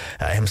Tony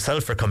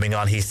himself for coming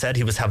on. He said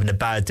he was having a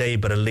bad day,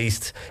 but at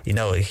least, you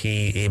know,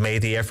 he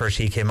made the effort.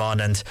 He came on,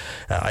 and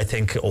I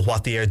think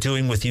what they are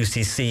doing with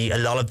UCC, a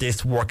lot of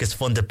this work is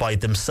funded by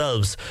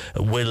themselves,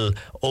 will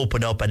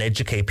open up and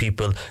educate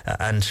people,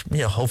 and, you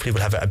know, hopefully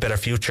we'll have a better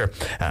future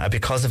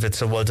because of it.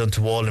 So well done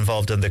to all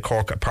involved in the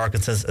Cork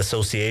Parkinson's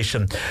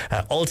Association.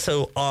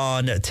 Also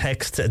on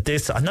text,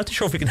 this, I'm not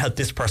sure if we can help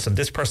this person.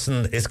 This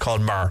person is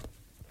called Mar.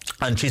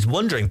 And she's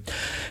wondering,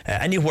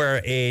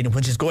 anywhere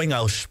when she's going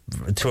out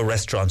to a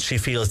restaurant, she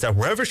feels that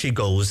wherever she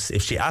goes,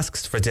 if she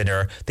asks for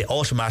dinner, they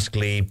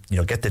automatically, you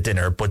know, get the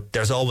dinner, but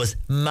there's always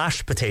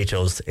mashed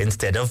potatoes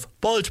instead of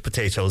boiled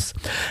potatoes.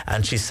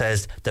 And she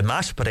says the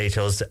mashed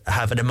potatoes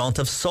have an amount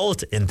of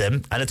salt in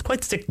them, and it's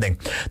quite sickening.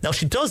 Now,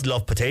 she does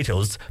love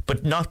potatoes,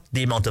 but not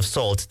the amount of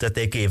salt that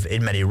they give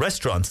in many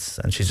restaurants.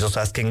 And she's just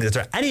asking, is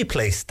there any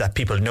place that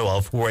people know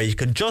of where you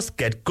can just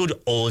get good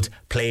old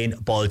plain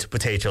boiled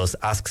potatoes?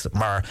 Asks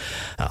Mar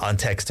on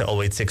text to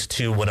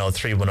 0862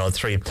 103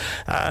 103.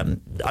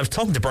 I was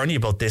talking to Bernie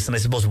about this, and I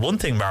suppose one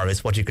thing, Mar,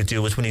 is what you could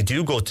do is when you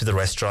do go to the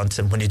restaurant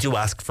and when you do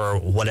ask for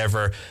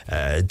whatever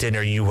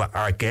dinner you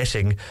are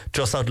getting,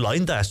 just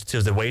outline that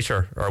to the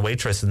waiter or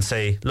waitress and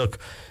say, look,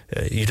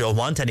 you don't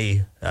want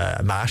any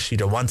mash, you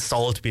don't want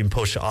salt being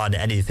put on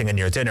anything in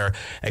your dinner.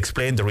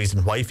 Explain the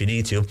reason why if you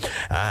need to,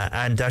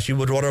 and that you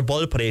would rather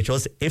boiled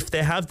potatoes if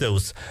they have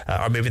those,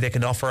 or maybe they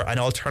can offer an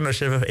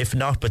alternative if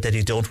not, but that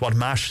you don't want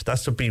mash.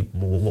 That would be,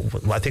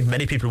 I think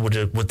many people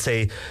would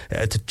say,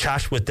 to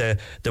chat with the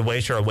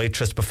waiter or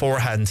waitress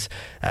beforehand,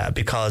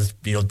 because,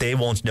 you know, they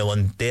won't know,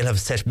 and they'll have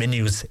set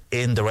menus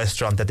in the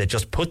restaurant that they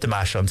just put the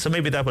mash on. So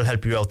maybe that will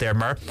help you out there,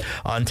 Mar,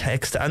 on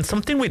text. And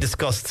something we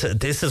discussed,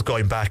 this is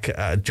going back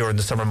during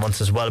the summer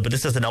months as well, but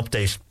this is an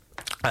update.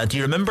 Do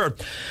you remember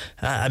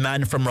a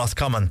man from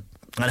Roscommon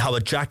and how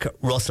a Jack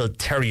Russell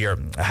Terrier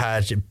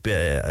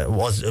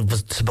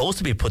was supposed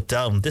to be put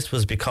down? This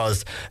was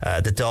because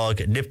the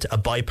dog nipped a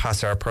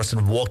bypasser, a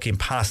person walking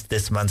past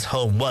this man's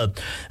home. Well,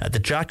 the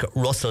Jack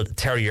Russell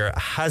Terrier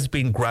has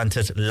been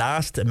granted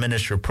last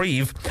minute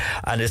reprieve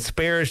and is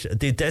spared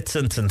the death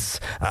sentence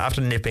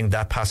after nipping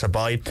that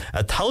passerby.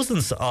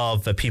 Thousands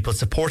of people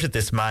supported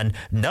this man,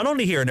 not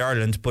only here in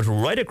Ireland but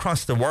right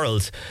across the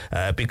world,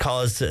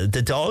 because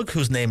the dog,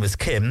 whose name is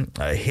Kim,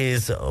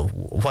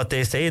 what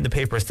they say in the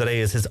papers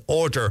today is his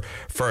order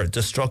for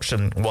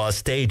destruction was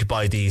stayed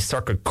by the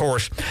circuit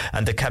court,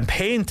 and the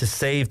campaign to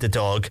save the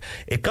dog,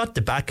 it got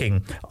the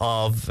backing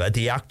of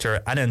the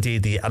actor and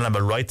indeed the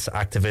animal rights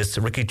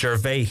activist Ricky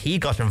Gervais. He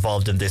got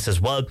involved in this as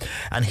well,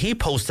 and he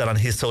posted on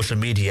his social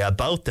media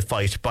about the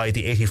fight by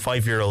the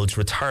 85-year-old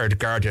retired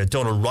Garda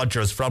Donald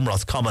Rogers from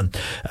Roscommon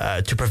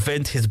to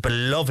prevent his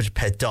beloved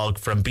pet dog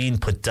from being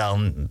put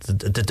down.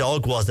 The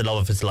dog was the love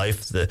of his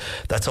life.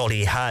 That's all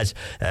he had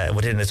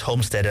within his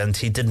homestead, and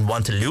he didn't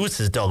want to lose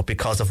his dog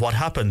because of what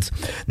happened.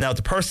 Now,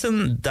 the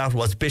person that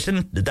was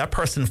bitten, that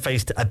person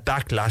faced a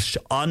backlash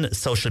on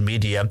social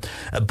media,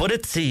 but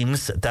it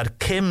seems that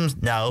Kim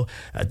now,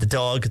 the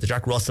dog, the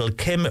Jack Russell,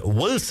 Kim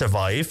will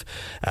survive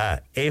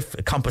if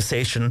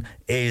compensation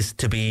is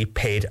to be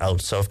paid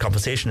out. So if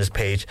compensation is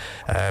paid,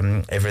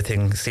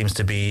 everything seems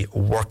to be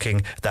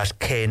working, that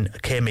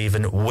Kim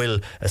even will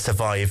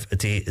survive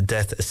the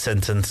death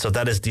sentence. So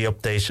that is the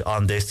update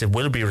on this. It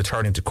will be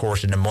returning to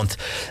court in a month,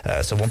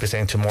 so I won't be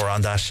saying too more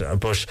on that,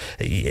 but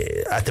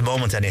at the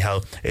moment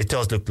anyhow, it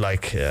does look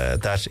like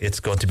that it's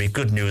going to be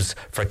good news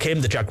for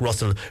Kim, the Jack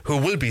Russell, who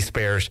will be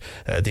spared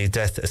the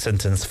death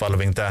sentence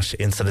following that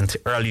incident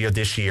earlier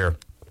this year.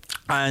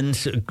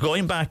 And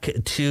going back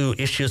to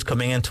issues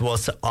coming into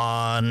us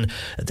on,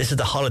 this is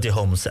the holiday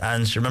homes.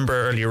 And remember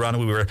earlier on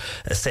we were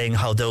saying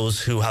how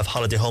those who have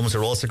holiday homes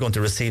are also going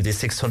to receive the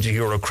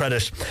 €600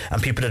 credit.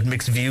 And people had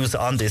mixed views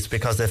on this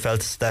because they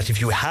felt that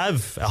if you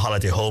have a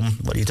holiday home,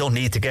 well, you don't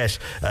need to get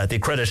the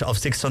credit of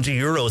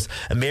 €600.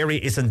 Mary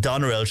is in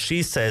Doneraile.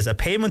 She says a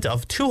payment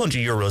of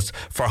 €200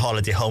 for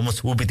holiday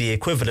homes will be the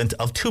equivalent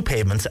of 2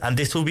 payments, and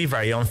this will be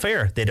very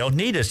unfair. They don't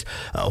need it.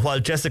 While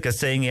Jessica is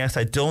saying, yes,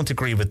 I don't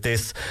agree with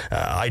this.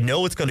 I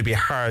know it's going to be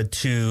hard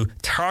to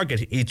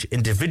target each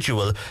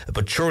individual,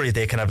 but surely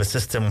they can have a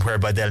system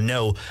whereby they'll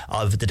know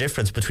of the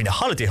difference between a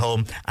holiday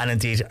home and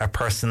indeed a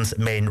person's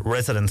main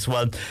residence.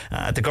 Well,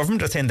 the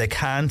government are saying they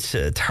can't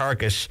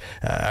target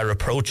a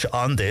reproach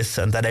on this,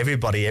 and that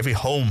every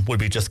home will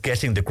be just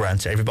getting the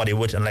grant. Everybody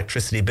with an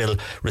electricity bill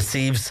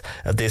receives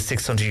the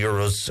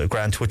 €600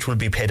 grant, which will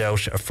be paid out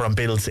from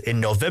bills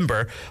in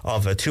November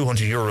of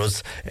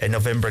 €200 in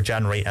November,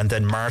 January and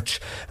then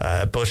March.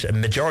 But a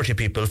majority of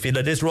people feel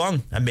it is wrong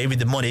wrong, and maybe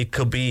the money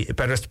could be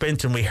better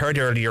spent. And we heard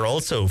earlier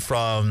also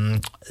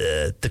from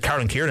the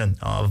Karen Kieran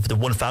of the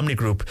One Family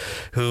Group,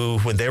 who,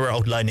 when they were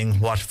outlining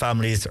what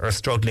families are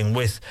struggling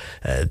with,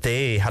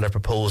 they had a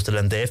proposal,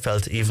 and they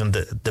felt even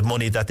the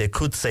money that they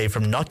could save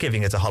from not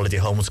giving it to holiday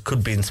homes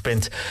could be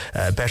spent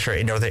better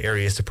in other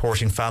areas,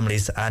 supporting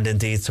families and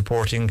indeed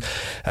supporting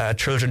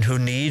children who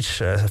need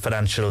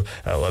financial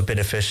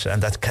benefit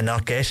and that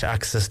cannot get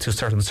access to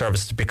certain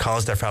services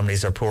because their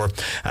families are poor.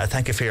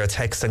 Thank you for your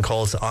texts and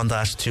calls on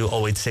that to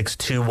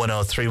 0862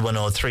 103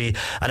 103.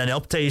 And an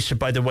update,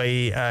 by the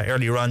way,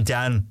 earlier on,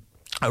 Dan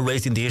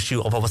raising the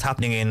issue of what was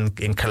happening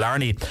in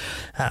Killarney,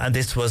 and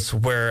this was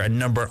where a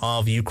number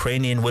of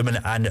Ukrainian women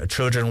and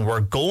children were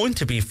going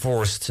to be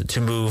forced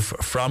to move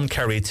from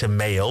Kerry to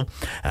Mayo.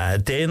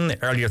 Then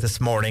earlier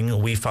this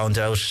morning we found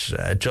out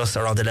just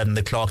around 11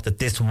 o'clock that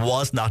this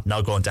was not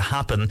now going to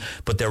happen,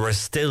 but they were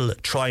still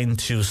trying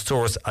to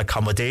source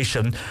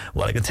accommodation.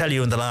 Well, I can tell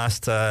you in the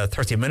last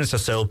 30 minutes or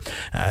so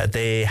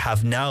they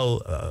have now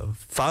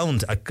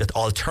found an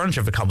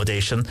alternative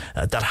accommodation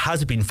that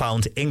has been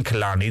found in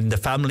Killarney. The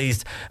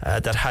families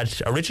that had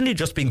originally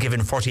just been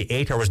given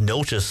 48 hours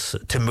notice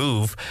to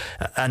move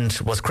and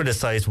was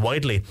criticised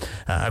widely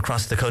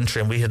across the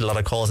country, and we had a lot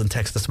of calls and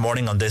texts this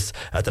morning on this.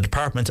 The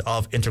Department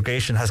of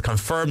Integration has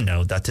confirmed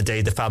now that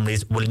today the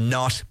families will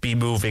not be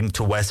moving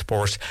to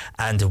Westport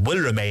and will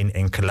remain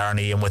in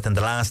Killarney, and within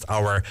the last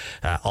hour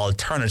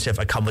alternative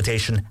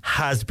accommodation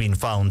has been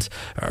found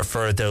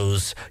for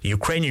those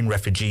Ukrainian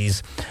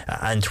refugees,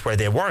 and where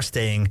they were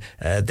staying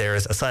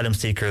there's asylum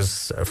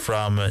seekers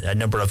from a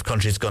number of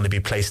countries going to be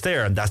placed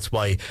there, and that's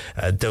why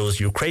those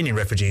Ukrainian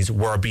refugees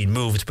were being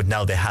moved, but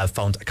now they have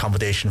found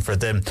accommodation for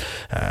them.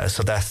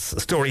 So that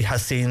story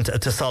has seemed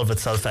to solve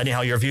itself.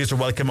 Anyhow, your views are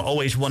welcome.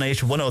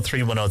 0818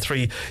 103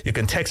 103. You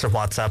can text or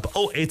WhatsApp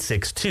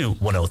 0862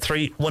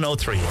 103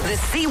 103. The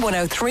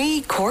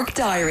C103 Cork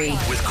Diary.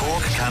 With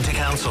Cork County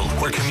Council,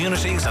 where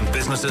communities and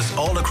businesses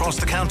all across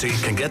the county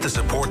can get the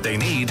support they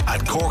need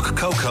at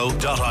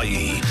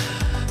corkcoco.ie.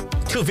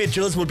 Two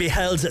vigils will be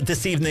held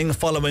this evening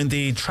following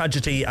the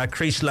tragedy at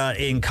Creeshla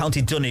in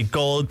County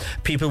Donegal.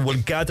 People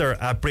will gather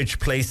at Bridge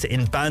Place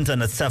in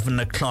Bandon at 7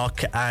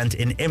 o'clock and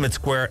in Emmett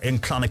Square in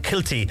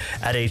Clonakilty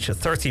at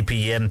 8:30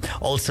 p.m.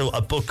 Also,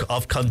 a book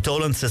of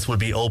condolences will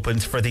be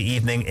opened for the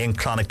evening in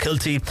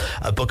Clonakilty.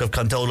 A book of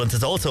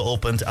condolences also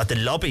opened at the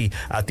lobby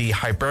at the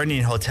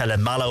Hibernian Hotel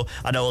in Mallow,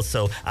 and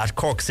also at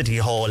Cork City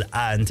Hall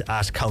and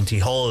at County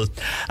Hall.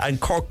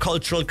 And Cork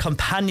Cultural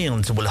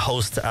Companions will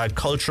host a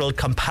Cultural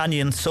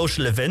Companion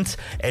social event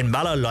in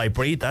Mallow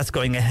Library. That's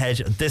going ahead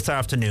this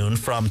afternoon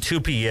from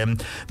 2 p.m.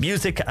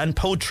 Music and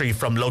poetry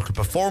from local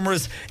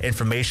performers,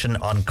 information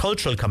on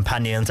cultural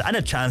companions, and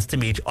a chance to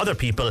meet other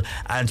people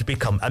and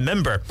become a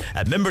member.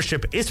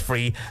 Membership is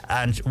free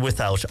and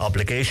without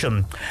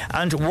obligation.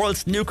 And World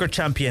Snooker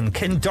champion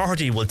Ken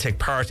Doherty will take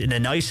part in a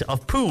night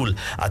of pool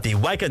at the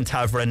Wagon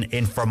Tavern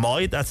in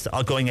Fermoy. That's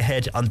going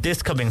ahead on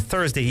this coming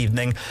Thursday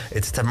evening.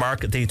 It's to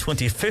mark the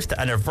 25th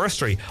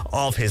anniversary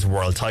of his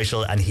world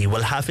title, and he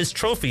will have his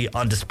trophy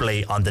on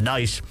display on the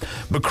night.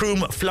 Macroom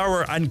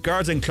Flower and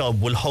Garden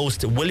Club will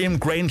host William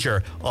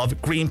Granger of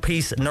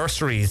Greenpeace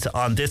Nurseries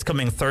on this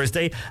coming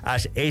Thursday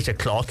at 8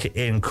 o'clock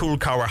in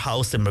Coolcower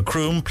House in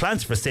Macroom.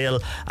 Plants for sale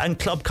and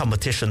club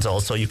competitions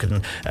also. You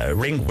can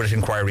ring with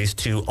inquiries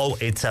to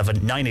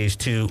 087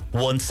 982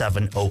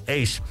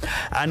 1708.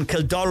 And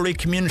Kildorrery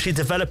Community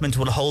Development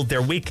will hold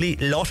their weekly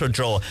lotto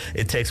draw.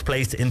 It takes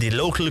place in the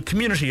local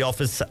community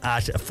office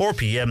at 4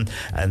 p.m.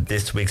 and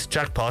this week's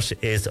jackpot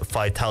is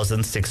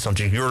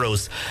 €5,600.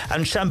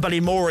 And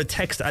Shanballymore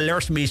text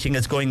alert meeting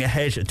is going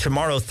ahead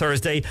tomorrow,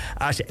 Thursday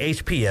at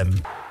 8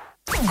 p.m.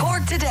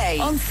 Cork Today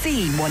on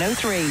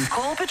C103.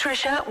 Call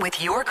Patricia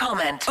with your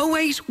comment.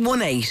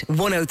 0818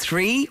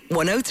 103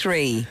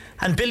 103.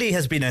 And Billy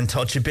has been in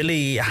touch.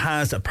 Billy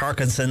has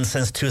Parkinson's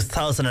since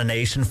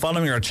 2008, and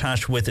following our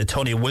chat with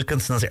Tony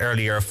Wilkinson's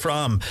earlier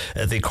from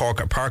the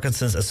Cork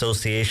Parkinson's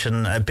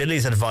Association,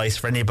 Billy's advice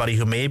for anybody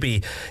who may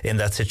be in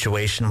that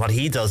situation, what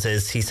he does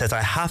is he says,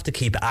 I have to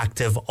keep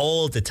active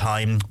all the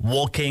time,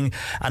 walking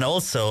and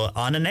also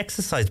on an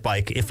exercise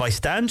bike. If I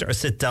stand or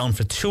sit down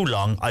for too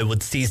long, I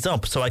would seize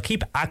up. So I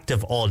keep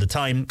active all the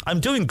time. I'm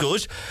doing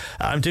good.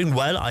 I'm doing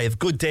well. I have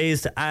good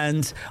days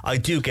and I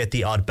do get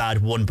the odd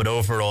bad one, but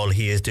overall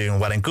he is doing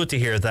well, and good to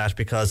hear that,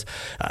 because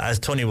as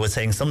Tony was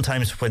saying,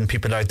 sometimes when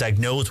people are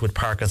diagnosed with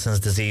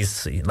Parkinson's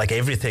disease, like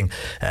everything,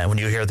 when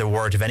you hear the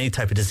word of any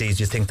type of disease,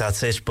 you think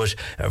that's it. But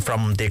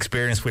from the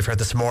experience we've heard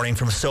this morning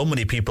from so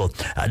many people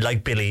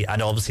like Billy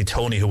and obviously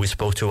Tony, who we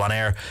spoke to on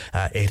air,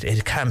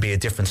 it can be a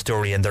different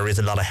story, and there is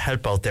a lot of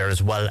help out there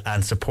as well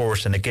and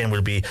support. And again,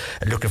 we'll be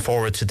looking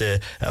forward to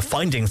the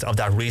findings of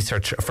that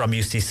research from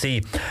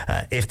UCC,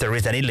 if there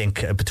is any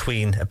link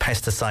between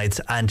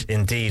pesticides and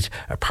indeed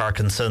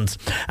Parkinson's.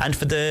 And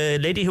for the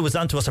lady who was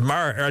on to us,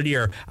 Mara,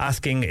 earlier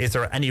asking, is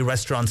there any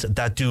restaurants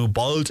that do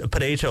boiled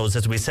potatoes?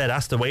 As we said,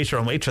 ask the waiter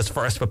and waitress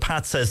first, but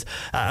Pat says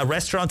a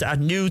restaurant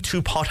at New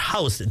Two Pot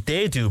House,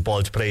 they do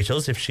boiled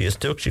potatoes. If she is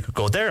stuck, she could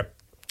go there.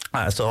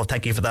 So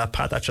thank you for that,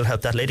 Pat. That should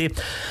help that lady.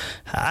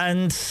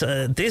 And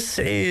this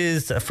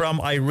is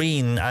from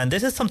Irene, and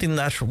this is something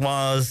that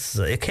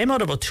it came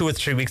out about 2 or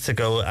 3 weeks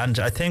ago, and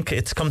I think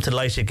it's come to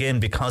light again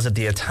because of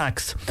the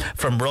attacks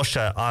from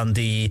Russia on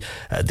the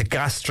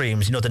gas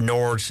streams, the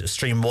Nord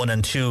Stream 1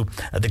 and 2,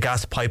 the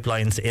gas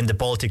pipelines in the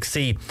Baltic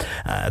Sea.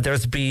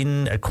 There's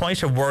been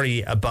quite a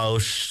worry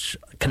about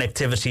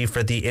connectivity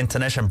for the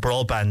internet and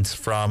broadband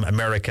from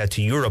America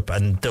to Europe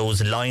and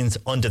those lines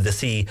under the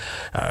sea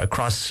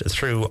across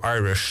through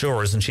Irish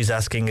shores. And she's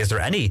asking, is there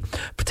any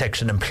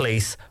protection in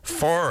place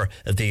for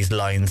these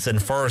lines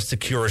and for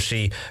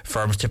security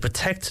firms to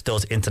protect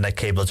those internet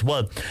cables?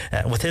 Well,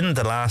 within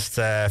the last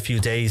few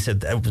days,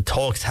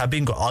 talks have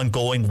been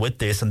ongoing with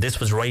this, and this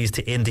was raised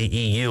in the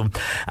EU.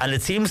 And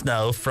it seems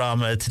now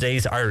from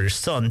today's Irish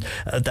Sun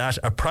that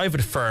a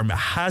private firm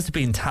has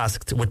been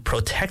tasked with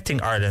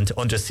protecting Ireland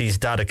undersea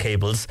data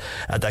cables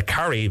that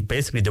carry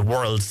basically the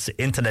world's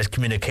internet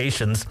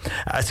communications.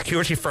 A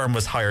security firm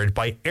was hired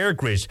by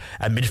EirGrid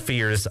amid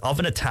fears of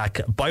an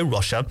attack by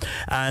Russia,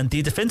 and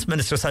the Defence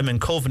Minister Simon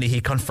Coveney, he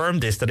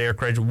confirmed this, that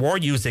EirGrid were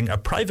using a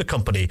private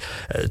company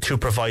to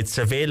provide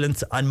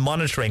surveillance and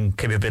monitoring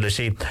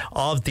capability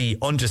of the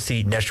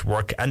undersea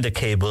network and the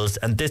cables,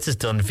 and this is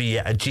done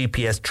via a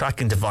GPS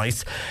tracking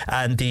device.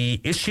 And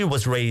the issue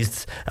was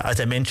raised, as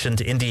I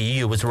mentioned, in the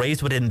EU, was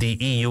raised within the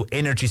EU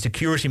energy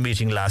security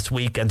meeting last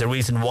week, and the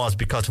reason was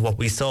because of what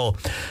we saw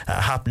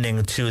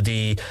happening to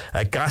the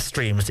gas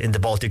streams in the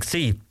Baltic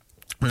Sea.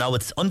 Now,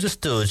 it's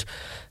understood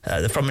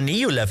from an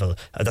EU level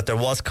that there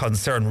was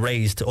concern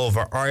raised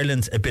over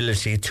Ireland's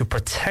ability to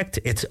protect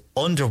its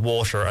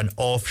underwater and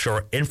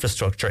offshore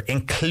infrastructure,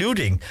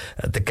 including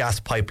the gas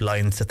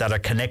pipelines that are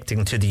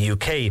connecting to the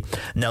UK.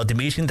 Now, the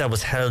meeting that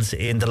was held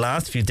in the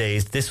last few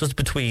days, this was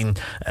between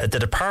the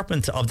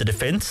Department of the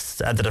Defence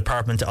and the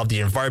Department of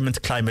the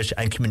Environment, Climate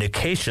and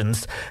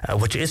Communications,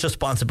 which is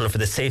responsible for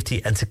the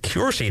safety and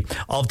security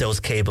of those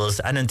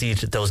cables and indeed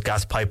those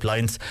gas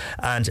pipelines.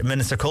 And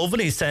Minister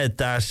Coveney said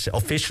that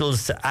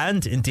officials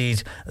and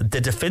indeed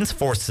the Defence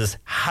Forces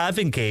have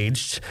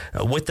engaged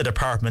with the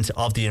Department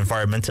of the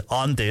Environment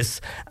on this,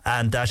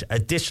 and that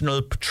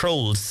additional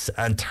patrols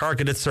and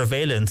targeted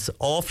surveillance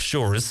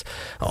offshores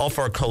off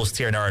our coast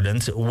here in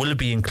Ireland will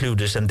be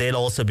included, and they'll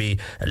also be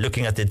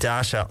looking at the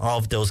data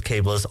of those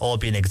cables all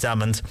being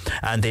examined.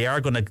 And they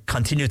are going to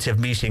continue to have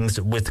meetings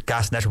with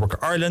Gas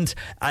Network Ireland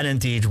and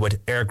indeed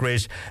with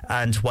EirGrid.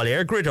 And while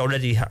EirGrid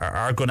already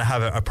are going to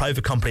have a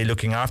private company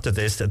looking after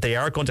this, they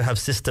are going to have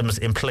systems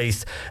in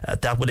place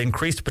that will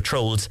increase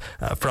patrols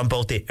from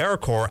both the Air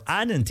Corps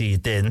and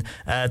indeed then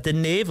the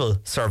Naval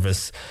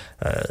Service.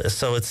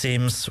 So it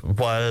seems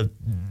while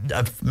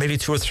maybe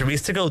 2 or 3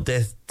 weeks ago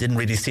they didn't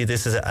really see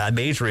this as a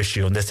major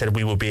issue, and they said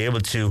we will be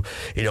able to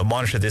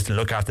monitor this and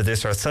look after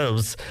this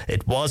ourselves.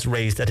 It was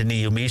raised at an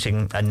EU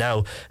meeting, and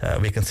now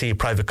we can see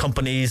private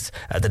companies,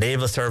 the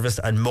Naval Service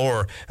and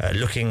more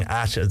looking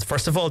at,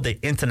 first of all, the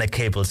internet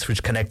cables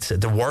which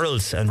connect the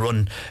world and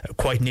run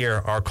quite near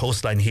our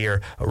coastline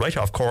here right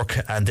off Cork,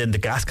 and then the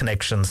gas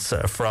connections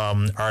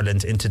from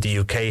Ireland into the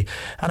UK,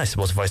 and I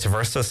suppose vice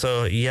versa.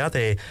 So yeah,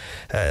 they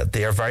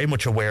are very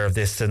much aware of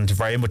this and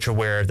very much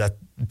aware that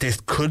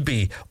this could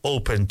be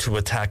open to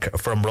attack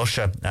from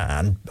Russia,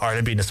 and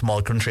Ireland being a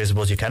small country, I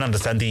suppose you can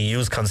understand the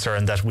EU's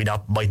concern that we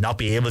might not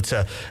be able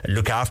to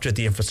look after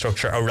the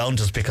infrastructure around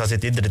us, because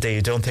at the end of the day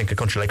you don't think a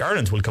country like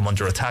Ireland will come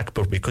under attack,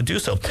 but we could do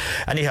so.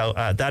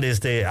 Anyhow, that is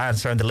the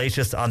answer and the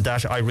latest on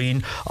that,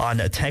 Irene, on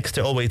text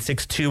to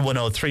 0862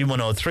 103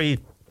 103.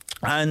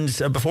 And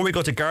before we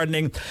go to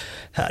gardening,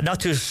 not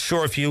too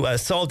sure if you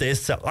saw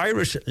this,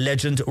 Irish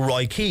legend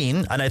Roy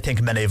Keane, and I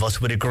think many of us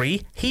would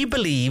agree, he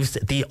believes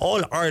the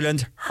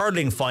All-Ireland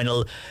hurling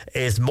final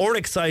is more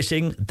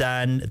exciting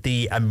than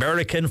the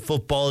American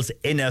football's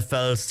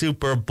NFL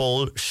Super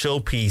Bowl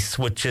showpiece,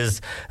 which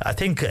is, I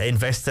think,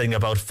 investing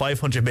about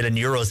 500 million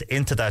euros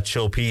into that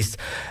showpiece.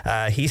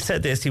 He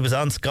said this, he was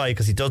on Sky,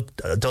 because he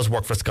does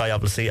work for Sky,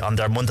 obviously, on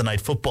their Monday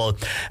Night Football,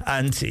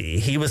 and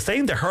he was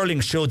saying the hurling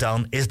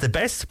showdown is the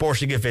best sporting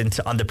event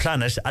on the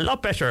planet, a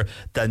lot better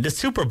than the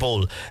Super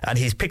Bowl. And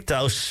he's picked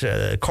out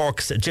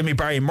Cork's Jimmy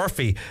Barry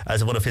Murphy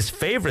as one of his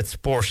favourite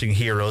sporting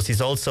heroes.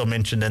 He's also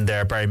mentioned in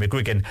there Barry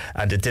McGuigan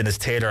and Dennis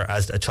Taylor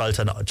as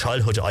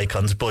childhood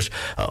icons. But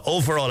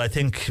overall, I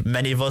think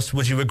many of us,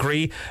 would you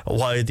agree,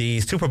 while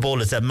the Super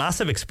Bowl is a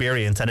massive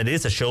experience and it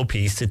is a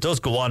showpiece, it does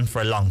go on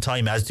for a long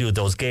time, as do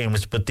those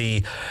games. But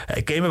the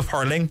game of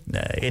hurling,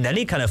 in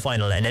any kind of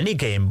final, in any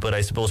game, but I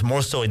suppose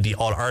more so in the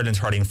All-Ireland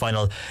hurling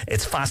final,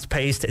 it's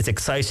fast-paced, it's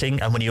exciting,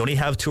 and when you only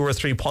have 2 or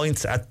 3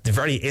 points at the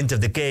very end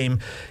of the game,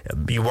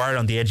 you are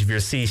on the edge of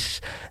your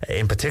seat.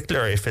 In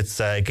particular, if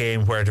it's a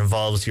game where it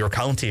involves your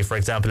county, for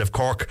example, if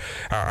Cork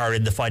are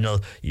in the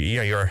final,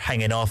 you're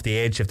hanging off the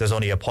edge if there's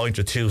only a point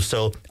or two.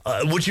 So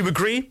would you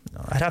agree?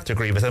 I'd have to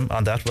agree with him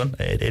on that one.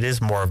 It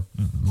is more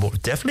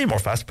definitely more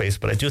fast-paced,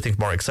 but I do think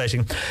more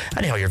exciting.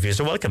 Anyhow, your views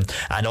are welcome,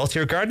 and also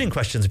your gardening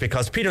questions,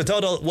 because Peter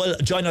Duddle will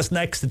join us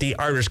next at the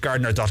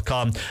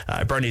irishgardener.com.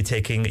 Bernie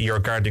taking your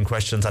gardening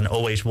questions on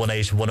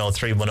 0818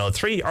 103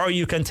 103, or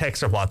you can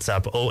text or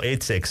WhatsApp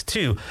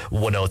 0862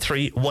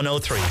 103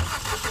 103.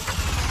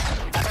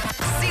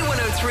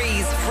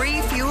 C103's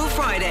Free Fuel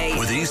Friday.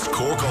 With East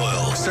Cork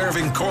Oil,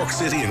 serving Cork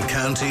City and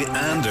County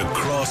and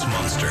across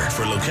Munster.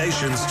 For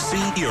locations,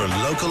 see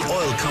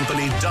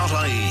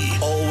yourlocaloilcompany.ie.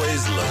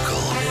 Always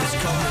local.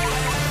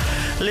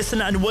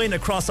 Listen and win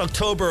across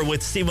October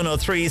with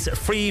C103's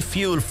Free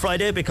Fuel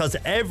Friday, because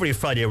every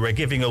Friday we're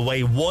giving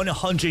away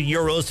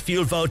 €100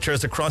 fuel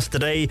vouchers across the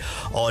day.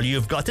 All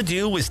you've got to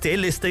do is stay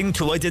listening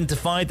to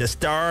identify the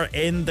star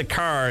in the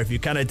car. If you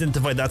can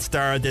identify that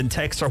star, then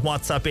text or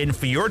WhatsApp in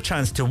for your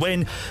chance to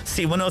win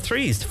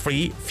C103's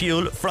Free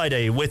Fuel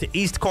Friday with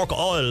East Cork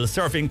Oil,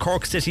 serving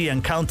Cork City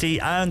and County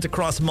and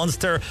across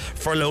Munster.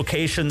 For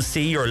locations,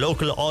 see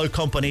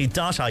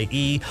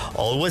yourlocaloilcompany.ie.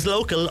 Always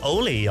local,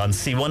 only on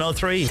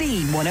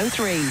C103.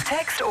 C103.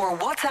 Text or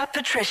WhatsApp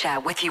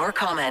Patricia with your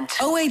comment.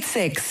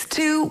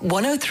 0862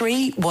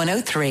 103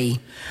 103.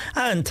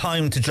 And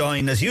time to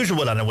join, as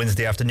usual, on a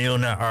Wednesday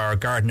afternoon, our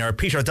gardener,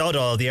 Peter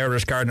Dowdall,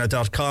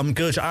 theirishgardener.com.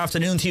 Good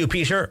afternoon to you,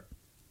 Peter.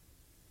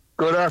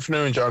 Good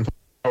afternoon, John.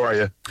 How are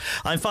you?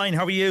 I'm fine.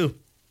 How are you?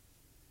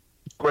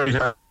 Great.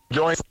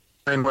 Enjoying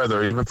fine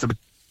weather, even if it's a bit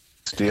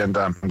misty and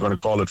damp. I'm going to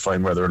call it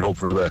fine weather and hope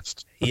for the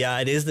best.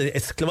 Yeah, it is.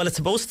 It's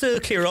supposed to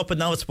clear up, and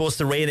now it's supposed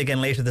to rain again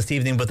later this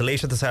evening, but the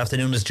later this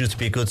afternoon is due to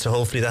be good, so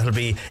hopefully that'll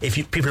be, if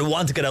people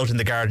want to get out in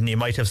the garden, you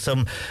might have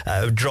some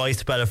dry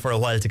spell for a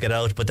while to get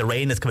out, but the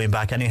rain is coming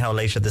back anyhow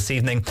later this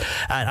evening.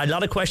 A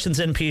lot of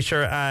questions in,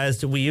 Peter,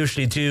 as we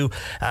usually do,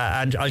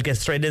 and I'll get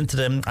straight into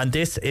them. And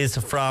this is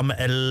from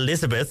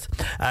Elizabeth,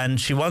 and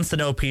she wants to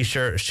know,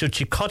 Peter, should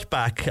she cut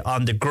back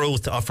on the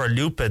growth of her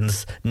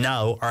lupins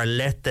now or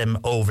let them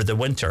over the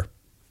winter?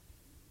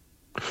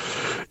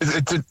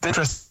 It's an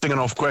interesting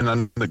enough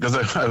question, because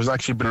I was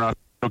actually been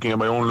looking at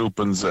my own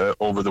lupins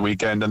over the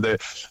weekend, and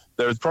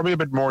there's probably a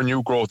bit more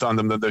new growth on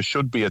them than there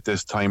should be at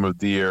this time of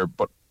the year.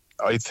 But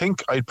I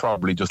think I'd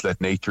probably just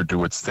let nature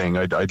do its thing.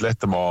 I'd let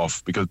them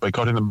off, because by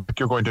cutting them back,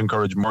 you're going to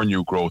encourage more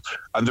new growth.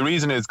 And the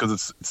reason is because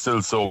it's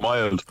still so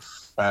mild,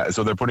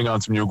 so they're putting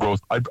on some new growth.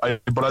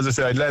 But as I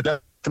say, I'd let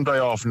them die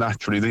off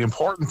naturally. The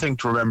important thing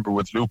to remember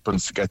with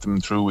lupins to get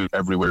them through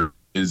everywhere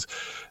is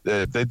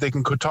they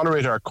can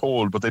tolerate our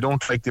cold, but they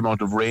don't like the amount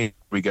of rain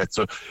we get.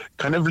 So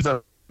kind of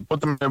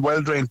put them in a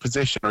well-drained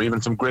position, or even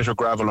some grit or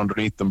gravel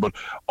underneath them. But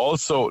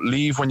also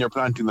leave, when you're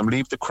planting them,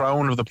 leave the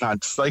crown of the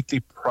plant slightly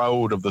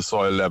proud of the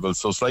soil level,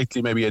 so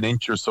slightly maybe an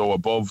inch or so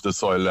above the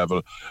soil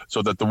level,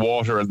 so that the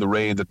water and the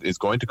rain that is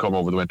going to come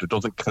over the winter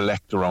doesn't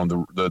collect around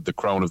the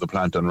crown of the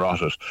plant and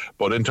rot it.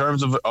 But in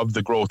terms of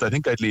the growth, I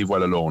think I'd leave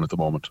well alone at the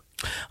moment.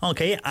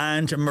 Okay,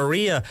 and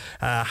Maria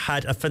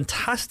had a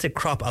fantastic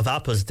crop of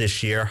apples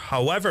this year.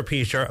 However,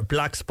 Peter,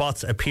 black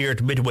spots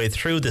appeared midway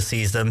through the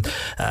season.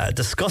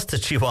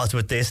 Disgusted she was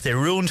with this. They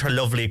ruined her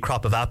lovely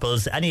crop of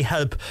apples. Any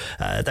help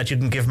that you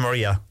can give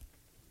Maria?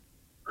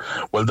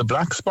 Well, the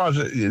black spot,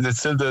 it's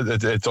still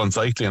it's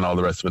unsightly and all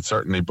the rest of it,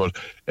 certainly, but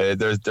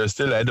they're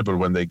still edible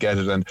when they get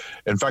it. And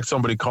in fact,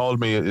 somebody called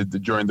me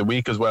during the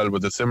week as well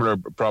with a similar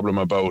problem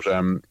about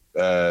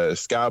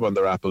scab on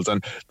their apples,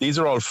 and these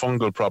are all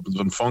fungal problems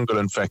and fungal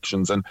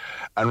infections, and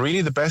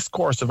really the best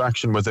course of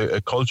action with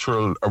a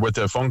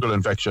fungal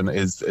infection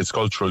is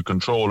cultural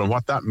control. And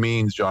what that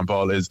means, John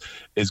Paul, is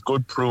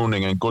good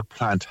pruning and good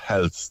plant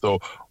health. So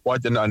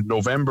and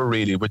November,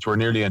 really, which we're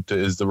nearly into,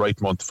 is the right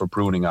month for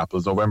pruning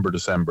apples, November,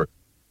 December.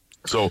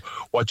 So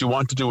what you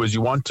want to do is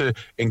you want to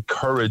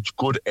encourage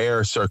good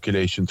air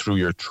circulation through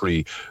your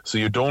tree. So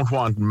you don't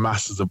want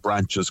masses of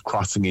branches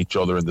crossing each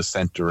other in the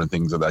centre and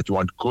things like that. You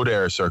want good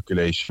air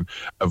circulation.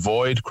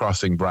 Avoid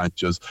crossing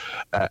branches.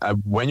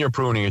 When you're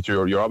pruning it,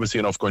 you're obviously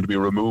enough going to be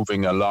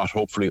removing a lot,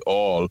 hopefully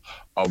all,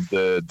 of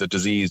the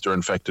diseased or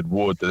infected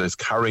wood that is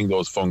carrying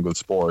those fungal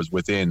spores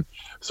within.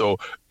 So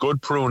good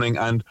pruning,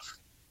 and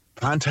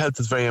plant health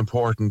is very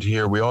important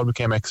here. We all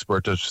became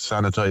expert at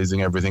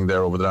sanitizing everything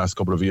there over the last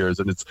couple of years,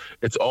 and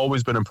it's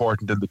always been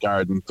important in the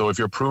garden. So if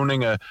you're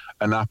pruning an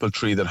apple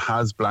tree that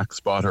has black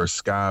spot or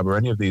scab or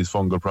any of these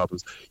fungal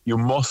problems, you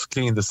must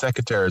clean the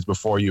secateurs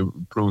before you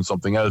prune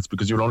something else,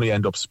 because you'll only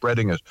end up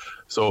spreading it.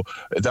 So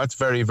that's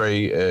very,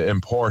 very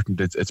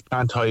important. It's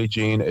plant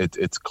hygiene,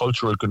 it's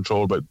cultural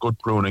control, but good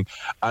pruning.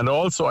 And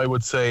also, I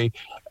would say,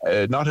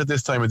 not at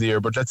this time of the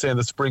year, but let's say in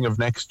the spring of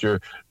next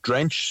year,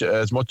 drench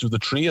as much of the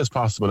tree as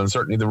possible, and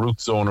certainly the root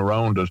zone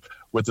around it,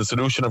 with a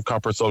solution of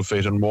copper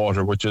sulfate and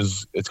water,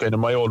 it's kind of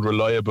my old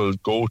reliable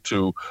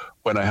go-to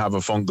when I have a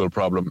fungal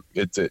problem.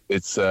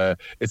 It's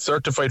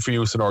certified for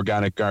use in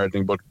organic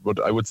gardening, but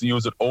I would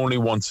use it only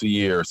once a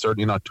year,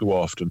 certainly not too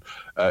often,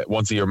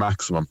 once a year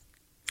maximum.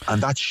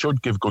 And that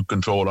should give good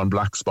control on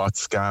black spots,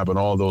 scab, and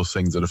all those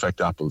things that affect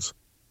apples.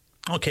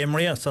 Okay,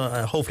 Maria, so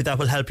hopefully that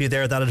will help you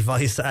there, that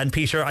advice. And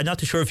Peter, I'm not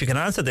too sure if you can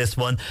answer this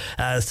one.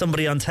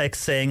 Somebody on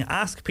text saying,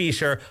 ask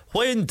Peter,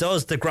 when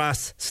does the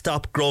grass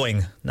stop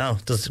growing? Now,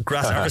 does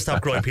grass ever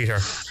stop growing, Peter?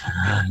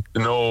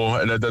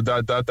 No,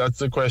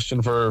 that's a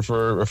question for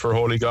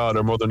Holy God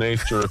or Mother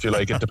Nature, if you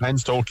like. It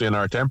depends totally on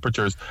our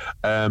temperatures.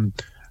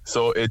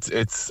 So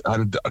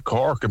and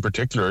Cork in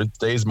particular, it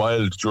stays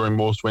mild during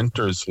most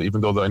winters,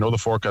 even though I know the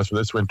forecast for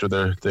this winter,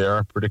 they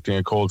are predicting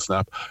a cold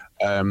snap.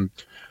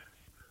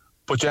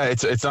 But yeah,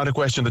 it's not a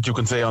question that you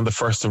can say on the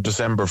 1st of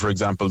December, for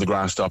example, the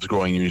grass stops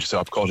growing and you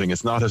stop cutting.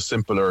 It's not as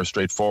simple or as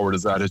straightforward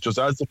as that. It's just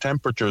as the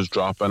temperatures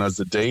drop and as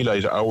the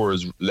daylight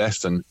hours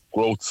lessen,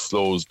 growth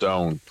slows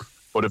down.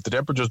 But if the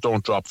temperatures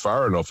don't drop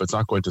far enough, it's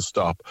not going to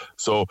stop.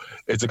 So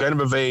it's a kind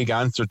of a vague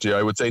answer to you.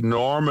 I would say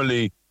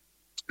normally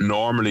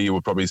you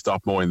would probably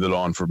stop mowing the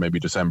lawn for maybe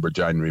December,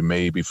 January,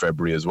 maybe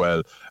February as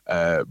well.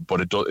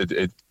 But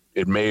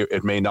it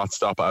may not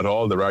stop at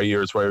all. There are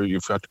years where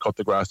you've had to cut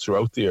the grass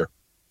throughout the year.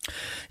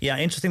 Yeah,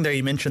 interesting there.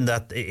 You mentioned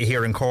that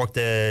here in Cork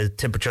the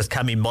temperatures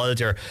can be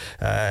milder,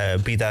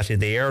 be that in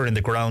the air or in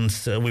the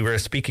grounds. We were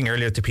speaking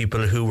earlier to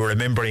people who were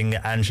remembering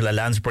Angela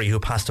Lansbury, who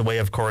passed away,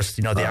 of course,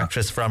 the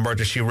actress from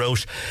Murder, She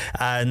Wrote,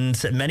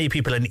 and many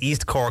people in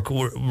East Cork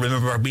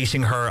remember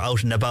meeting her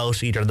out and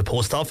about, either in the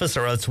post office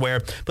or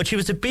elsewhere. But she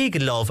was a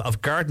big love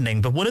of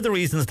gardening. But one of the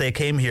reasons they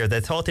came here,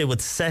 they thought they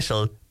would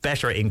settle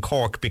better in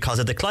Cork because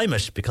of the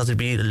climate, because it'd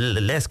be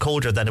less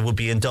colder than it would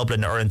be in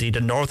Dublin or indeed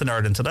in Northern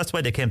Ireland. So that's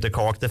why they came to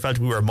Cork. They felt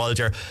we were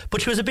milder.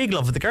 But she was a big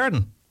love of the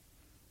garden.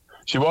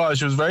 She was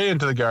very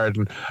into the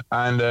garden,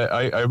 and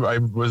I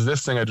was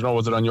listening, I don't know,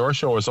 was it on your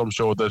show or some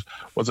show, that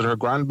was it her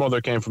grandmother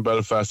came from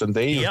Belfast and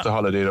they used to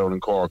holiday down in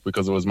Cork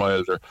because it was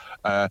milder,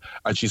 and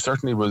she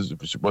certainly was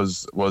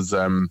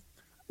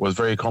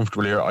very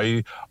comfortable here.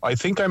 I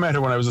think I met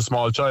her when I was a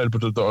small child,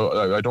 but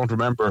I don't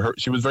remember her.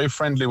 She was very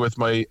friendly with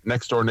my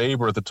next door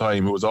neighbour at the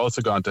time, who was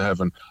also gone to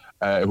heaven,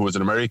 who was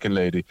an American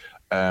lady,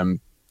 and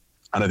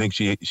I think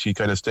she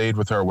kind of stayed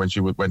with her when she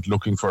went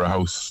looking for a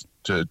house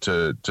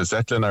to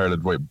settle in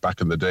Ireland way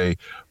back in the day.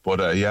 But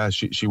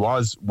she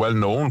was well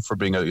known for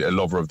being a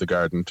lover of the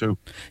garden too.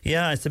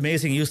 Yeah, it's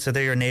amazing. Used to,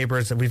 they're your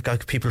neighbours, and we've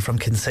got people from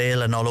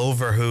Kinsale and all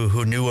over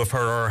who knew of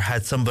her or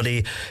had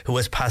somebody who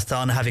was passed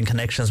on having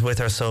connections with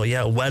her. So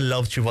yeah, well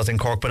loved she was in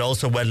Cork, but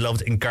also well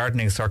loved in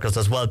gardening circles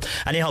as well.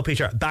 Anyhow,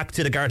 Peter, back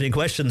to the gardening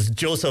questions.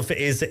 Joseph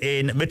is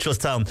in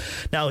Mitchelstown.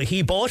 Now,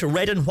 he bought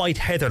red and white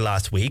heather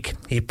last week.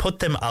 He put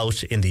them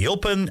out in the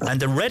open, and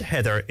the red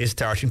heather is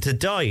starting to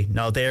die.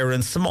 Now, they're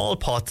in small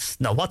pots.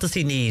 Now, what does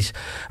he need,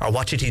 or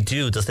what should he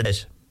do?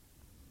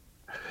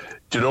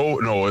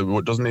 No,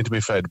 it doesn't need to be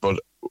fed, but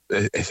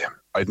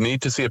I'd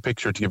need to see a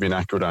picture to give you an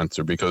accurate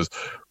answer, because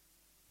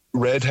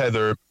red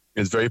heather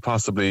is very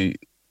possibly,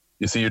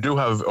 you see, you do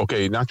have,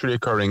 naturally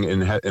occurring in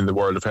the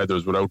world of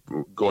heathers, without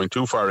going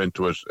too far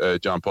into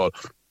it, John Paul,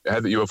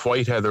 you have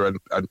white heather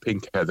and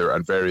pink heather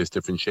and various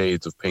different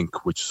shades of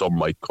pink, which some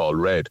might call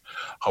red.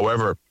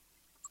 However,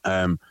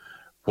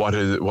 what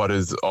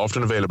is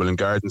often available in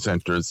garden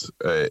centres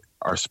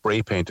are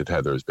spray painted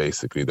heathers.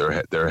 Basically,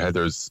 they're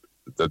heathers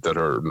that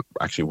are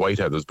actually white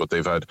heathers, but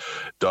they've had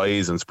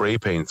dyes and spray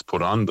paints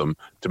put on them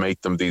to make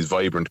them these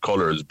vibrant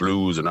colours,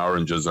 blues and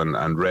oranges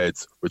and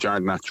reds, which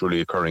aren't naturally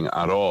occurring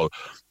at all.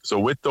 So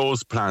with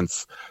those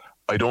plants,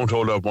 I don't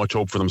hold out much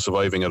hope for them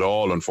surviving at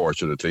all,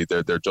 unfortunately.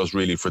 They're just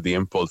really for the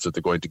impulse that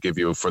they're going to give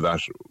you for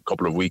that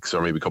couple of weeks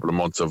or maybe a couple of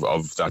months of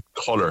that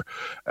colour.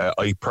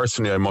 I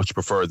much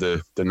prefer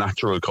the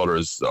natural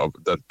colours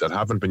that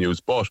haven't been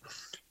used. But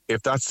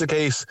if that's the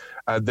case,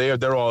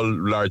 they're all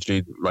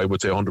largely, I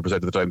would say 100%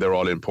 of the time, they're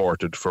all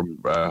imported from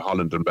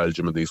Holland and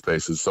Belgium and these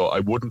places. So I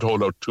wouldn't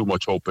hold out too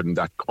much hope in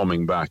that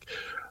coming back.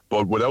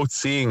 But without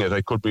seeing it,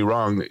 I could be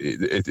wrong.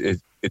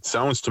 It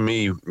sounds to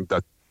me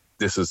that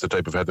this is the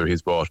type of heather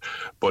he's bought.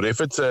 But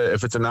if it's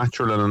a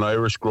natural and an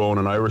Irish grown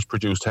and Irish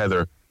produced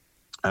heather,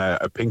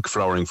 a pink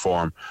flowering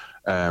form,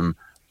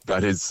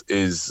 that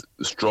is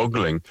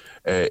struggling,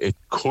 it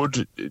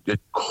could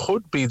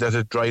be that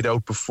it dried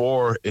out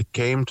before it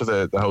came to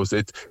the house.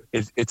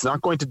 It's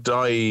not going to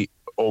die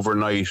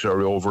overnight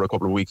or over a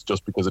couple of weeks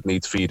just because it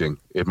needs feeding.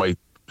 It might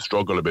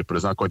struggle a bit, but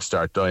it's not going to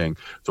start dying.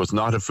 So it's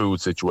not a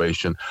food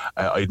situation.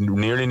 I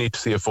nearly need to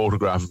see a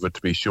photograph of it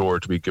to be sure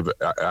to give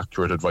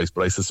accurate advice,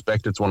 but I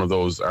suspect it's one of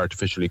those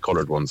artificially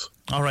coloured ones.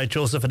 All right,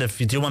 Joseph, and if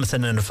you do want to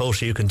send in a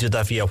photo, you can do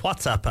that via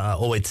WhatsApp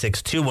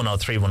 086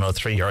 2103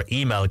 103 or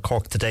email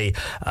corktoday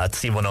at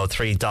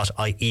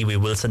c103.ie. We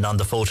will send on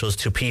the photos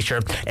to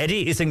Peter.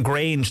 Eddie is in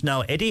Grange.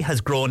 Now, Eddie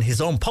has grown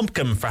his own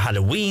pumpkin for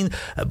Halloween,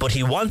 but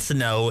he wants to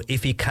know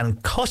if he can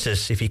cut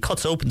it, if he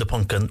cuts open the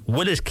pumpkin,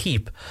 will it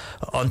keep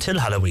until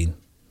Halloween?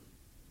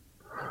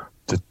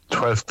 The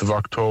 12th of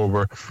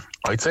October.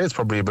 I'd say it's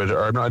probably a bit.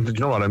 I'm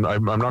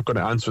not going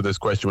to answer this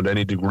question with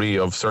any degree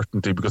of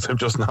certainty because I'm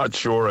just not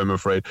sure, I'm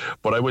afraid.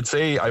 But I would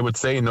say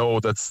no.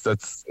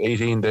 That's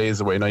 18 days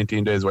away,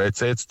 19 days away. I'd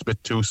say it's a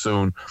bit too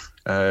soon.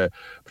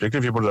 Particularly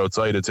if you put it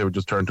outside, I'd say it would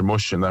just turn to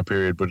mush in that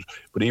period. But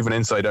even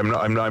inside, I'm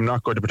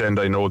not going to pretend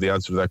I know the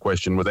answer to that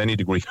question with any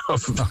degree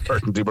of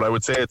certainty. But I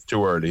would say it's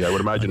too early. I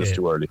would imagine it's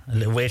too early.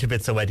 Wait a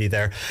bit, so Eddie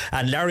there.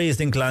 And Larry is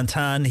in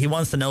Glantan. He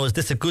wants to know: is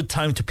this a good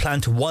time to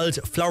plant wild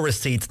flower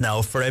seeds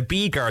now for a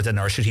bee garden,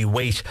 or should he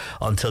wait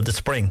until the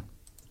spring?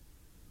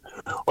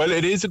 Well,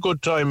 it is a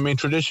good time. I mean,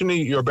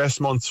 traditionally, your best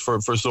months for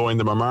sowing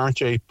them are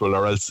March, April,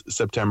 or else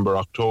September,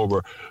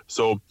 October.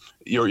 So,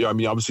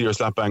 obviously, you're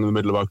slap bang in the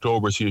middle of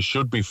October, so you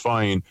should be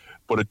fine.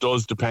 But it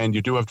does depend.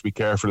 You do have to be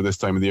careful at this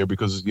time of the year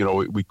because,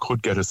 we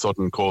could get a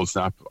sudden cold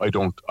snap. I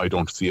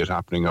don't see it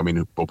happening. I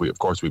mean, but of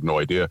course, we have no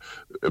idea.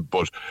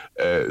 But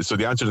so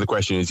the answer to the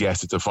question is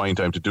yes, it's a fine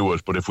time to do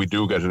it. But if we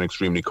do get an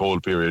extremely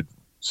cold period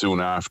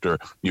soon after,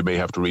 you may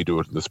have to redo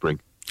it in the spring.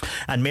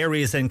 And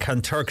Mary is in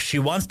Kanturk. She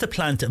wants to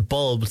plant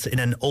bulbs in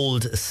an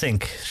old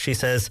sink. She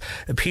says,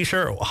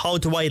 Peter, how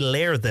do I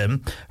layer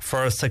them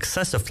for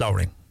successive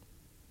flowering?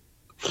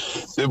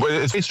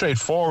 It's very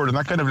straightforward, and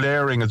that kind of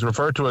layering is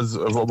referred to as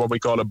what we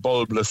call a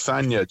bulb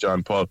lasagna,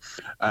 John Paul.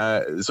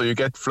 So you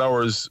get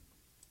flowers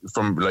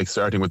from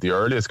starting with the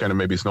earliest, kind of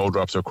maybe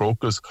snowdrops or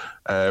crocus,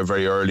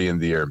 very early in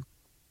the year.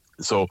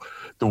 So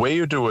the way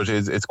you do it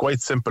is it's quite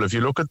simple. If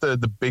you look at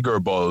the bigger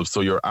bulbs, so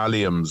your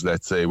alliums,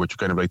 let's say, which are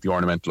kind of like the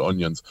ornamental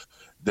onions,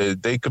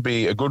 they could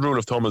be, a good rule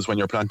of thumb is when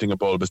you're planting a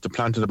bulb is to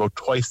plant it about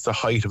twice the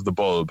height of the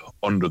bulb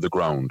under the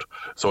ground.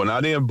 So an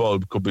allium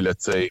bulb could be,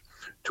 let's say,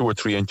 2 or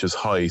 3 inches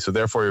high. So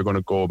therefore you're going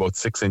to go about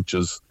 6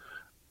 inches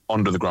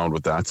under the ground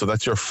with that. So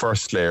that's your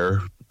first layer.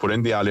 Put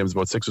in the alliums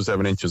about 6 or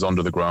 7 inches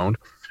under the ground.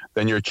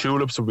 Then your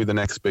tulips will be the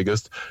next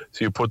biggest.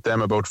 So you put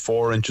them about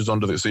 4 inches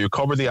under so you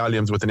cover the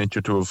alliums with 1 inch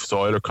or 2 of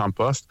soil or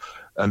compost.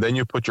 And then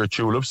you put your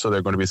tulips, so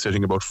they're going to be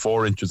sitting about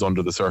 4 inches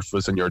under the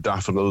surface, and your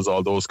daffodils,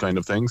 all those kind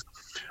of things.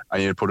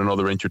 And you put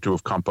another 1 inch or 2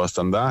 of compost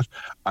on that.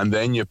 And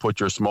then you put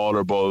your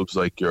smaller bulbs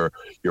like your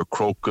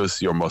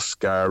crocus, your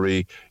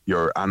muscari,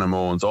 your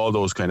anemones, all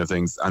those kind of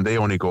things. And they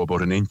only go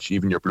about 1 inch.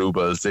 Even your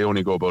bluebells, they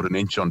only go about 1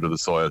 inch under the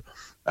soil.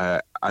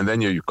 And then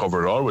you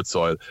cover it all with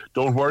soil.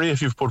 Don't worry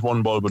if you've put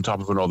one bulb on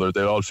top of another.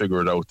 They'll all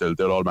figure it out.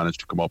 They'll all manage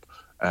to come up.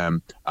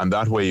 And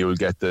that way you'll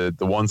get the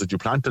ones that you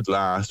planted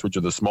last, which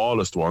are the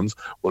smallest ones,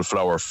 will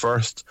flower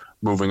first,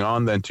 moving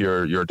on then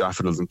to your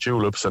daffodils and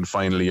tulips, and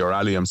finally your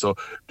allium. So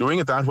doing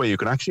it that way, you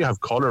can actually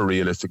have colour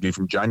realistically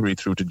from January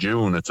through to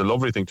June. It's a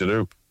lovely thing to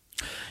do.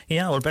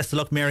 Yeah, well, best of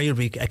luck, Mary. You'll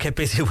be kept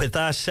busy with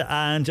that.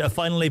 And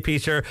finally,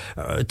 Peter,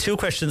 2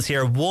 questions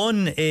here.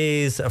 One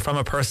is from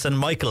a person,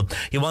 Michael.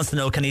 He wants to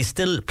know, can he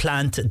still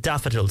plant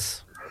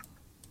daffodils?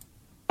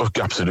 Oh,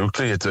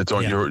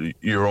 absolutely.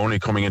 You're only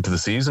coming into the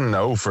season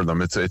now for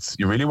them. It's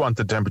you really want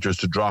the temperatures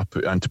to drop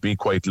and to be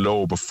quite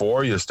low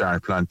before you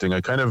start planting.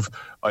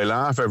 I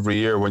laugh every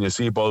year when you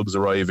see bulbs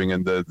arriving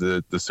in the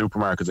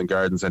supermarkets and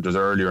garden centres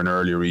earlier and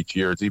earlier each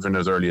year. It's even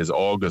as early as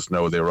August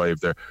now they arrive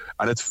there.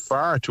 And it's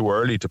far too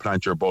early to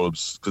plant your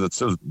bulbs because it's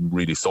still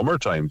really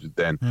summertime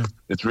then.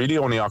 It's really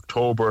only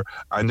October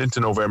and into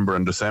November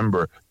and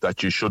December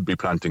that you should be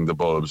planting the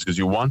bulbs because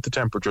you want the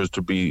temperatures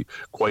to be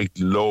quite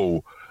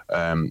low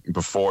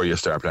before you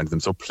start planting them.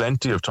 So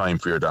plenty of time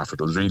for your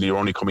daffodils. Really, you're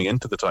only coming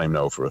into the time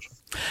now for it.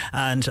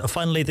 And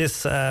finally,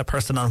 this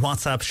person on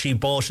WhatsApp, she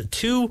bought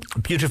 2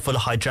 beautiful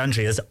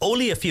hydrangeas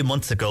only a few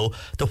months ago.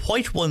 The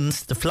white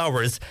ones, the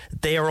flowers,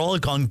 they are all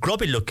gone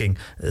grubby looking,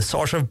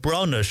 sort of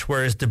brownish,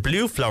 whereas the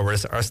blue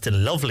flowers are still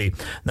lovely.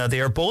 Now,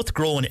 they are both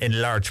grown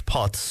in large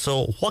pots.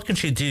 So what can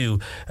she do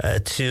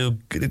to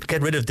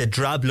get rid of the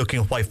drab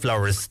looking white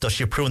flowers? Does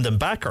she prune them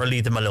back or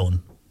leave them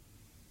alone?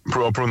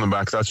 Prune them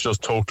back. That's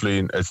just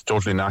totally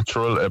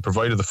natural.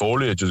 Provided the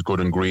foliage is good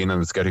and green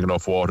and it's getting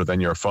enough water, then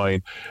you're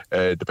fine.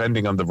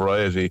 Depending on the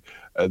variety,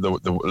 a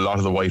lot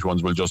of the white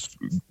ones will just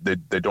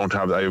they don't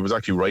have. I was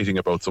actually writing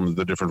about some of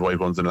the different white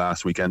ones in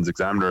last weekend's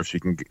Examiner. If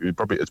you can,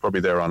 it's probably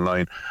there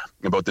online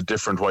about the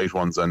different white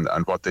ones and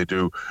what they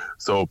do.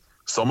 So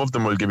some of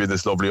them will give you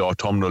this lovely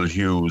autumnal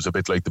hues, a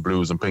bit like the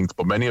blues and pinks,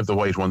 but many of the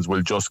white ones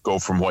will just go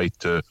from white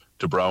to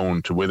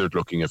brown to withered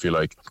looking, if you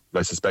like.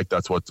 I suspect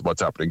that's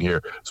what's happening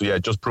here. So yeah,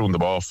 just prune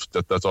them off.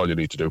 That's all you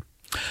need to do.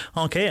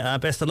 Okay,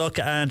 best of luck.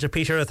 And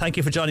Peter, thank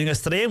you for joining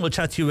us today, and we'll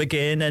chat to you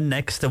again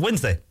next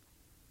Wednesday.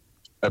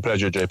 A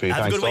pleasure, JP.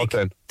 Have Thanks. a good week.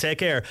 Then. Take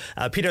care.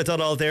 Peter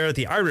Duddall there,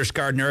 The Irish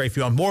Gardener. If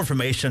you want more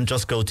information,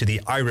 just go to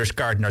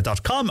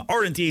theirishgardener.com,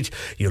 or indeed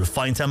you'll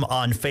find him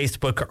on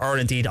Facebook or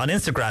indeed on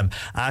Instagram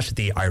at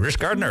The Irish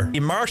Gardener.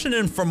 Martin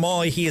in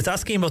Fermoy, he is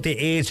asking about the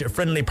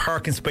age-friendly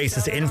parking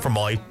spaces in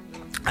Fermoy.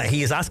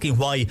 He is asking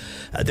why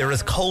there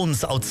is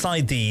cones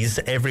outside these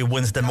every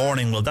Wednesday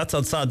morning. Well, that's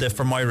outside the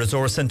Fermoy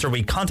Resource Centre.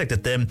 We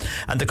contacted them,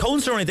 and the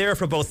cones are only there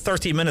for about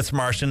 30 minutes,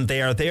 Martin.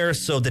 They are there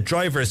so the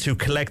drivers who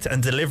collect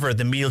and deliver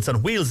the Meals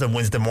on Wheels on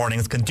Wednesday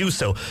mornings can do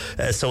so.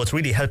 So it's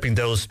really helping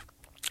those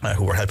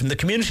who are helping the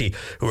community,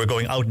 who are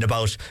going out and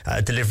about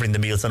delivering the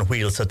Meals on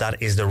Wheels. So that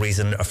is the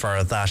reason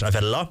for that. I've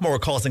had a lot more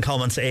calls and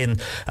comments in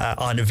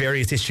on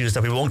various issues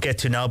that we won't get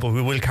to now, but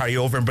we will carry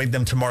over and bring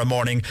them tomorrow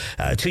morning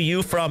to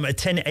you from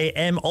 10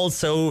 a.m.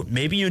 Also,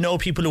 maybe you know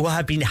people who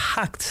have been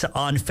hacked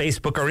on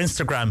Facebook or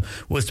Instagram.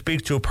 We'll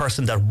speak to a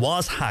person that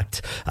was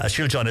hacked.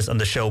 She'll join us on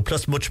the show,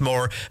 plus much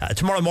more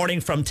tomorrow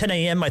morning from 10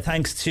 a.m. My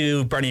thanks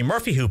to Bernie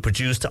Murphy, who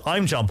produced.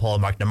 I'm John Paul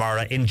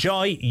McNamara.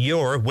 Enjoy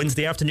your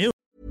Wednesday afternoon.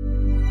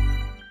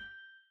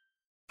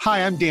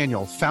 Hi, I'm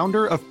Daniel,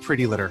 founder of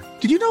Pretty Litter.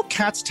 Did you know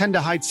cats tend to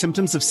hide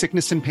symptoms of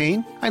sickness and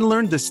pain? I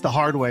learned this the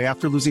hard way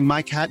after losing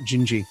my cat,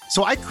 Gingy.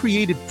 So I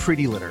created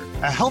Pretty Litter,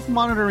 a health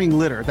monitoring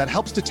litter that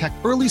helps detect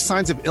early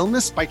signs of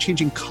illness by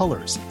changing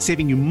colors,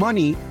 saving you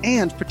money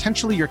and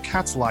potentially your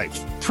cat's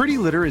life. Pretty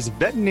Litter is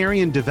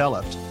veterinarian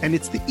developed, and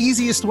it's the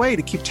easiest way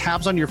to keep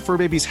tabs on your fur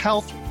baby's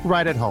health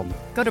right at home.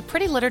 Go to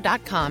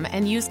prettylitter.com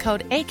and use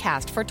code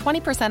ACAST for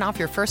 20% off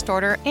your first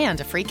order and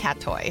a free cat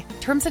toy.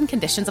 Terms and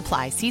conditions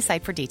apply. See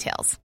site for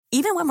details.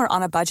 Even when we're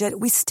on a budget,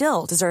 we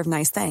still deserve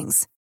nice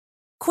things.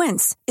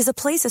 Quince is a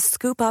place to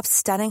scoop up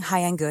stunning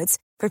high-end goods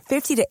for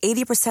 50 to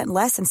 80%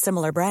 less than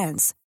similar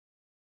brands.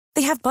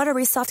 They have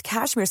buttery soft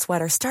cashmere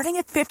sweaters starting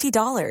at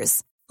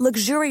 $50,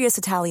 luxurious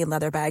Italian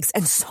leather bags,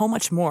 and so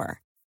much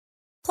more.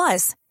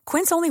 Plus,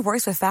 Quince only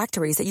works with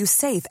factories that use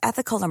safe,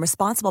 ethical, and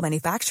responsible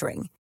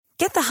manufacturing.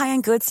 Get the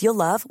high-end goods you'll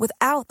love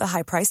without the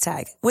high price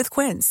tag with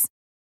Quince.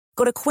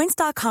 Go to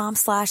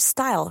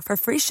quince.com/style for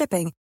free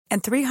shipping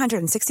and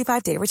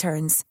 365-day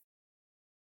returns.